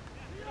cross.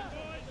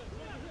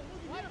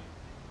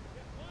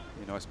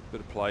 Nice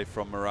bit of play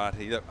from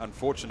Marathi.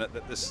 Unfortunate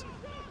that this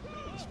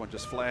one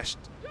just flashed.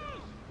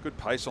 Good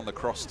pace on the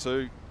cross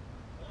too.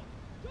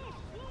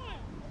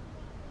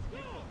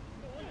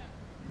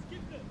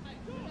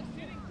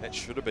 That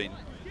should have been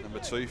number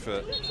 2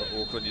 for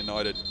Auckland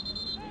United.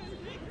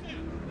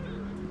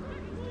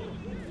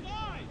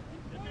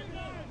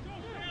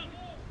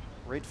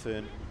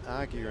 Redfern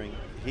arguing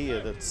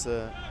here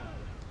that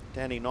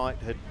Danny Knight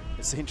had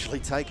essentially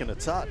taken a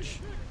touch.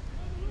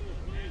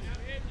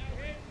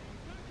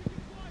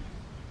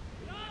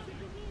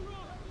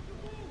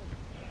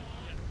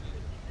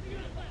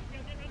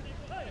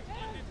 A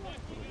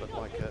little bit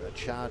like a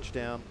charge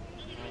down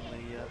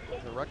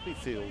on the rugby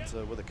field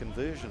with a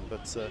conversion,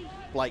 but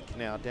Blake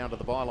now down to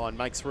the byline,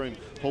 makes room,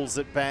 pulls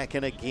it back,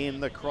 and again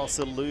the cross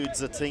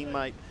eludes a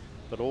teammate.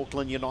 But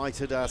Auckland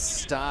United are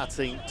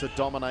starting to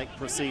dominate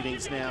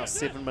proceedings now,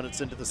 7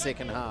 minutes into the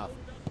second half.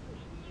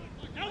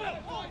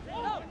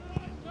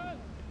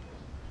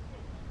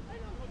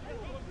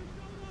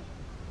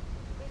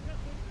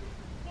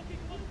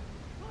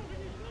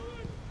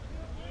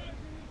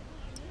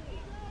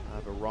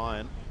 Over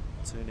Ryan,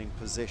 turning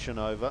possession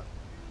over.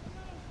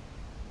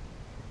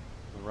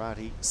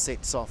 Marathi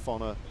sets off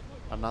on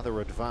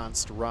another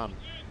advanced run.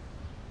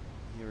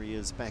 Here he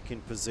is back in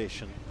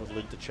possession. Little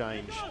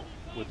interchange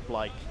with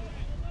Blake.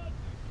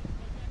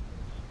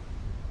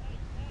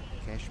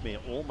 Cashmere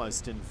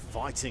almost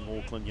inviting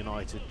Auckland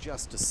United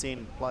just to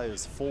send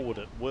players forward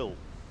at will.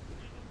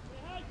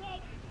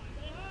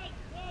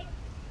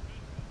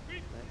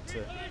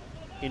 That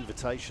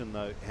invitation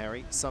though,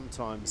 Harry,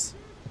 sometimes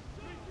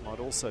might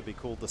also be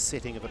called the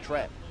setting of a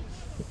trap.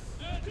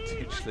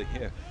 Potentially,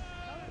 yeah.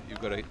 You've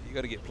got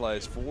to get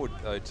players forward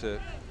though to,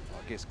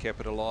 I guess,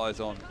 capitalise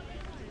on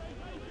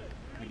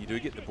when you do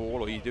get the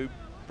ball or you do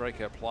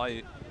break out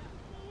play.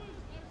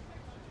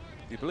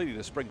 The ability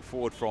to spring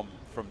forward from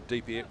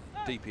deep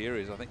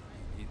areas, I think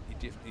you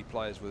definitely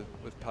players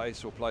with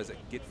pace or players that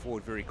can get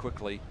forward very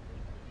quickly,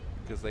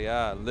 because they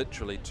are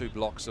literally 2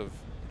 blocks of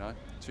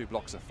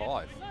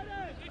 5.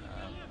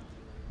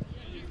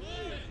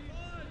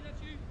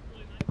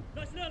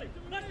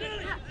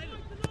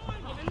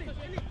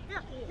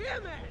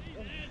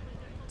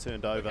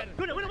 Turned over.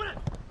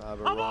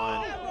 Barbara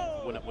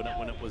Ryan,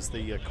 when it was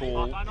the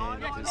call,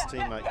 and his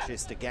teammate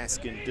Chester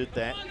Gaskin did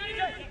that.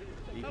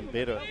 Even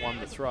better, won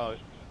the throw.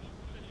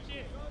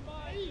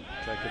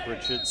 Jacob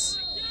Richards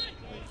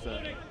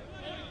with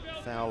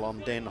foul on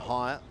Dan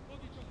Hire.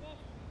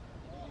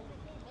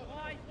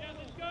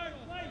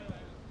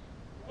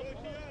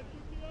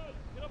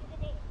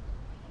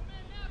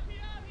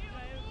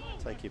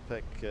 Take your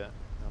pick, a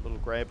little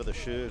grab of the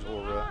shirt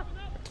or a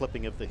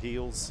clipping of the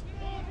heels.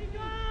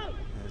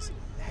 As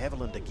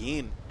Haviland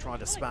again trying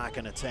to spark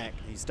an attack.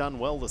 He's done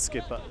well, the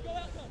skipper.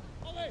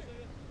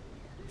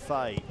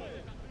 Fay.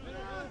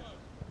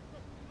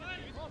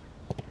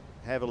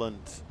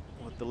 Haviland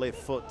with the left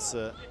foot,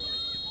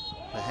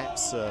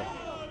 perhaps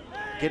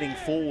getting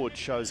forward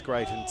shows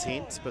great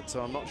intent, but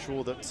I'm not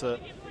sure that a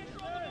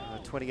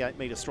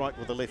 28-metre strike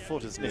with the left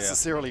foot is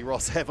necessarily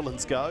Ross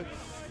Haviland's go.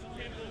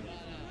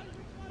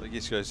 I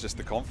guess shows just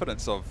the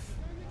confidence of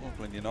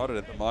Auckland United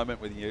at the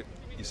moment, with your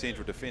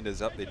central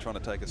defenders up there trying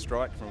to take a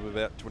strike from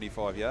about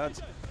 25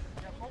 yards.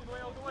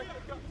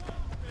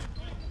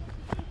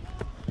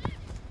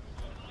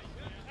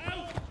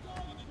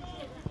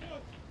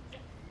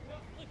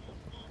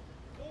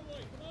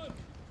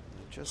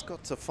 Just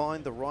got to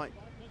find the right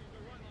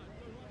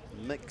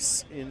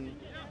mix in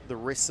the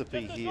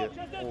recipe here,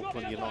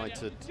 Auckland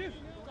United.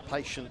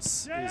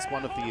 Patience is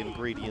one of the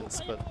ingredients,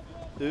 but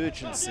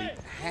urgency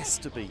has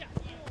to be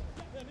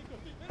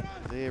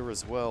there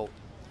as well.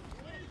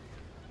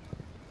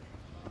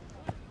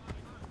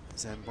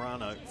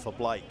 Zambrano for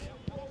Blake.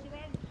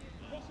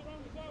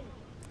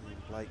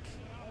 And Blake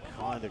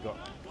kind of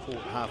got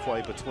caught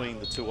halfway between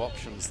the 2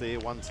 options there,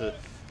 one to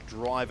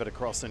drive it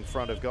across in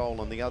front of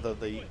goal and the other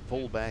the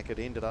pullback. It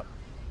ended up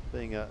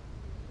being a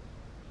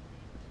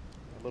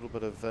little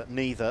bit of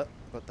neither,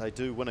 but they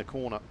do win a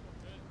corner.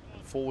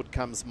 Up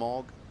comes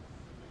Mogg.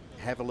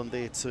 Haviland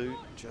there too,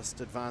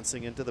 just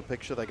advancing into the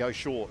picture. They go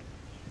short.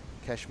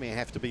 Cashmere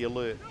have to be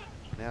alert.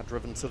 Now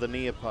driven to the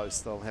near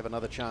post. They'll have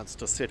another chance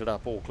to set it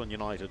up, Auckland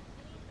United.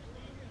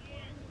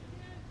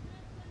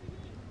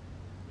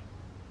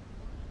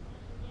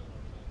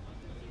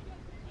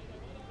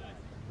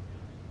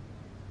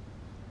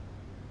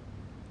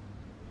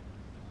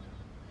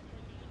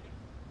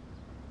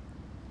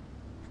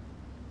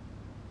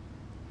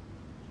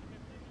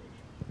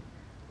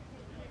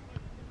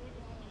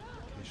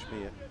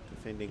 Cashmere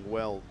defending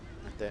well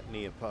at that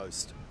near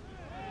post.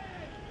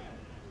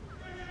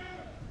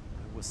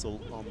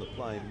 Whistle on the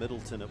play.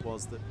 Middleton it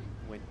was that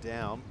went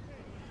down.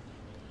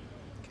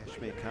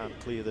 Cashmere can't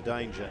clear the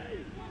danger.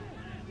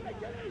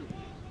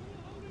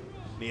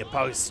 Near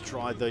post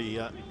tried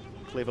the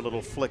clever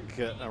little flick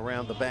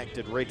around the back,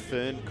 did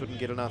Redfern. Couldn't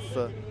get enough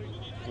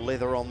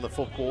leather on the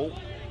football.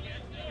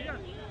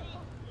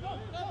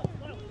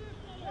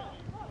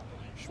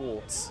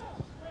 Schwartz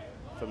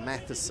for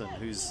Matheson,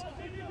 who's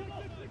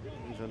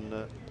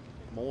even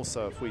more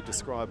so if we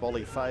describe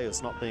Ollie Fay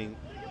as not being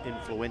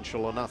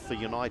influential enough for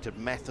United.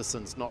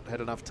 Matheson's not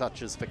had enough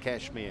touches for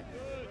Cashmere,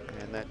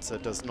 and that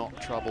does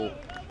not trouble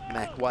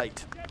Mac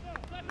Waite.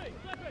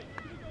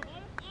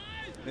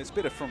 It's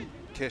better from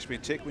Cashmere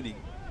Tech when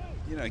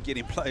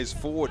getting players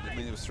forward. I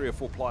mean, there was 3 or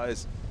 4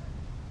 players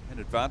in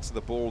advance of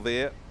the ball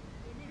there,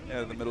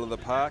 out of the middle of the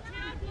park.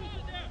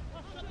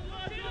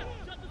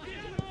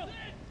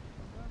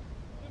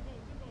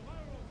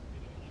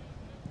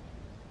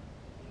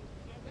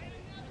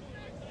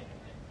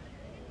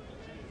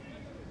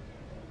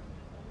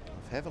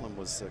 Haviland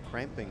was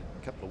cramping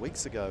a couple of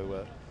weeks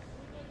ago.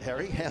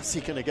 Harry, how's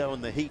he going to go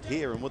in the heat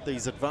here and with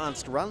these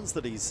advanced runs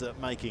that he's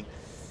making?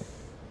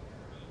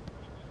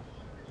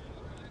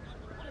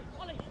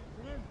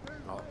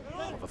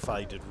 Oliver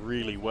Fay did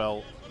really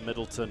well.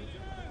 Middleton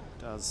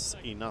does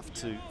enough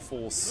to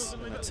force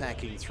an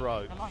attacking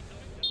throw.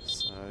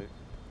 So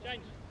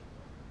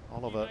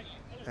Oliver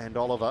and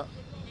Oliver,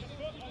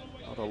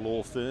 not a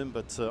law firm,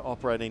 but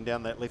operating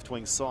down that left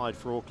wing side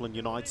for Auckland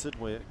United.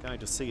 We're going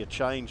to see a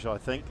change, I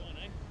think.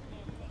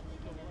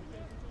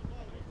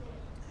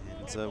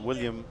 And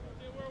William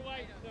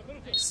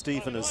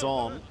Stephen is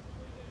on,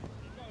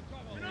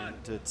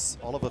 and it's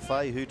Oliver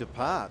Fay who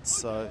departs.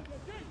 So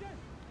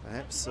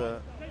perhaps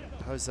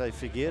Jose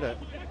Figueira,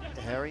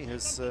 Harry,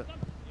 has a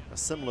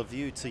similar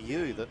view to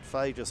you, that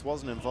Fay just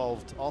wasn't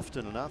involved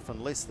often enough,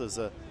 unless there's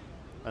a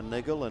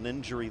niggle, an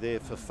injury there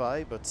for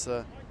Fay, but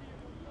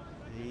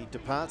he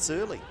departs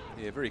early.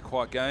 Yeah, very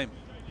quiet game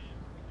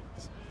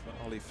for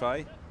Ollie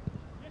Fay.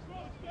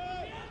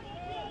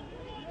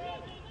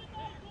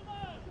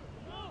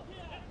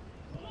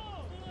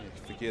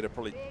 Figueira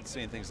probably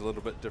seeing things a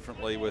little bit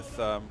differently with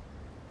the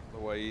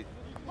way,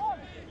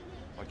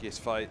 I guess,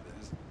 Fay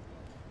is,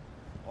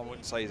 I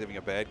wouldn't say he's having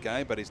a bad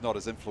game, but he's not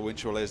as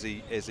influential as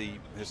he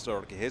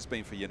historically has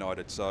been for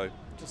United. So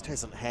just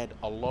hasn't had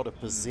a lot of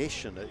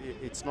possession.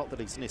 It's not that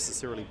he's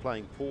necessarily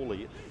playing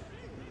poorly.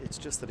 It's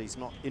just that he's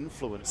not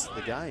influenced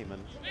the game,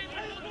 and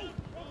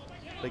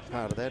a big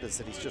part of that is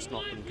that he's just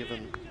not been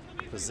given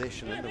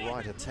possession in the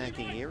right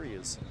attacking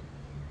areas.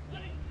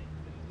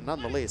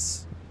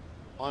 Nonetheless,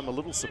 I'm a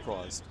little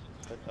surprised.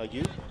 Are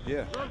you?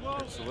 Yeah,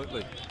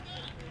 absolutely.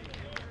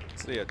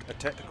 See a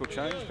tactical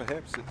change,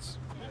 perhaps. It's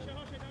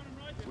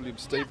William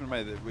Stephen.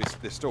 Maybe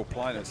they're still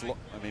playing.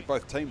 I mean,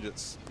 both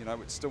teams.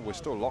 We're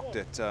still locked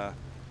at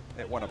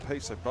 1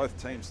 apiece. So both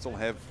teams still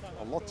have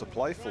a lot to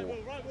play for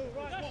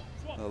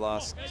in the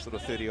last sort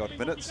of 30-odd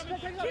minutes.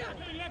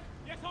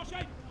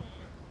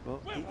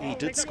 Well, he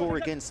did score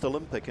against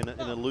Olympic in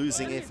a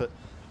losing effort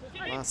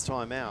last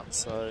time out.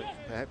 So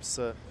perhaps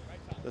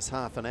this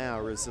half an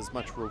hour is as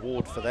much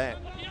reward for that.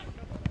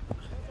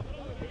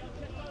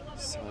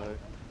 So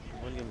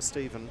William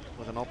Stephen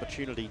with an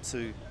opportunity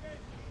to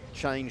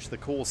change the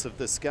course of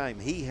this game.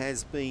 He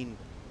has been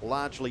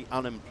largely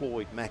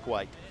unemployed, Mac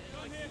Waite.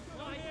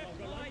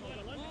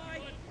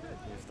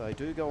 If they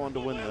do go on to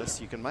win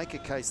this, you can make a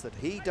case that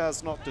he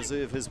does not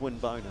deserve his win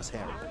bonus,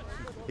 Harry.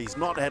 He's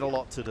not had a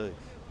lot to do.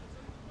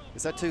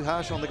 Is that too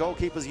harsh on the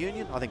goalkeepers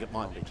union? I think it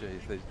might be.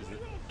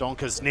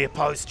 Donker's near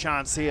post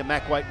chance here.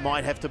 Mac Waite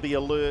might have to be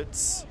alert.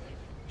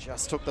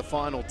 Just took the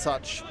final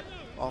touch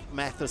off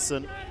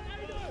Matheson.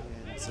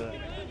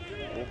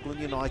 And Auckland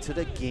United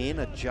again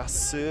are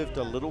just served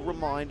a little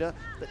reminder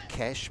that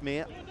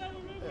Cashmere,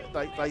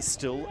 they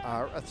still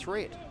are a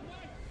threat.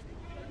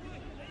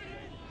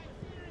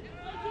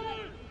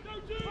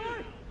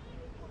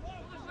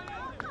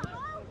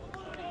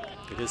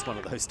 It is one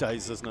of those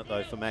days, isn't it,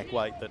 though, for Mac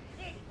Waite, that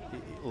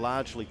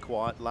largely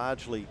quiet,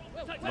 largely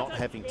not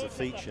having to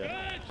feature,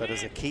 but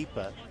as a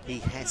keeper, he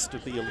has to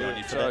be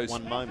alert for that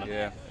one moment.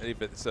 Yeah,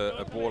 if it's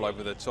a ball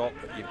over the top,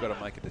 you've got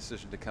to make a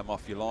decision to come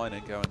off your line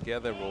and go and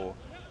gather, or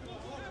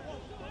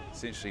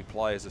essentially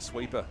play as a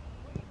sweeper.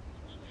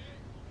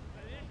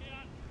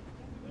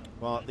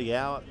 Well, the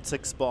hour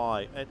ticks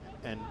by,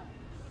 and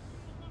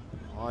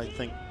I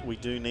think we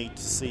do need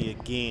to see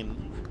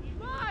again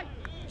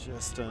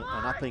just an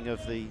upping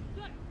of the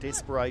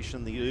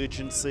desperation, the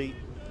urgency.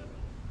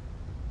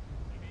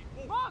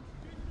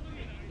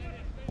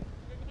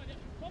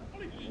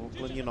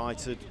 Auckland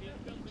United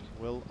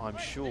will, I'm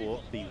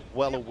sure, be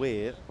well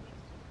aware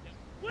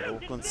that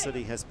Auckland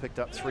City has picked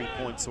up 3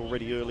 points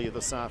already earlier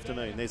this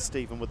afternoon. There's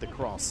Stephen with the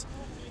cross.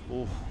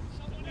 Oh,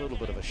 a little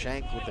bit of a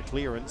shank with the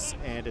clearance,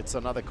 and it's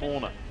another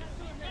corner.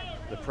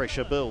 The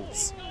pressure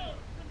builds.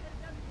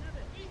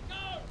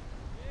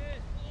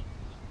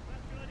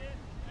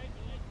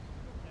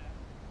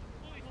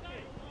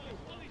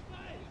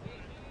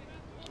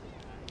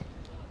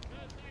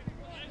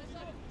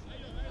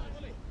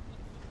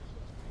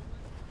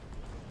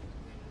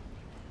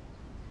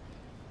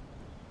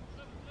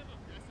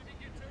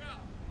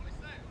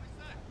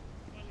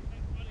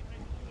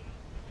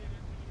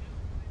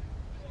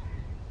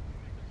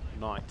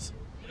 Knight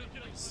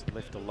is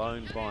left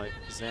alone by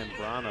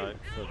Zambrano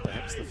for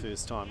perhaps the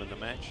first time in the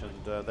match,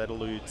 and that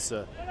eludes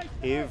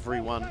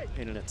everyone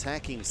in an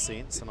attacking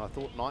sense, and I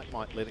thought Knight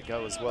might let it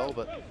go as well,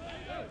 but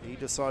he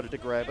decided to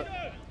grab it.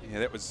 Yeah,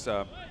 that was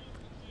Den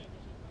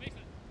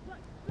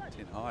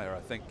Hyer.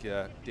 I think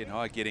Den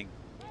Hyer getting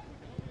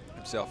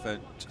himself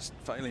in, just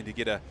failing to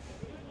get a...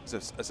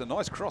 It's a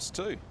nice cross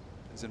too.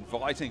 It's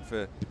inviting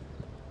for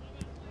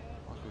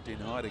Michael Den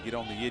Hyer to get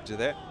on the edge of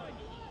that.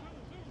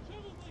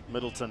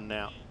 Middleton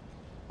now.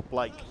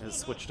 Blake has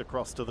switched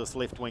across to this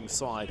left wing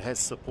side, has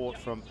support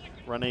from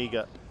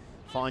Raniga,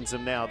 finds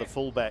him now, the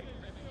fullback,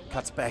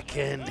 cuts back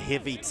in,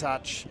 heavy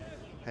touch,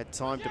 had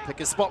time to pick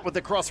his spot with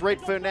the cross.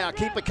 Redfern now,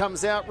 keeper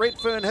comes out.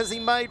 Redfern, has he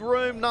made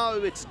room? No,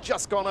 it's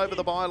just gone over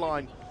the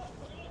byline.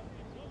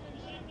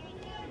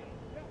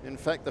 In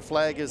fact, the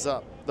flag is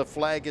up. The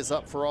flag is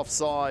up for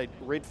offside.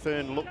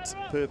 Redfern looked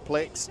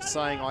perplexed,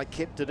 saying, I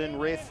kept it in,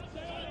 ref.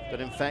 But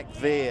in fact,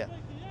 there,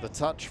 the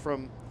touch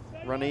from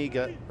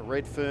Raniga,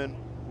 Redfern,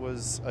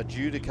 was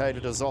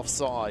adjudicated as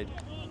offside.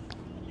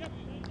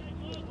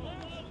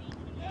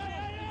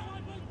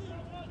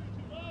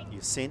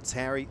 You sense,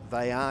 Harry,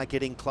 they are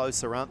getting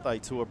closer, aren't they,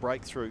 to a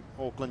breakthrough,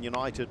 Auckland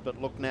United.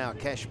 But look now,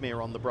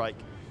 Cashmere on the break.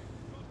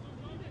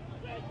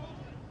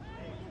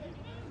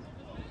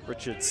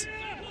 Richards.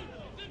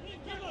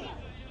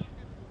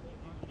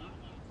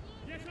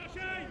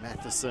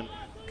 Matheson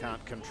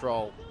can't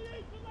control.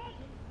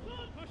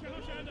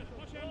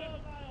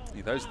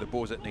 Yeah, those are the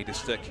balls that need to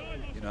stick.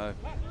 You know,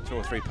 2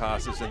 or 3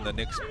 passes and the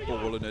next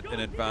ball in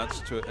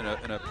advance to in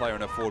a player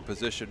in a forward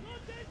position.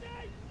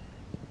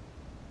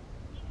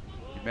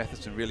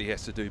 Matheson really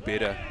has to do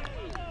better.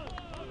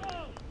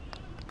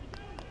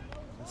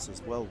 This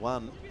is well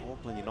won.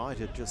 Auckland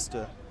United just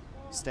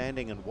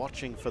standing and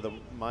watching for the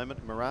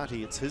moment.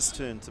 Marathi, it's his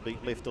turn to be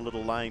left a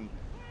little lame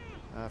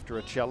after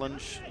a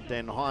challenge.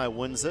 Dan Hyer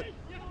wins it.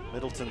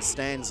 Middleton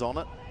stands on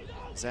it.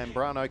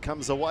 Zambrano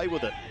comes away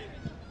with it.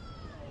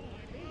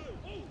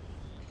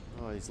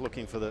 Oh, he's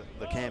looking for the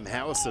Cam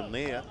Howison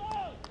there.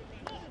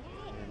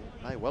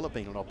 And may well have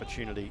been an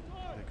opportunity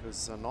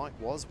because Knight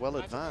was well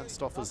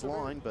advanced off his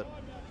line, but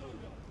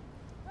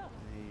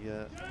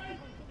the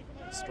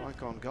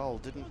strike on goal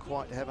didn't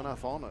quite have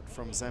enough on it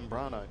from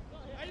Zambrano.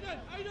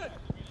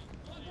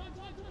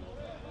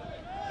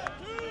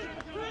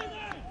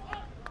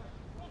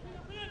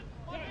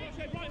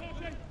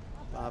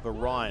 Barbara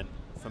Ryan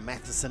for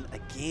Matheson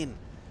again.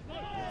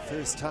 That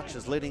first touch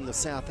is letting the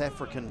South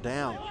African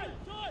down.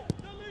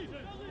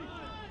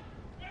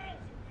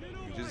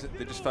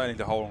 They're just failing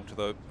to hold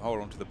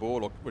on to the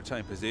ball or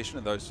retain possession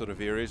in those sort of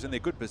areas, and they're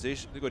good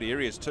possession. They're good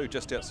areas too,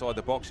 just outside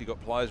the box. You've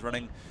got players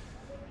running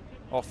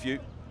off you.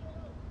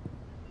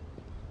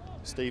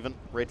 Stephen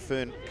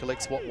Redfern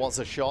collects what was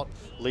a shot,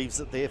 leaves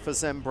it there for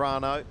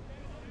Zambrano, and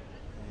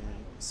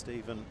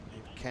Stephen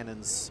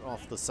cannons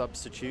off the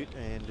substitute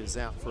and is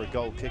out for a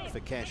goal kick for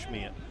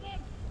Cashmere.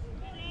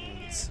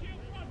 And it's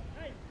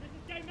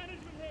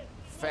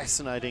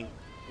fascinating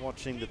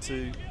watching the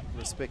two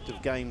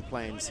respective game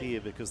plans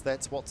here, because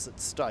that's what's at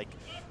stake.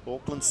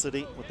 Auckland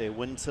City, with their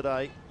win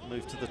today,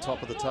 move to the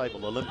top of the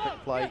table. Olympic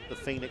play the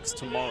Phoenix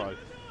tomorrow.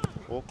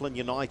 Auckland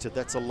United,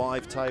 that's a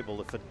live table.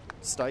 If it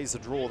stays a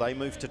draw, they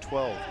move to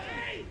 12.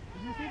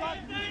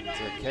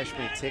 And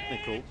Cashmere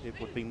Technical, it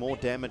would be more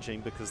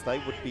damaging because they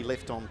would be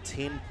left on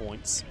 10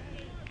 points.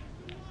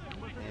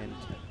 And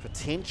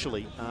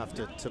potentially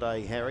after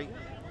today, Harry,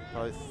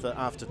 both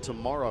after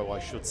tomorrow, I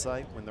should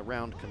say, when the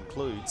round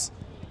concludes,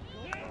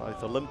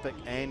 both Olympic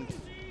and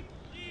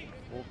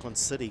Auckland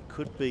City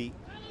could be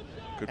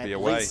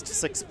at least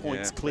 6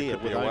 points clear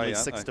with only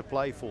 6 to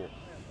play for.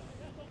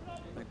 I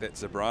think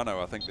that's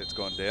Zambrano. I think that's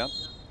gone down.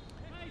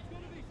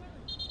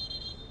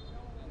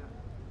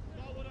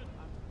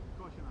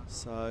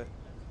 So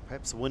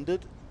perhaps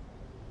winded.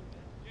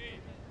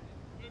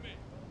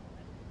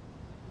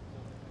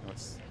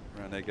 That's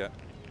Raniga.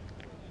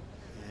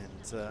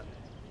 And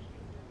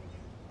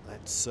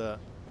that's an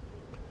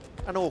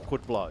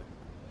awkward blow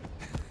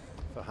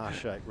for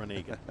Harshay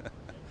Raniga.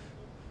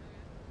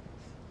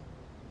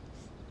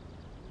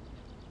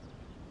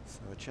 So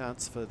a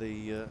chance for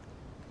the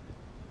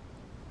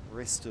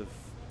rest of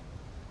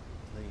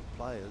the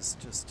players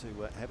just to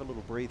have a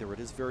little breather. It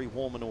is very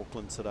warm in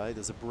Auckland today.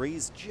 There's a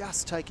breeze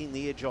just taking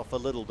the edge off a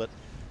little, but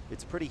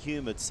it's pretty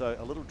humid, so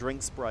a little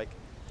drinks break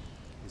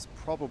is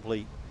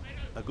probably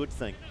a good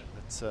thing.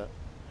 But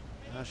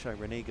Harshay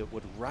Reniga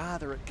would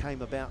rather it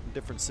came about in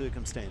different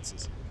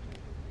circumstances.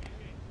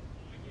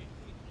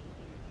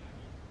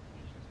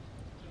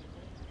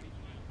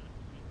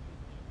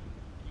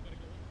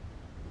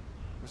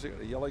 Was it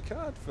a yellow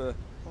card for?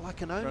 Well, I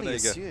can only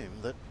Reniga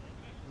assume that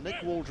Nick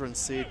Waldron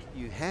said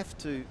you have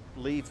to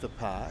leave the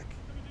park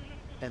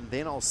and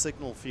then I'll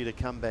signal for you to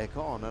come back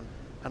on.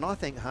 And I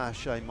think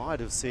Harshay might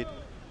have said,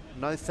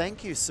 no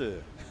thank you,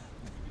 sir.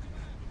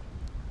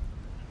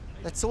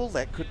 That's all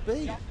that could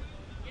be.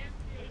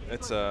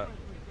 It's a...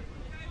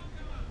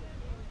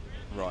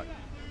 Right.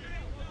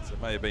 So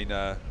it may have been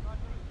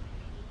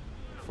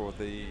for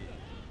the...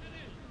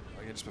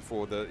 I guess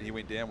before he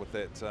went down with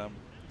that,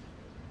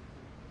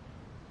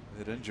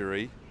 that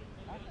injury.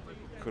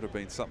 Could have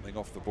been something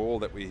off the ball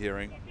that we're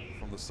hearing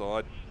from the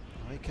side.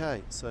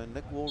 Okay, so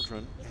Nick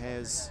Waldron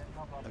has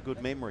a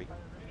good memory.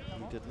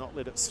 He did not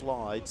let it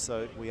slide,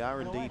 so we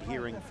are indeed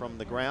hearing from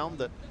the ground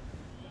that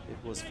it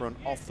was for an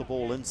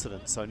off-the-ball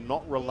incident, so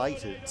not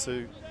related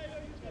to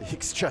the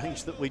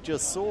exchange that we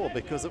just saw,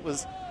 because it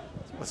was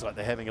like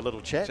they're having a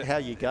little chat. How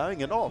you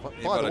going? And oh,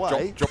 by the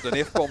way, dropped an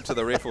F-bomb to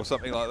the ref or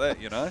something like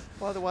that, you know.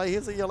 By the way,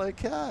 here's a yellow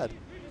card.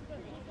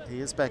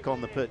 He is back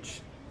on the pitch.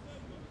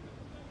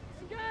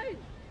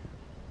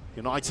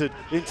 United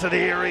into the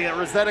area.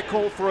 Is that a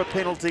call for a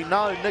penalty?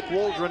 No, Nick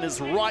Waldron is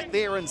right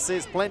there and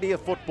says plenty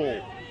of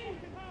football.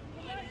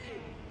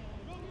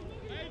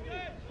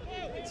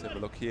 Let's have a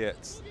look here.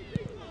 It's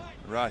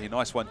righty,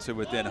 nice one too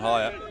with Den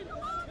Higher.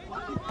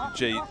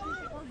 Gee,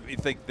 you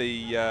think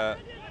the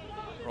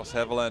Ross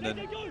Haviland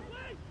and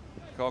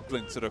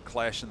Coughlin sort of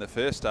clash in the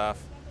first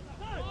half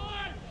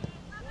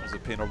was a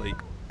penalty.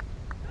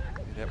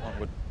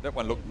 That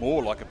one looked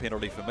more like a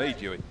penalty for me,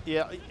 Dewey.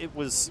 Yeah, it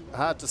was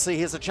hard to see.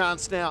 Here's a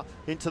chance now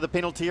into the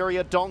penalty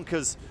area.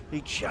 Donkers,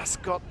 he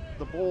just got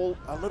the ball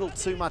a little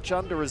too much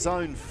under his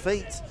own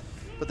feet,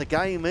 but the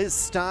game is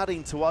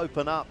starting to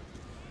open up.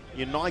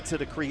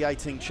 United are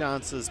creating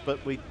chances,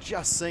 but we've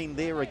just seen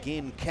there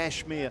again,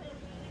 Cashmere.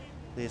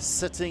 They're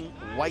sitting,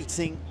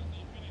 waiting,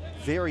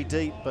 very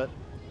deep, but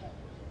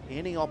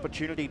any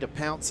opportunity to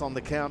pounce on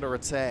the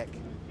counter-attack.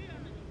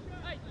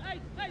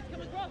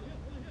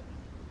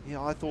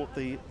 Yeah, I thought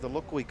the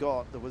look we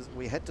got,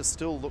 we had to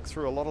still look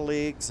through a lot of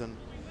legs, and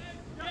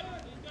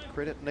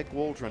credit Nick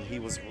Waldron, he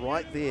was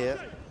right there,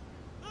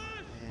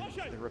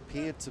 and there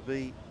appeared to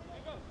be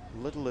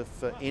little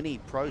if any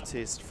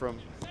protest from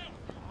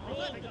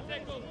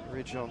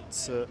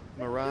Rejont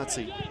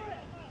Marathi.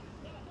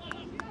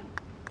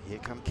 Here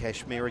come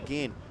Cashmere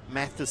again.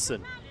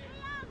 Matheson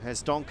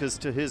has Donkers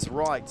to his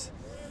right.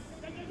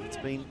 It's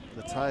been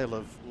the tale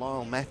of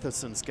Lyle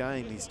Matheson's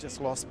game. He's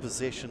just lost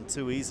possession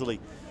too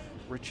easily.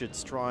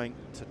 Richards trying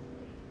to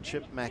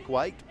chip Mac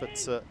Waite,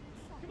 but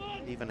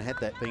even had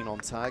that been on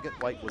target,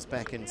 Waite was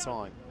back in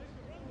time.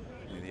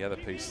 Yeah, the other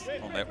piece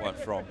on that one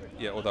from,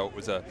 although it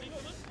was a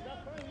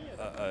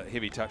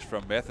heavy touch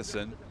from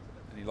Matheson,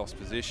 and he lost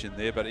possession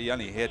there, but he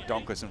only had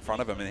Donkers in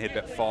front of him and had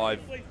about 5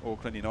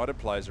 Auckland United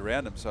players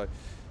around him. So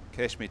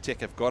Cashmere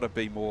Tech have got to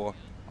be more,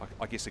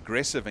 I guess,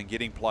 aggressive in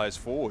getting players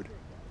forward.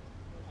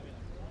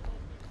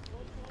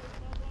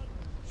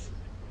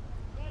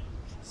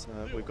 So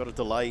we've got a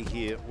delay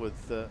here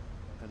with an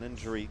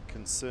injury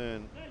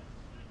concern.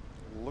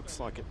 Looks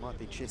like it might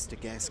be Chester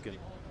Gaskin.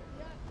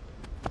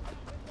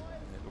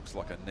 It looks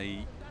like a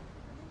knee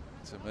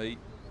to me.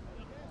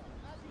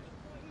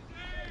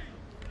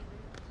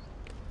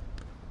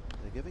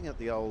 They're giving it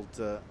the old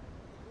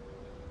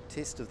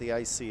test of the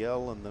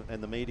ACL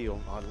and the medial.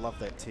 I love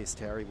that test,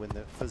 Harry, when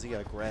the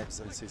physio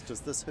grabs it and says, does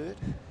this hurt?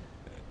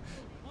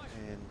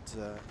 And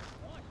the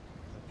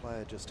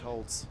player just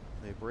holds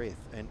their breath,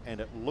 and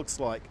it looks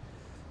like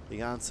the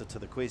answer to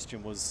the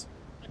question was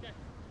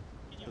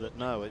that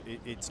no,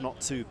 it's not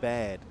too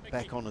bad.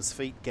 Back on his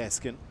feet,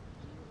 Gaskin,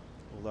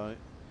 although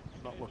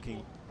not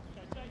looking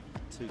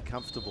too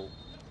comfortable.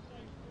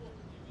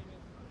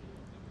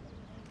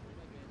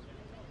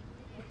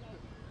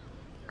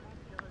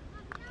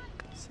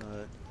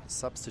 So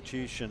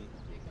substitution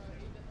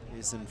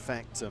is in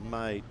fact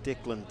made.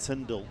 Declan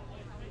Tyndall,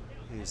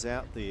 who's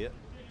out there.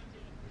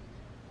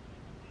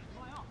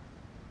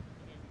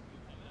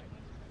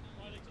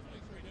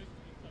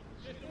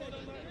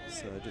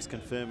 So just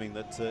confirming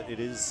that it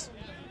is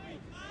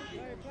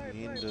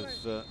the end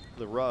of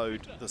the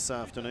road this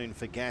afternoon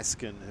for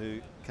Gaskin,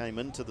 who came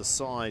into the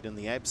side in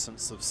the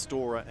absence of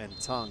Storer and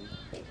Tongue.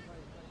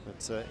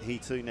 But he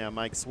too now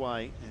makes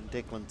way, and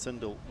Declan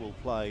Tyndall will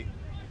play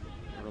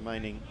the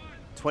remaining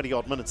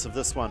 20-odd minutes of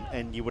this one,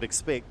 and you would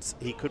expect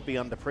he could be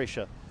under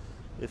pressure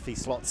if he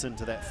slots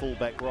into that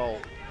fullback role.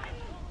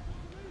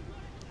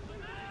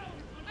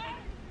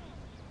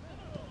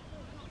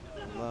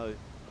 Although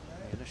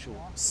initial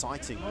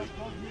sighting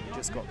we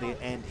just got there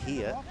and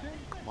here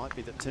might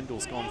be that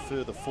Tyndall's gone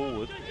further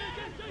forward.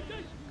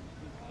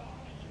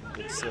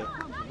 It's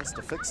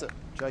Mr. Fix-It,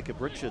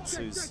 Jacob Richards,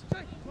 who's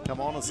come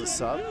on as a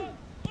sub,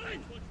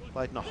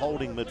 played in a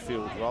holding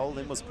midfield role,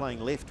 then was playing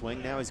left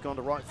wing. Now he's gone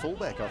to right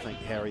fullback, I think,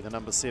 Harry, the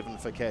number 7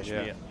 for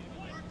Cashmere.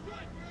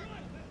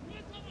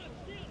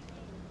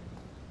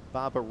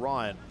 Barbara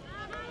Ryan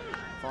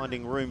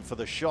finding room for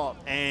the shot,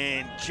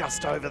 and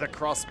just over the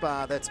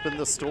crossbar. That's been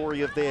the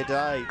story of their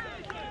day.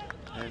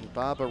 And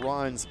Barbara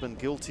Ryan's been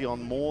guilty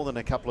on more than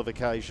a couple of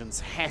occasions.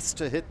 Has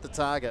to hit the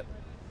target.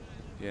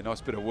 Yeah,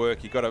 nice bit of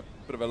work. He got a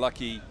bit of a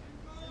lucky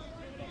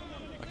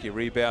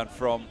rebound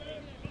from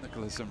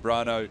Nicholas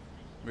Zambrano.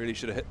 Really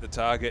should have hit the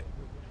target.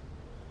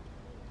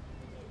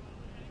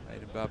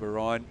 Aiden Barbara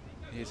Ryan.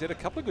 He's had a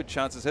couple of good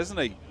chances, hasn't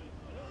he?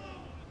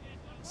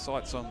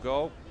 Sights on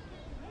goal.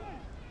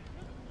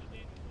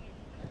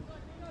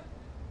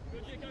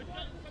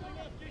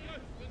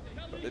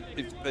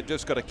 They've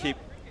just got to keep,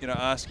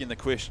 asking the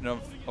question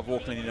of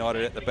Auckland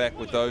United at the back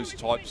with those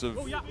types of,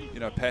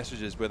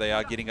 passages where they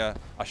are getting a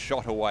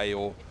shot away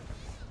or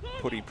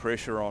putting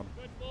pressure on,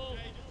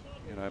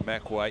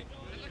 Macway,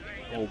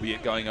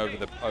 albeit going over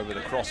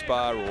the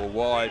crossbar or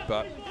wide,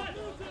 but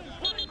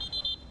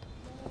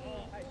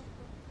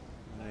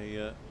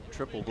a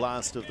triple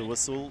blast of the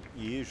whistle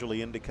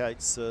usually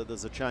indicates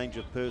there's a change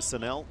of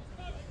personnel.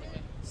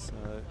 So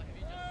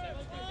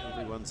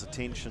everyone's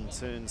attention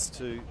turns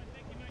to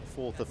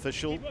fourth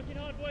official. And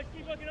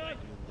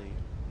the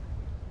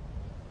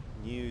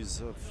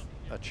news of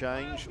a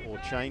change or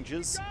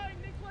changes.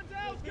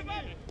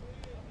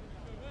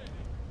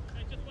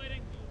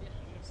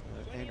 So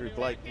Andrew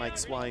Blake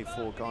makes way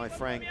for Guy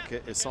Frank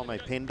Isome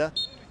Penda.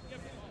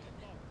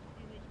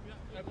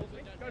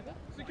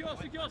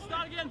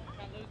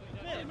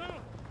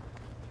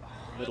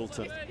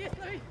 Middleton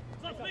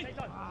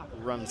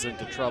runs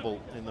into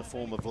trouble in the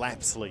form of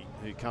Lapsley,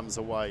 who comes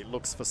away,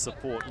 looks for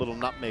support. Little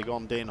nutmeg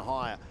on Den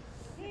Hire.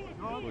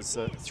 It was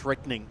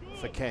threatening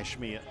for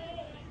Cashmere.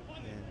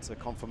 And it's a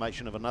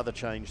confirmation of another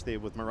change there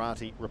with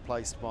Marathi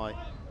replaced by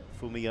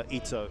Fumiya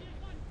Ito.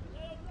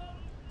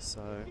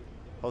 So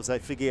Jose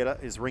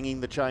Figueira is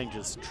ringing the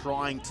changes,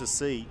 trying to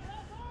see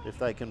if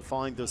they can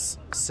find this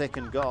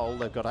second goal.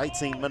 They've got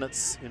 18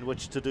 minutes in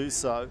which to do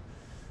so,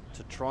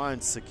 to try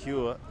and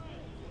secure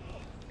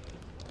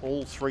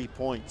all 3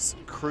 points,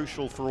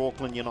 crucial for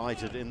Auckland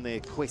United in their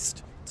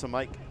quest to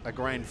make a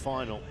grand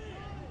final.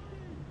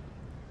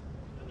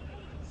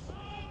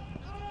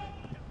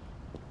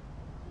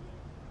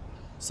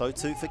 So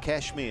too for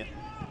Cashmere.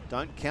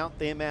 Don't count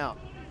them out.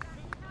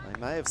 They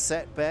may have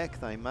sat back,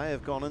 they may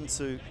have gone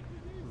into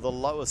the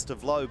lowest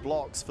of low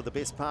blocks for the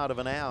best part of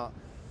an hour,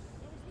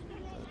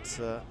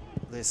 but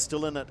they're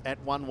still in it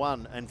at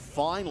 1-1, and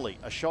finally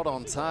a shot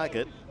on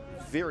target.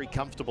 Very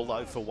comfortable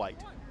though for Waite.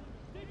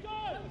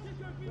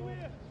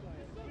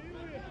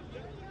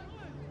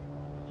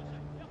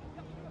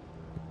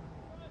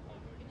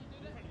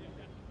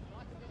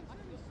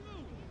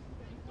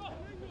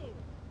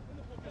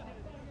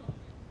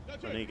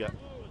 Raniga.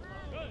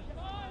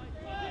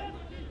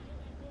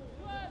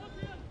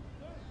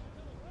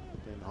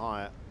 Then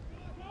higher.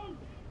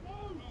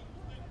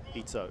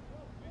 Ito.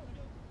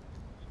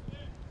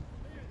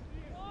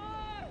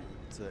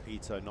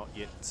 Ito not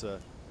yet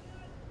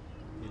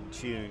in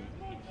tune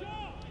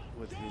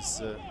with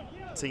his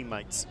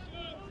teammates.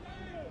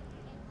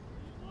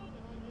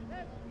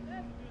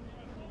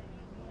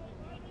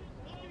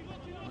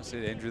 I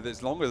said, Andrew,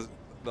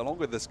 the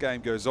longer this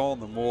game goes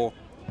on, the more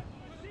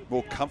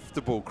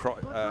comfortable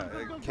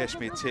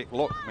Cashmere Tech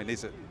look. I mean,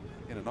 there's a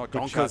not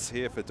good chance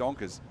here for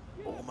Donkers.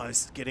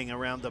 Almost getting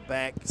around the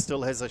back,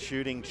 still has a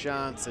shooting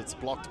chance. It's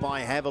blocked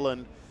by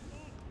Haviland.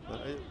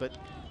 But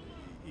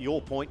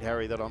your point,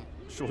 Harry, that I'm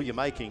sure you're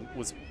making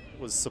was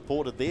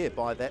supported there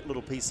by that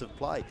little piece of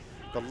play.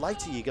 The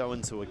later you go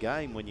into a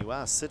game when you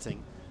are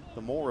sitting,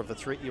 the more of a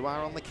threat you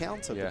are on the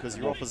counter, because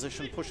your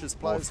opposition pushes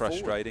players forward. More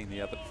frustrating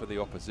for the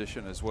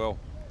opposition as well.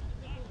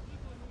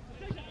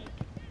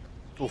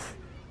 Oof.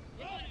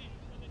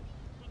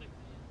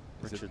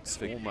 Richards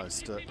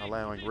almost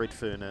allowing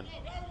Redfern in.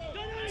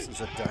 This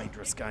is a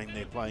dangerous game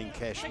they're playing,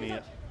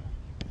 Cashmere.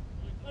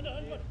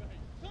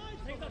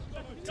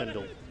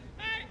 Tyndall.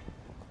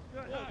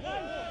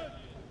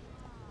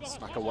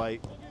 Snuck away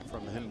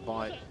from him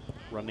by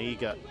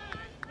Raniga.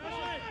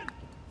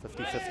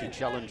 50-50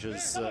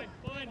 challenges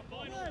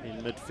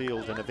in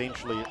midfield, and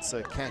eventually it's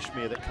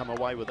Cashmere that come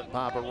away with it.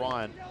 Barbara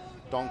Ryan.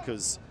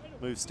 Donkers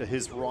moves to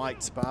his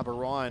right. Barbara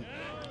Ryan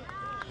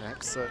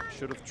perhaps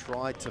should have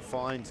tried to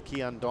find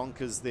Kian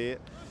Donkers there.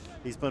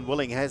 He's been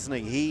willing, hasn't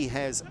he? He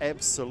has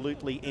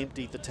absolutely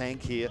emptied the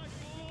tank here,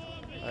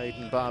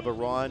 Aiden Barbara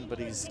Ryan, but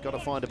he's got to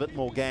find a bit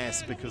more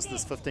gas because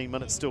there's 15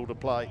 minutes still to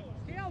play.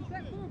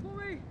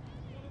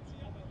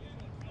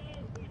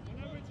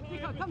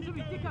 Come to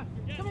me, Dika.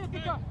 Come here,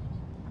 Dika.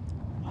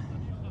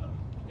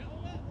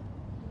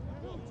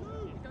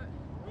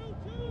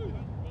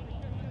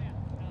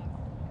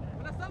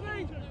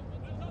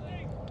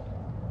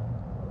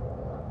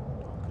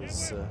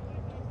 Because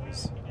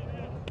he's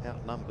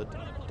outnumbered,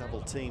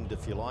 double-teamed,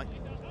 if you like.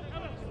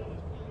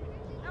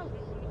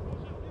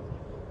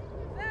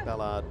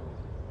 Ballard.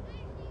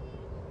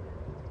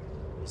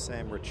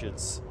 Sam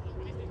Richards.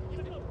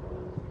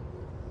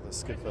 The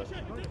skipper,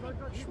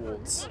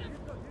 Schwartz.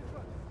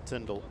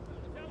 Tyndall.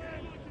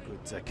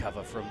 Good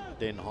cover from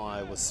Den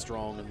Hire, was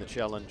strong in the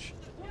challenge.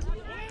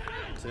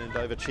 Turned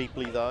over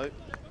cheaply though.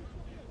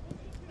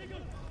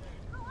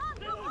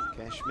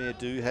 Cashmere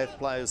do have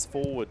players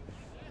forward.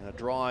 A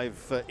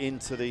drive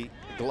into the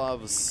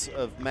gloves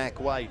of Mac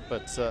Waite,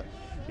 but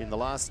in the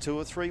last 2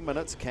 or 3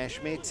 minutes,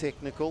 Cashmere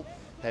Technical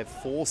have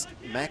forced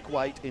Mac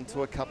Waite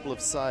into a couple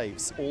of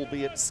saves,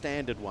 albeit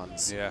standard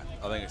ones. Yeah,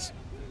 I think it's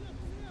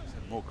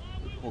more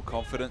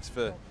confidence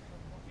for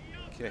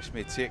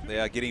Cashmere Tech. They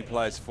are getting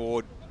players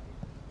forward.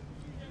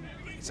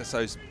 It's just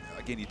those,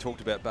 again, you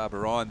talked about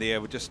Barbara Ryan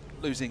there, we're just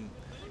losing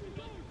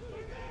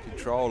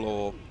control,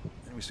 or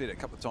and we see it a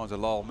couple of times with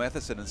Lyle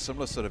Matheson in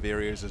similar sort of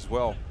areas as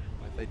well.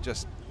 They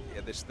just,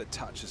 yeah, the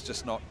touch is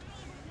just not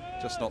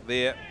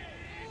there.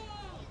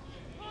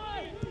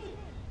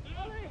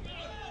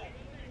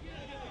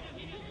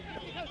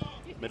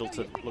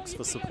 Middleton looks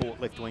for support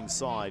left wing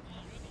side,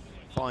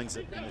 finds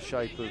it in the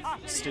shape of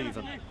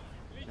Stephen.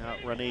 Now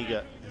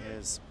Raniga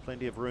has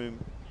plenty of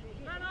room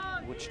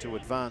which to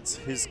advance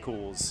his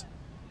cause.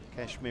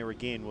 Cashmere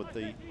again with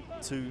the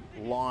 2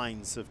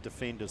 lines of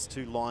defenders,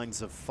 2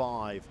 lines of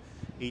 5.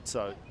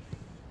 Ito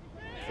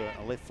with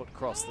a left foot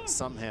cross that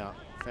somehow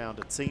found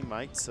a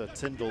teammate. So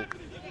Tyndall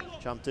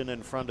jumped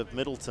in front of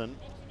Middleton.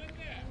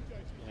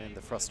 And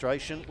the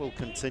frustration will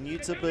continue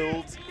to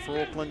build for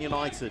Auckland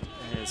United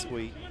as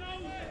we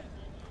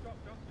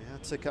now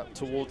tick up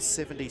towards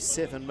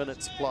 77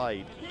 minutes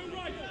played.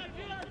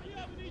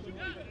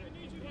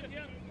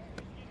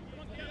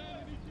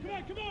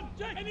 Come on,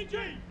 Jack,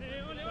 energy!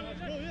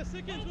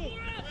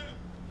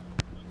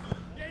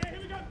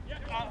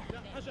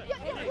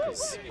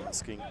 Is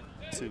asking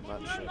too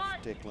much of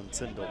Declan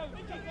Tyndall.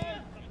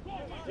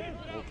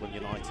 Auckland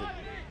United,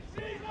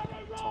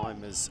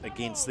 time is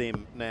against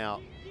them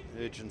now.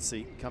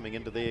 Urgency coming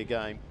into their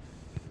game.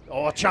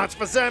 Oh, a chance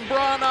for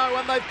Zambrano,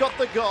 and they've got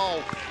the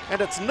goal.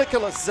 And it's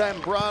Nicholas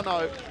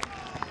Zambrano.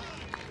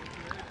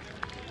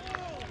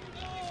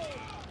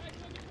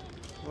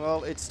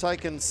 Well, it's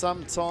taken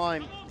some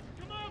time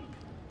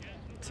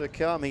to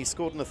come. He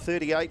scored in the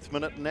 38th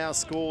minute and now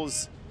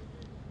scores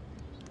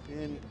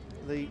in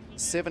the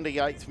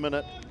 78th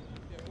minute.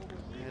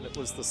 And it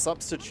was the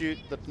substitute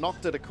that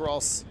knocked it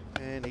across,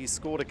 and he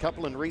scored a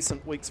couple in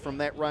recent weeks from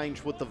that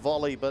range with the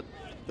volley, but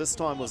this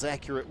time was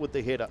accurate with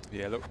the header.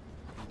 Yeah, look,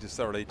 he just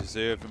thoroughly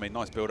deserved. I mean,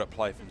 nice build-up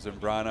play from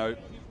Zambrano.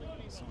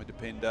 Some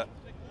depender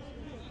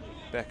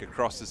back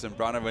across to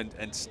Zambrano,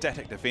 and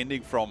static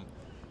defending from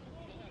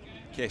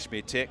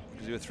Cashmere Tech,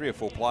 because there were 3 or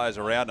 4 players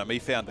around him. He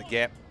found the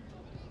gap.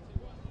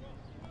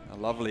 A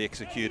lovely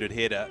executed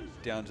header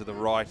down to the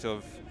right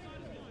of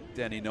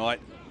Danny Knight.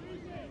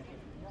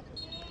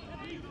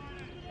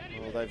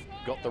 Well, they've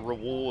got the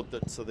reward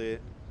that's their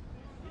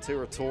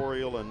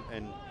territorial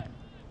and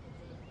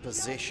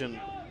possession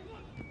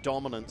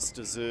dominance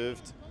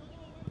deserved.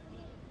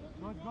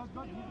 And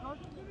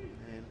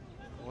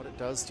what it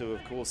does do,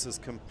 of course, is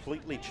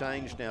completely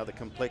change now the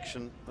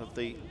complexion of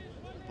the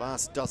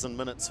last dozen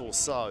minutes or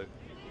so,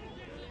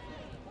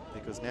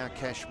 because now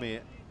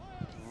Cashmere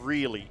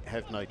really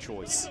have no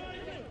choice.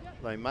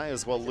 They may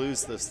as well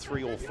lose this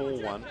 3 or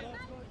 4-1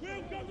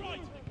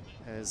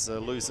 as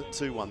lose it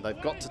 2-1.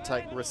 They've got to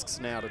take risks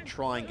now to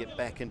try and get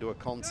back into a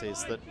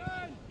contest that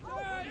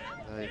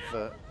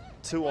they've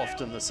too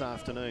often this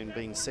afternoon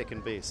been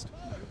second best.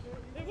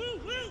 Then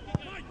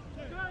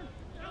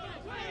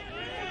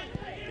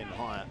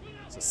higher.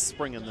 It's a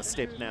spring in the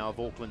step now of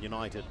Auckland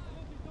United.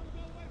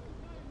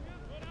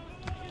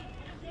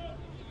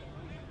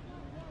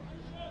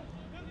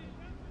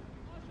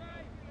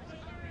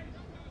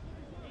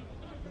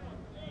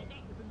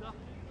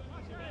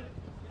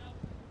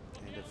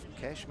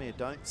 Cashmere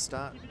don't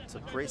start to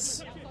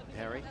press,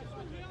 Harry,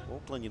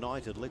 Auckland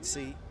United, let's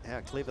see how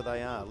clever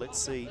they are. Let's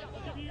see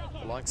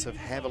the likes of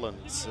Haviland,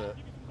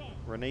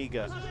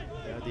 Raniga,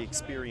 the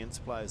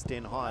experienced players,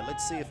 Den High.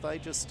 Let's see if they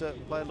just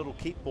play a little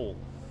keep ball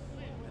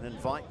and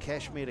invite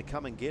Cashmere to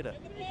come and get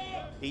it.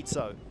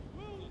 Ito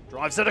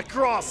drives it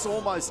across,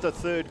 almost a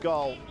 3rd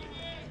goal.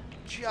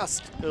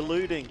 Just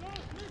eluding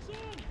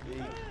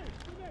the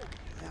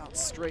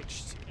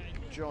outstretched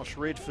Josh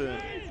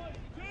Redfern.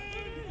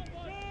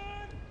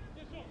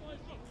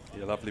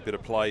 Yeah, lovely bit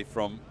of play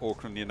from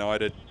Auckland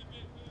United.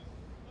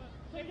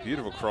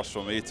 Beautiful cross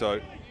from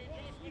Ito.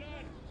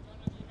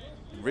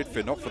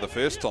 Redfern, not for the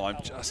first time,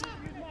 just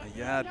a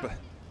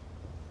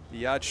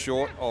yard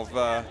short of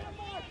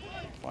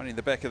finding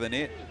the back of the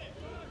net.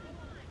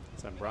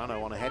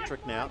 Zambrano on a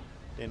hat-trick now.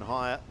 Then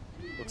higher,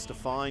 looks to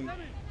find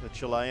the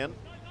Chilean.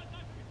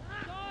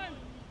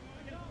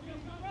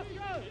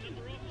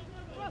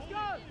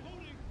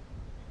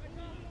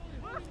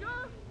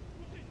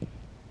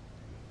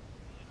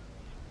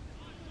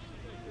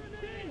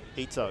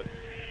 Ito.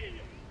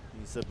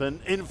 He's been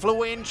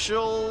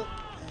influential,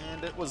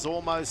 and it was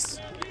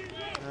almost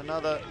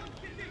another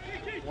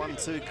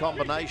 1-2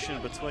 combination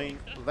between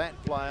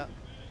that player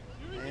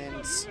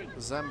and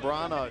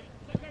Zambrano.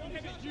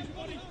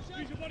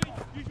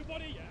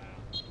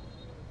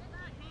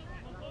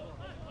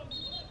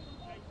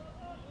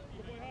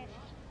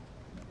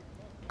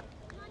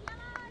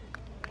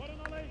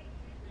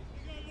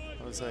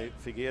 Jose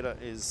Figueira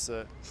is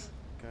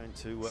going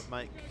to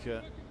make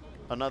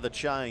another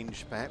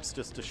change, perhaps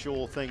just to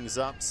shore things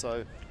up.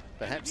 So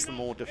perhaps the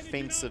more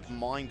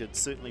defensive-minded,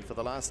 certainly for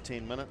the last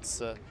 10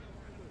 minutes.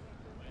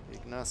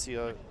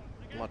 Ignacio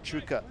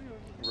Machuca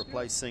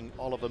replacing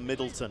Oliver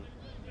Middleton.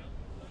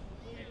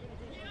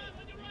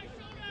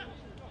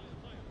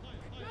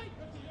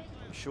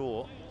 I'm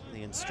sure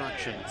the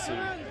instruction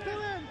to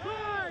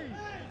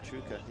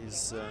Machuca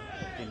is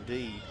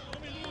indeed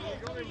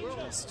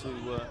just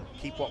to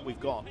keep what we've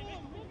got.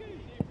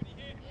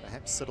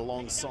 Perhaps sit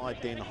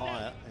alongside Den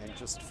Higher and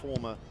just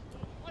form a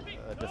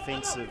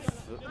defensive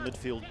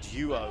midfield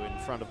duo in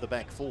front of the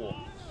back four.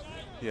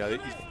 Yeah,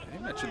 he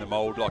mentioned the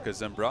mould like a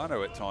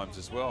Zambrano at times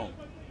as well.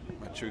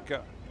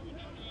 Machuca,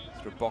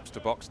 sort of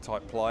box-to-box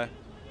type player.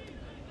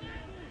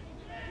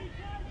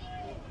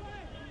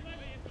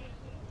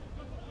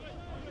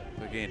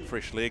 Again,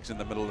 fresh legs in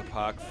the middle of the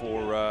park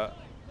for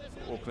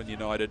Auckland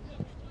United.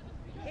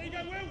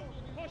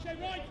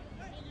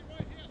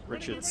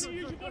 Richards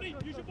looking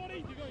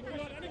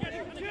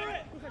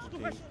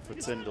for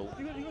Tyndall.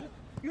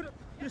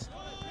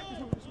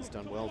 He's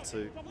done well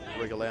to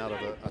wriggle out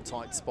of a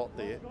tight spot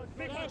there.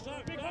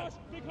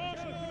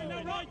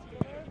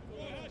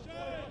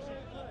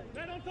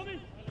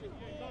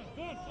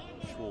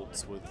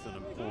 Schwartz with an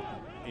important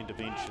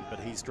intervention, but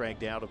he's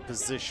dragged out of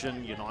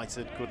position.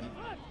 United couldn't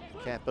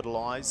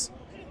capitalise.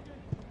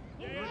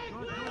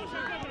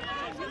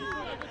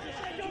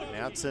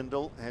 Now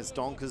Tyndall has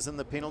Donkers in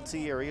the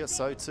penalty area,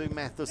 so too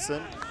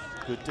Matheson.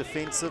 Good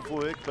defensive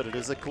work, but it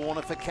is a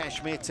corner for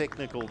Cashmere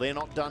Technical. They're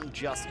not done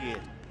just yet.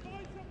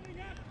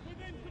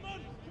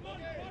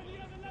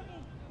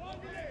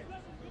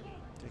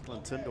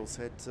 Declan Tyndall's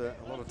had a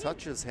lot of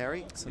touches,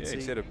 Harry, since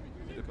he's had a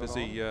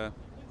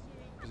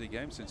busy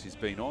game since he's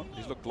been on.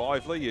 He's looked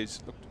lively,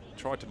 he's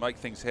tried to make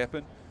things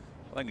happen.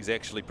 I think he's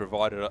actually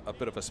provided a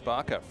bit of a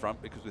spark up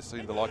front, because we've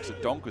seen the likes of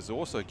Donkers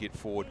also get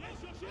forward.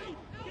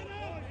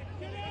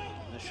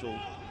 Initial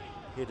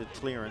headed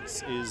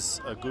clearance is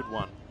a good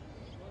one.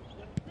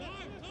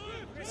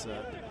 There's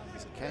a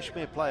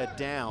Cashmere player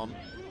down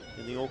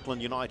in the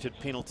Auckland United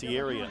penalty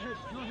area.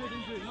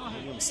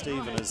 William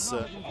Stephen is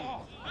a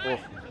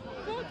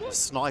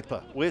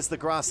sniper. Where's the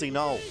grassy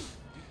knoll?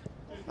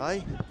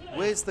 Hey,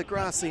 where's the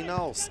grassy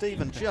knoll?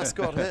 Stephen just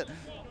got hit.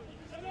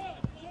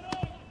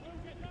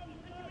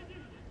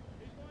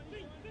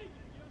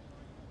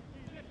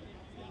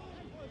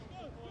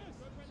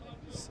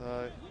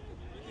 So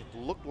it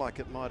looked like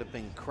it might have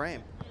been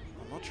cramp.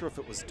 I'm not sure if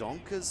it was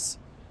Donkers,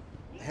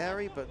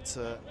 Harry, but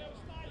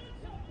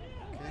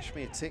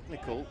Cashmere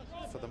Technical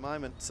for the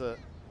moment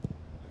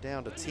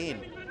down to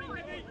 10.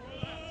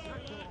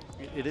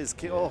 It is,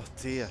 oh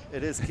dear,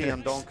 it is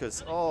Keon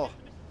Donkers. Oh,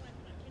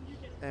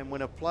 and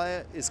when a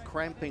player is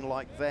cramping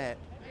like that,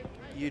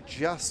 you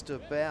just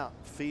about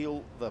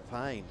feel the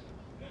pain.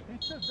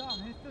 He's still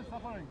down, he's still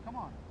suffering, come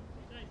on.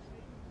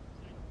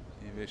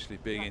 Eventually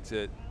being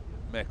into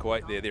Mac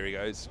White there he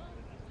goes.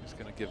 Just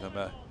going to give him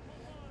a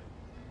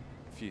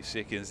few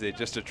seconds there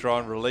just to try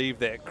and relieve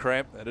that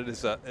cramp, and it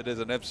is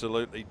an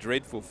absolutely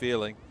dreadful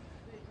feeling.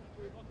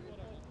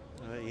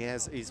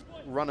 He's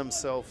run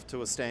himself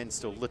to a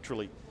standstill,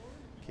 literally.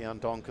 Keon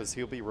Donkers,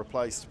 he'll be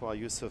replaced by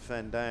Yusuf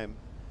Van Dam.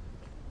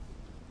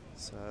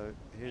 So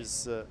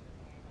his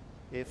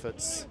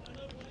efforts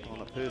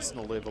on a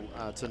personal level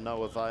are to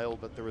no avail,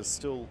 but there is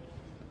still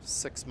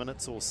 6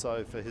 minutes or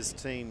so for his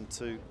team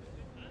to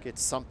get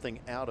something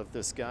out of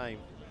this game,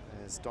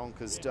 as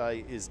Donkers'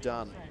 day is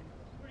done.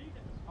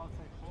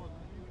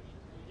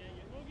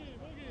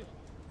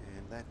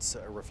 And that's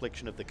a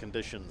reflection of the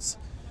conditions.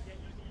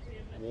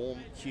 Warm,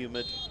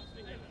 humid,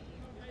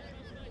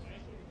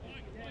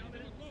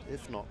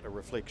 if not a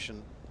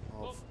reflection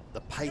of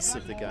the pace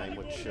of the game,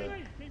 which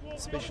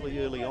especially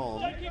early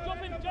on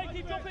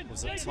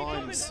was at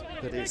times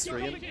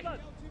pedestrian.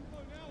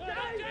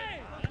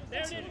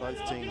 So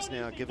both teams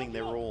now giving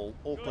their all.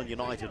 Auckland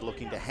United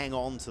looking to hang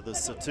on to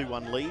this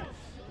 2-1 lead,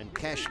 and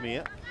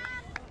Cashmere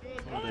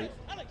trying to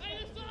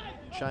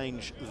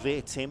change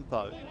their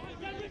tempo,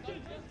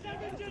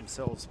 get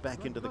themselves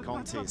back into the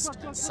contest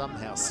and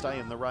somehow stay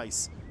in the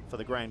race for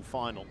the grand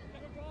final.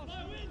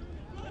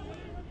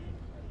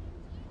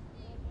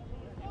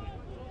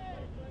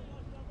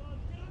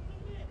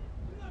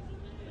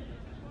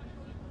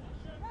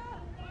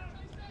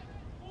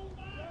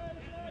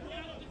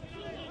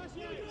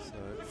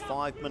 So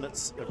 5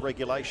 minutes of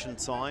regulation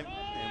time,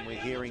 and we're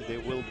hearing there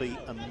will be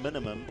a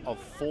minimum of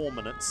 4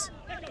 minutes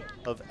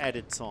of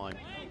added time.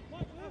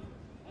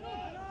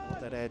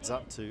 What that adds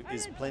up to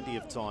is plenty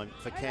of time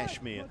for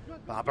Cashmere.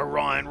 Barbara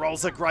Ryan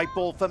rolls a great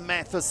ball for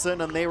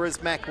Matheson, and there is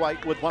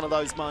Macwaite with one of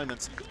those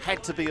moments.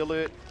 Had to be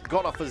alert,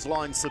 got off his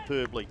line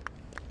superbly.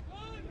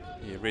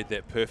 Yeah, read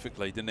that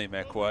perfectly, didn't he,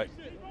 Macwaite?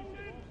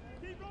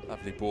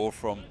 Lovely ball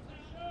from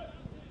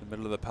the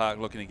middle of the park,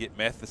 looking to get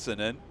Matheson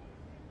in.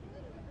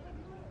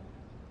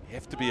 You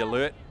have to be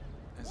alert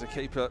as a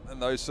keeper in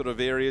those sort of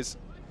areas.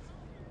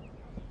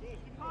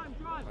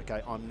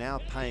 Okay, I'm now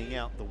paying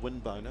out the win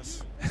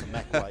bonus to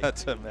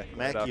Macwaite.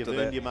 Mac, you've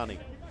earned your money.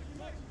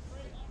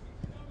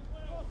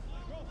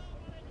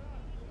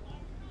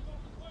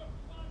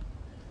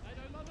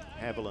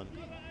 Haviland.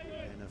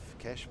 And if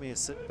Cashmere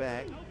sit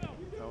back,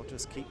 they'll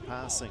just keep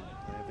passing.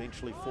 They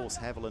eventually force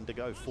Haviland to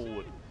go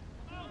forward.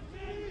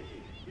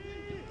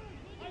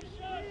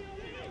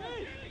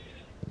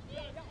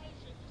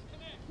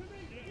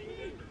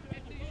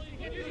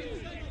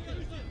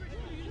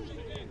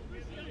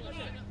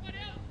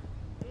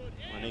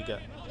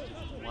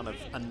 One of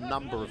a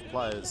number of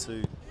players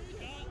who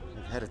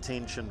have had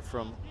attention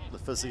from the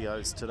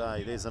physios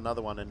today. There's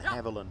another one in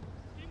Haviland.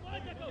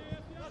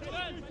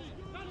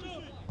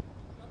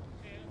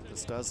 What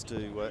this does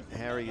to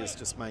Harry is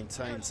just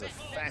maintains a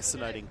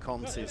fascinating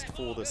contest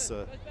for this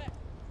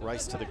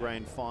race to the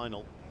grand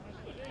final,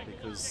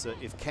 because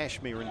if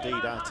Cashmere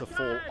indeed are to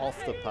fall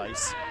off the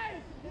pace,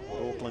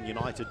 what Auckland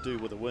United do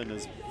with a win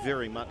is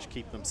very much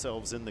keep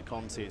themselves in the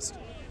contest.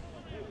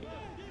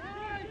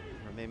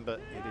 Remember,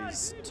 it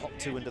is top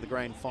two into the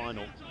grand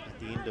final at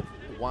the end of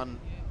one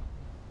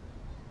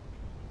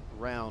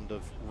round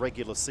of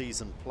regular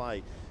season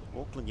play.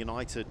 Auckland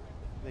United,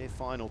 their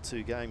final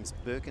two games,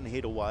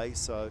 Birkenhead away,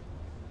 so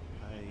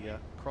a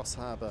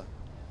cross-harbour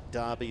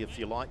derby, if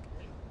you like,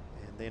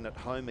 and then at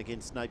home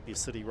against Napier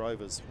City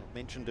Rovers. I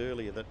mentioned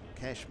earlier that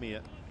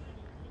Cashmere,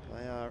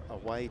 they are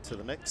away to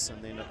the Knicks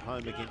and then at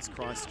home against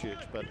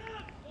Christchurch, but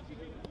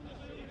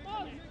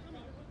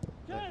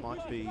that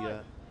might be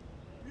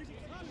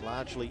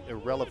largely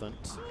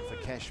irrelevant for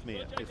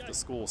Cashmere if the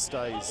score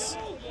stays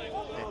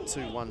at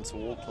 2-1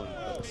 to Auckland.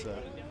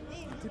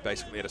 But they're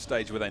basically at a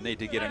stage where they need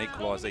to get an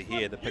equaliser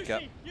here to pick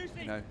up,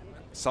 you know,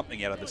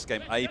 something out of this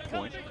game, a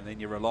point, and then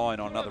you're relying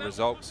on other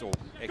results, or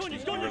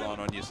actually you're relying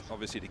on you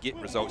obviously to get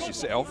results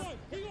yourself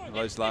in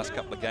those last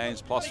couple of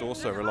games, plus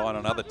also relying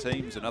on other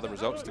teams and other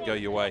results to go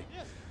your way.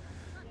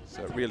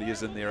 So it really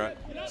is in their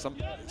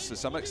to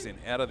some extent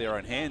out of their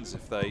own hands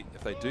if they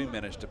do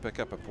manage to pick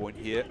up a point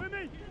here.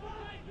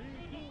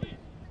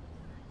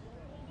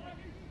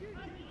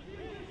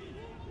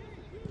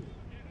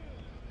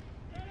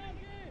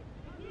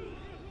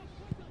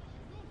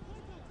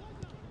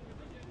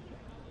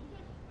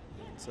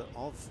 So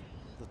of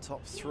the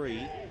top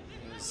three,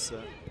 as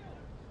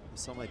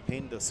Some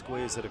Pender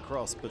squares it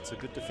across, but it's a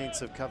good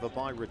defensive cover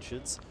by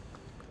Richards.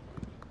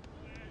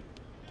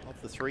 Of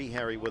the three,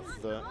 Harry,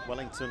 with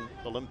Wellington,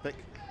 Olympic,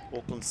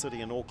 Auckland City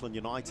and Auckland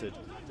United,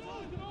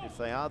 if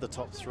they are the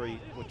top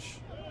three, which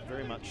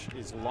very much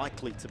is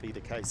likely to be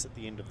the case at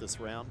the end of this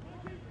round,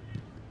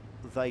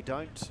 they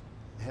don't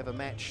have a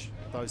match,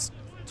 those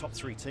top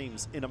three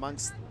teams, in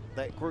amongst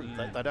that group.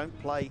 They don't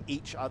play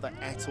each other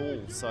at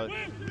all, so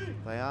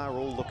they are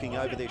all looking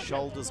over their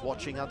shoulders,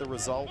 watching other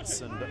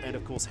results, and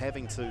of course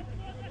having to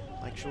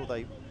make sure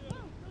they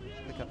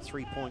pick up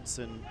 3 points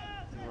in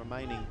the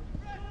remaining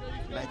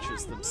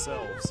matches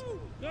themselves.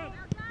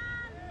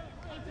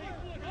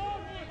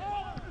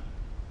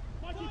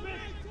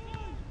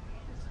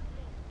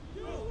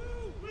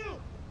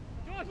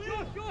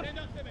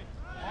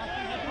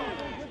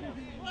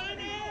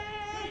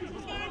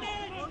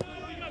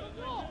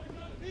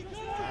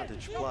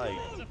 Advantage play.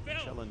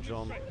 Challenge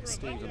on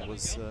Stephen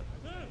was a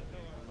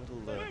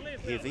little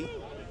heavy.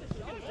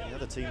 The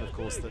other team, of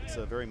course,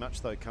 that very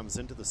much though comes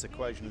into this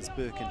equation is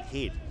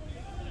Birkenhead.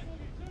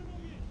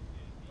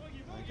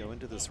 They go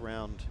into this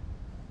round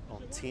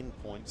on 10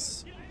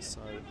 points,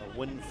 so a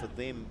win for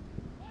them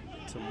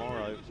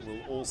tomorrow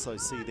will also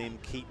see them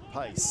keep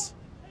pace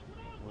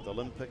with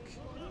Olympic,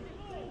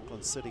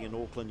 Auckland City and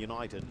Auckland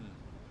United.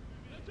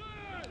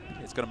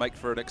 It's going to make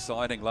for an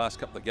exciting last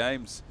couple of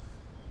games.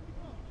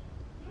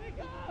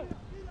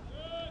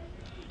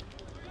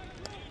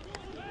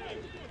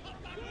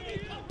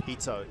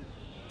 Ito.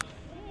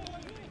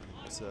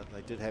 So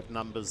they did have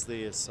numbers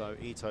there, so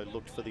Ito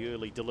looked for the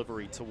early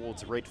delivery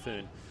towards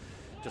Redfern.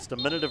 Just a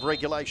minute of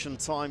regulation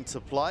time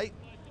to play.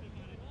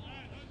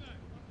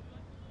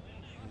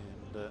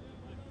 And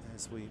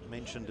as we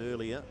mentioned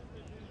earlier,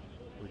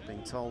 we've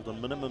been told a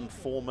minimum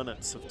 4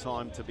 minutes of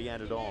time to be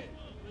added on.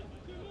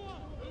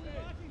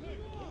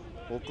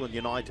 Auckland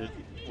United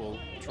will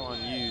try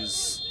and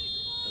use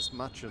as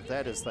much of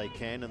that as they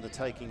can in the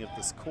taking of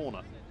this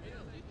corner.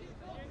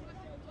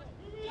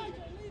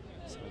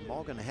 So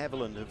Mogg and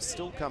Haviland have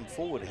still come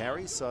forward,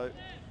 Harry, so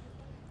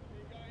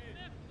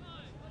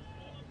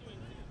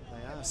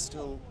they are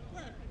still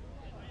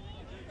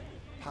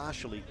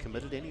partially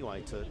committed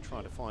anyway to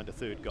trying to find a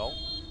third goal.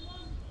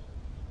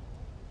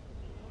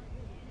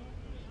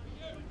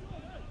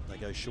 They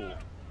go short.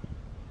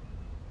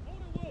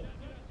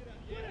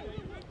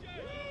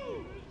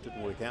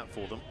 Didn't work out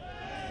for them.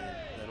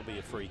 And that'll be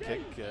a free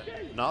kick.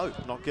 No,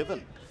 not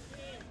given.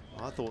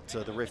 I thought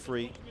the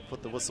referee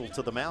put the whistle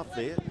to the mouth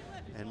there,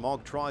 and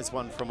Mogg tries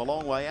one from a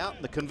long way out,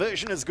 and the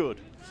conversion is good.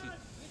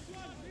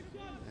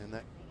 And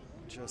that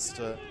just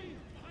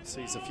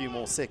sees a few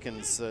more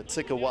seconds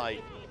tick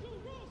away.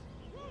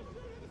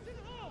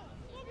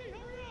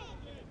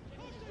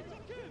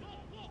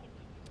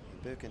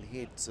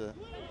 Birkenhead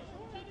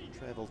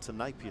travel to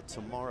Napier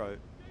tomorrow,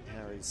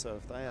 Harry, so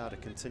if they are to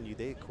continue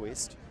their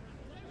quest,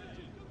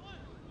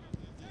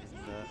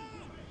 then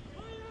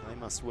they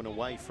must win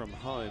away from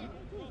home.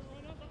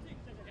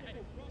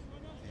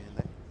 And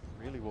that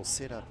really will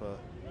set up a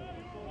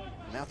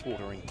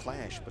mouth-watering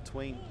clash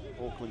between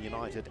Auckland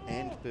United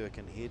and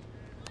Birkenhead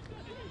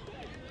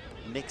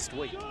next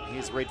week.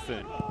 Here's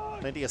Redfern.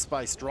 Plenty of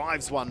space,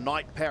 drives one,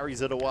 Knight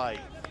parries it away.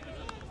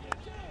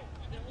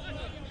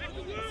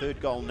 A third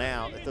goal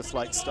now at this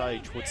late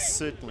stage would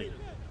certainly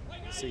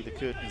see the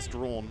curtains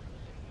drawn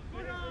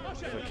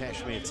for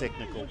Cashmere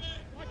Technical.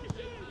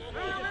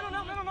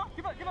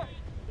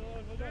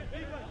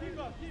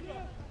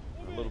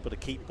 A little bit of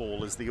keep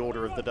ball is the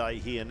order of the day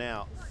here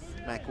now.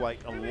 Mac Waite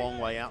a long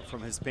way out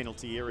from his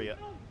penalty area.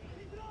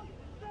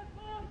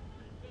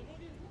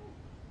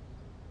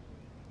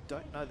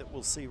 Don't know that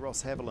we'll see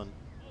Ross Haviland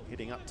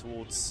heading up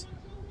towards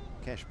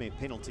Cashmere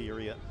penalty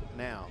area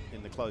now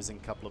in the closing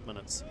couple of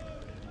minutes.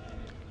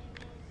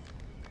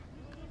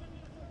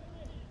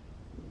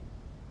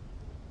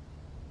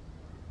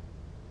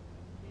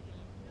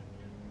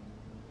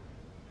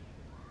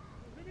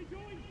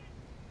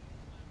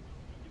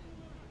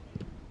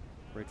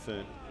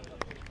 Redfern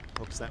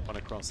hooks that one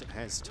across. It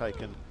has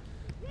taken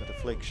a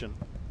deflection,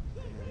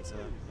 and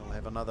they'll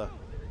have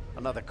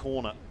another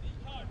corner,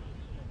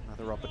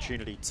 another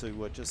opportunity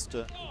to just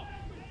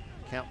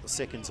count the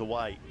seconds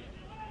away.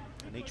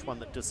 And each one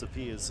that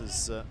disappears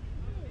is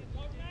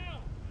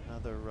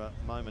another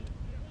moment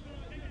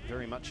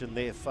very much in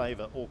their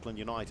favour, Auckland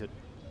United.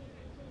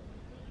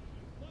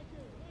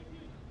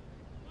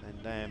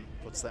 And Nam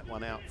puts that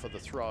one out for the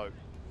throw.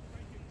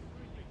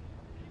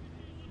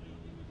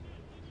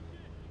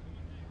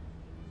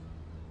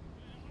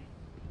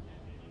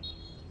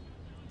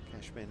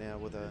 Cashmere now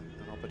with an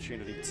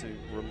opportunity to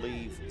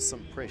relieve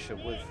some pressure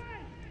with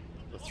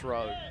the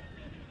throw.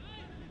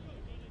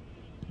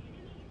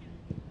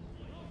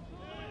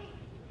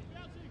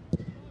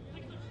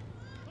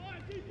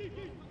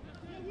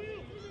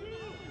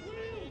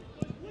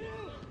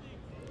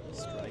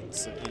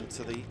 Straight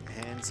into the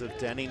hands of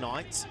Danny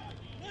Knight.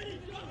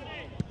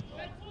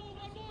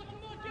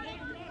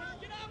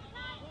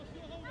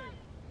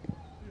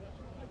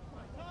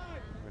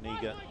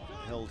 Reniga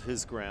held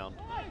his ground.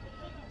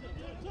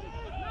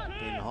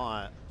 In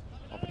higher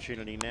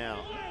opportunity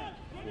now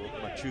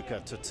for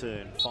Machuca to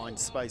turn, find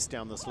space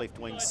down this left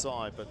wing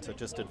side, but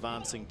just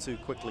advancing too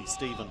quickly.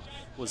 Stephen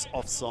was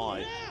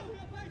offside.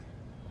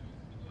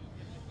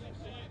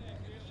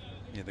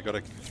 Yeah, they've got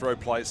to throw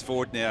plays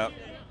forward now.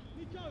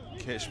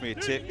 Cashmere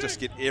Tech, just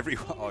get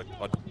everyone,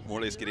 I'd more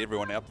or less get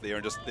everyone up there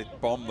and just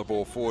bomb the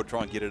ball forward,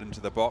 try and get it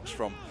into the box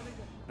from,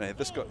 you know,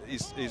 this guy,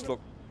 he's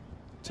looked,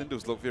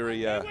 Tyndall's looked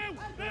very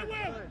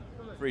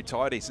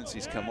tidy since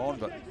he's come on,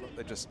 but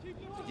they just,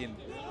 again,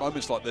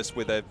 moments like this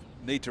where they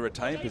need to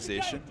retain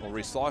possession or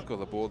recycle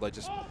the ball, they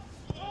just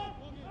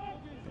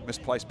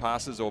misplaced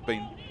passes or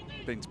been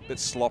a bit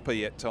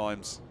sloppy at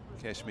times,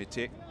 Cashmere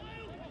Tech.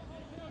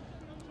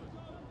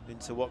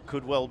 Into what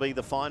could well be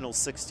the final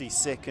 60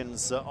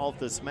 seconds of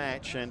this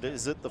match, and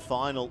is it the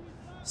final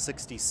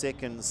 60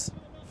 seconds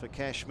for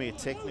Cashmere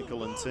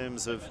Technical in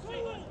terms of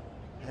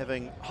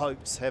having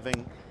hopes,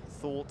 having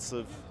thoughts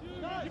of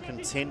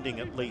contending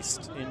at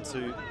least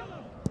into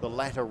the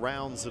latter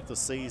rounds of the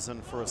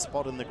season for a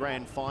spot in the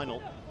grand final?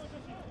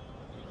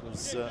 It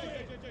was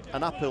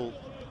an uphill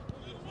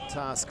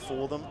task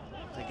for them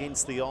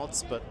against the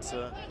odds, but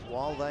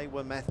while they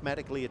were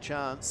mathematically a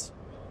chance,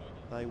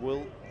 they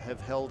will have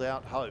held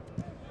out hope.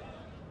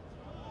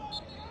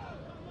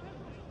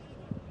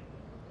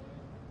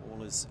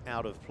 All is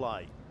out of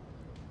play.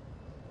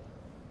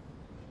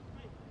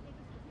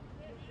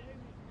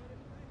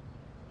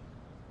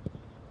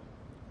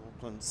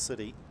 Auckland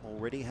City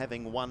already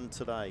having won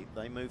today.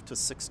 They move to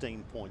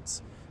 16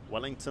 points.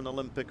 Wellington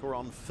Olympic are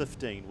on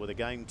 15 with a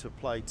game to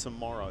play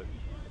tomorrow.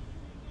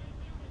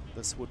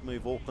 This would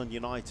move Auckland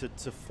United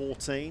to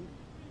 14.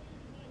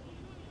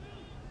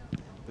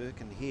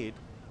 Birkenhead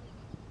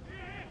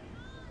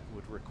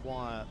would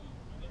require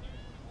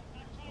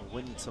a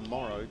win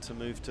tomorrow to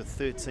move to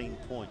 13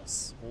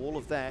 points. All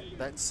of that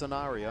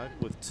scenario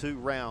with 2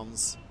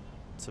 rounds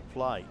to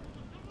play.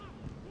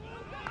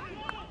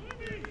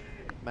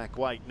 Mac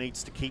Waite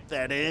needs to keep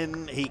that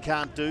in. He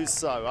can't do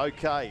so.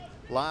 Okay,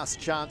 last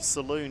chance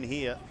saloon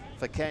here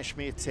for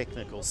Cashmere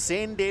Technical.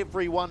 Send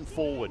everyone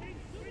forward.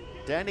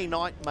 Danny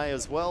Knight may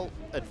as well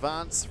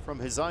advance from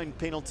his own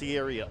penalty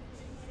area.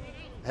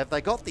 Have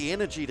they got the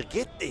energy to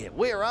get there?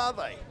 Where are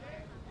they?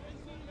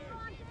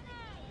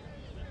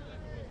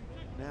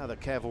 Now the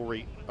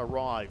cavalry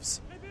arrives.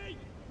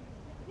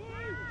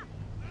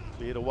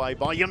 Cleared away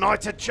by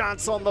United,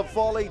 chance on the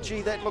volley.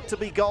 Gee, that looked to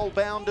be goal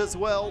bound as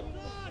well.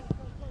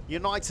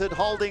 United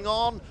holding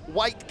on,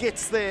 Waite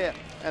gets there,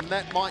 and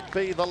that might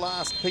be the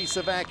last piece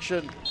of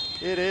action.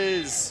 It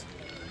is.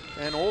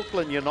 And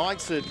Auckland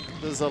United,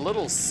 there's a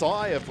little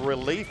sigh of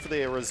relief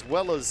there as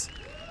well as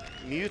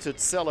muted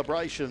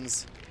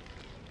celebrations.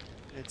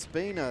 It's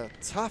been a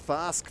tough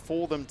ask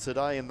for them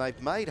today, and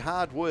they've made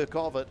hard work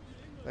of it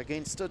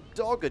against a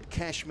dogged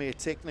Cashmere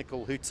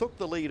Technical who took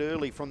the lead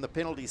early from the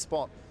penalty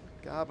spot.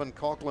 Garvin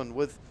Coughlin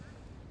with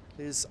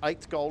his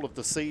 8th goal of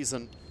the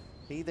season.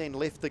 He then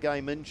left the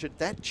game injured.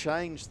 That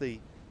changed the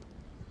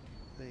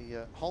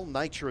the whole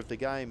nature of the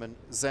game, and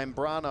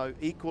Zambrano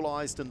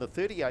equalised in the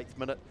 38th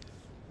minute,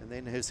 and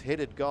then his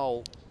headed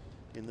goal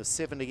in the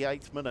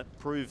 78th minute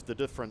proved the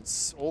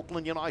difference.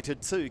 Auckland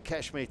United 2,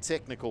 Cashmere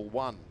Technical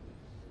 1.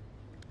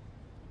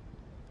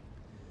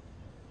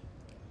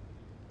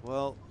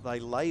 Well, they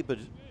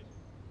laboured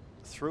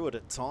through it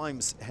at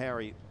times,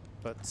 Harry,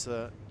 but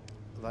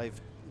they've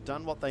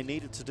done what they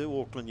needed to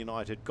do. Auckland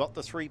United got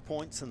the 3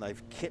 points, and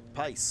they've kept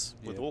pace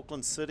with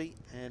Auckland City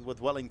and with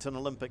Wellington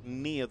Olympic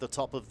near the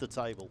top of the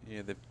table.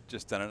 Yeah, they've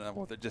just done it.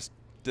 Well, they just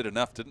did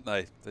enough, didn't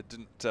they? They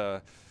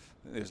didn't.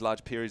 There's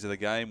large periods of the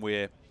game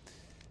where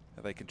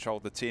they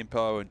controlled the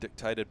tempo and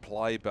dictated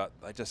play, but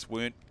they just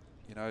weren't,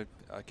 you know,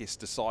 I guess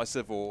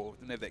decisive, or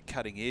didn't have that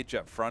cutting edge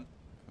up front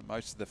for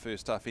most of the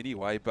first half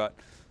anyway. But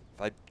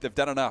they've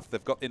done enough.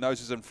 They've got their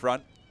noses in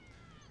front,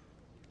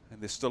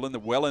 and they're still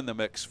well in the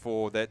mix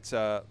for that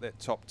that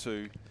top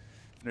 2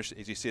 finish.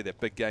 As you said, that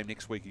big game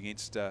next week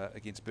against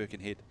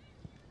Birkenhead.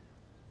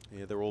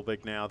 Yeah, they're all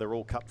big now. They're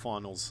all cup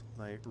finals.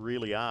 They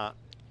really are.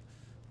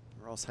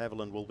 Ross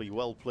Haviland will be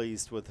well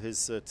pleased with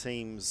his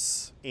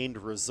team's end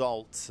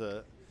result,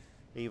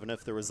 even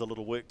if there is a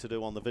little work to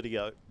do on the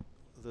video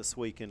this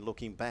week in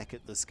looking back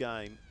at this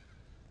game.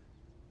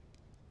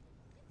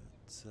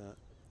 It's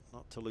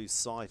not to lose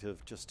sight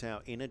of just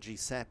how energy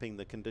sapping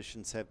the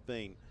conditions have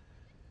been.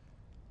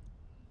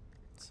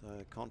 So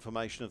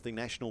confirmation of the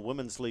National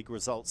Women's League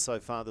results so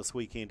far this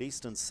weekend.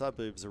 Eastern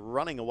Suburbs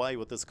running away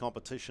with this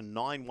competition.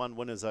 9-1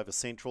 winners over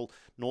Central.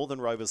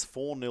 Northern Rovers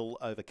 4-0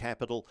 over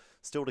Capital.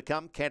 Still to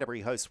come,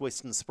 Canterbury host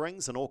Western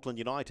Springs, and Auckland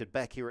United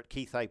back here at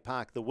Keithay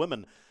Park. The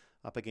women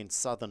up against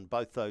Southern.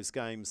 Both those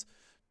games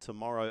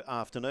tomorrow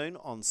afternoon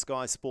on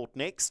Sky Sport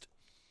Next.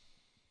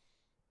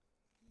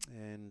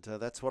 And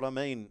that's what I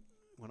mean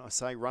when I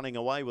say running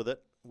away with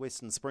it.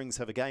 Western Springs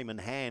have a game in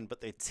hand, but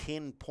they're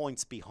 10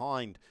 points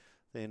behind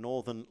their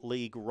Northern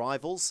League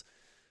rivals.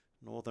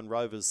 Northern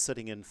Rovers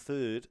sitting in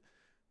third.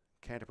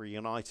 Canterbury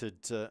United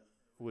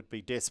would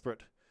be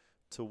desperate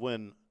to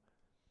win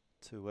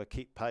to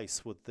keep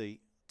pace with the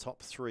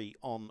top 3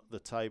 on the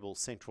table.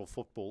 Central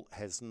football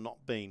has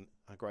not been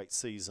a great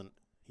season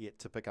yet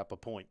to pick up a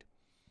point.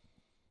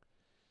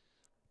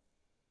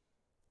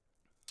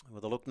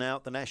 With a look now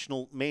at the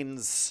National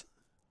Men's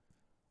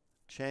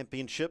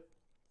Championship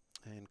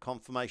and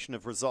confirmation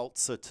of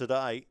results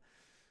today.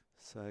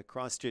 So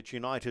Christchurch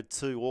United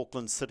 2,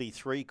 Auckland City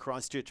 3.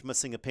 Christchurch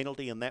missing a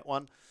penalty in that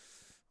one.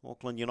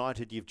 Auckland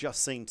United, you've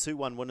just seen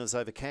 2-1 winners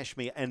over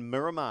Cashmere, and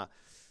Miramar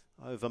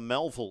over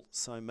Melville.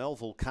 So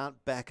Melville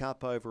can't back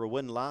up over a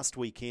win last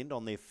weekend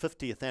on their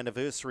 50th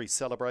anniversary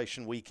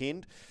celebration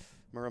weekend.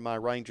 Miramar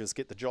Rangers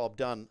get the job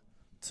done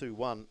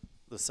 2-1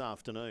 this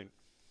afternoon.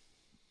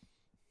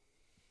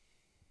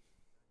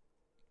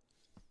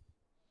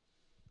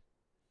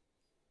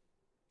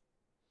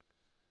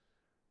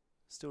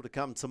 Still to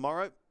come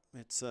tomorrow.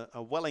 It's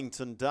a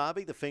Wellington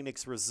derby. The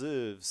Phoenix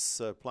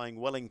Reserves playing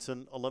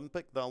Wellington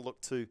Olympic. They'll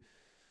look to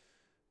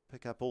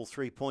pick up all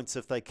 3 points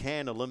if they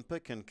can,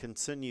 Olympic, and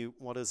continue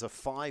what is a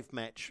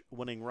 5-match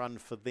winning run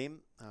for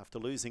them after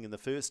losing in the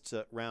first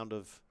round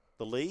of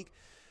the league.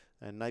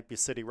 And Napier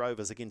City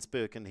Rovers against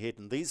Birkenhead.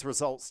 And these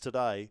results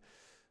today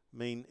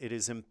mean it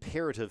is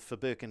imperative for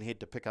Birkenhead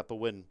to pick up a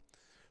win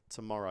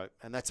tomorrow.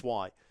 And that's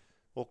why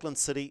Auckland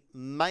City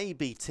may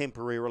be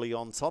temporarily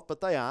on top,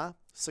 but they are.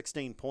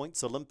 16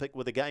 points. Olympic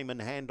with a game in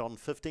hand on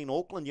 15.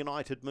 Auckland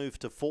United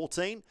moved to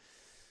 14.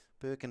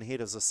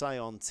 Birkenhead, as I say,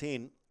 on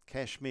 10.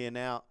 Cashmere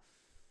now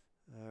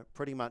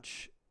pretty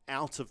much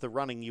out of the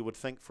running, you would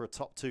think, for a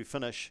top 2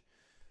 finish,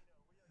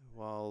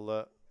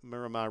 while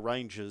Miramar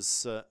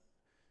Rangers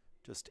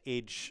just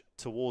edge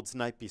towards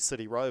Napier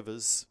City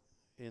Rovers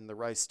in the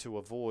race to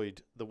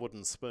avoid the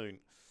wooden spoon.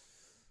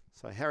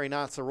 So Harry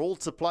Nats are all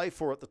to play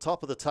for at the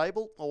top of the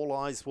table. All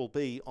eyes will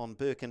be on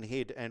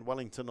Birkenhead and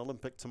Wellington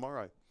Olympic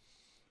tomorrow.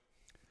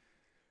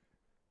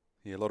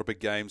 Yeah, a lot of big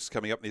games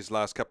coming up in these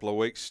last couple of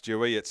weeks,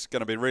 Stewie. It's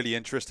going to be really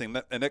interesting.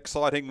 An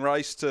exciting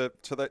race to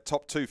that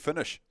top 2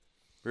 finish.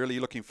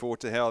 Really looking forward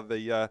to how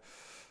the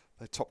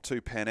top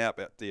 2 pan out.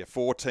 But the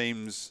 4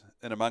 teams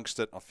in amongst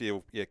it, I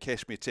feel,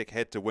 Cashmere Tech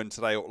had to win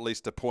today, or at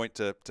least a point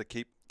to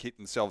keep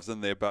themselves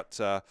in there. But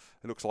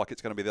it looks like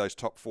it's going to be those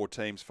top 4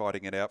 teams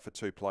fighting it out for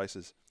 2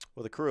 places.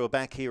 Well, the crew are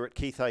back here at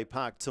Keithay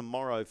Park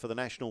tomorrow for the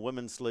National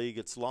Women's League.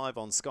 It's live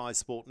on Sky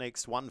Sport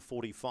Next,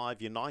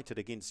 1:45, United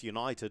against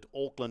United,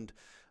 Auckland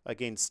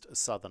against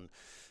Southern.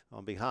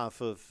 On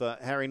behalf of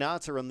Harry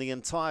Nata and the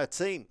entire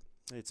team,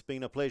 it's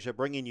been a pleasure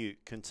bringing you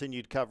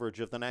continued coverage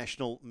of the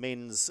National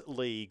Men's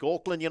League.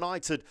 Auckland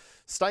United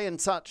stay in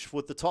touch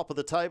with the top of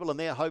the table and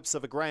their hopes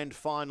of a grand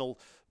final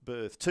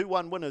berth.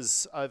 2-1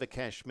 winners over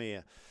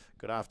Cashmere.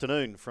 Good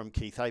afternoon from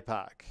Keithay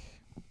Park.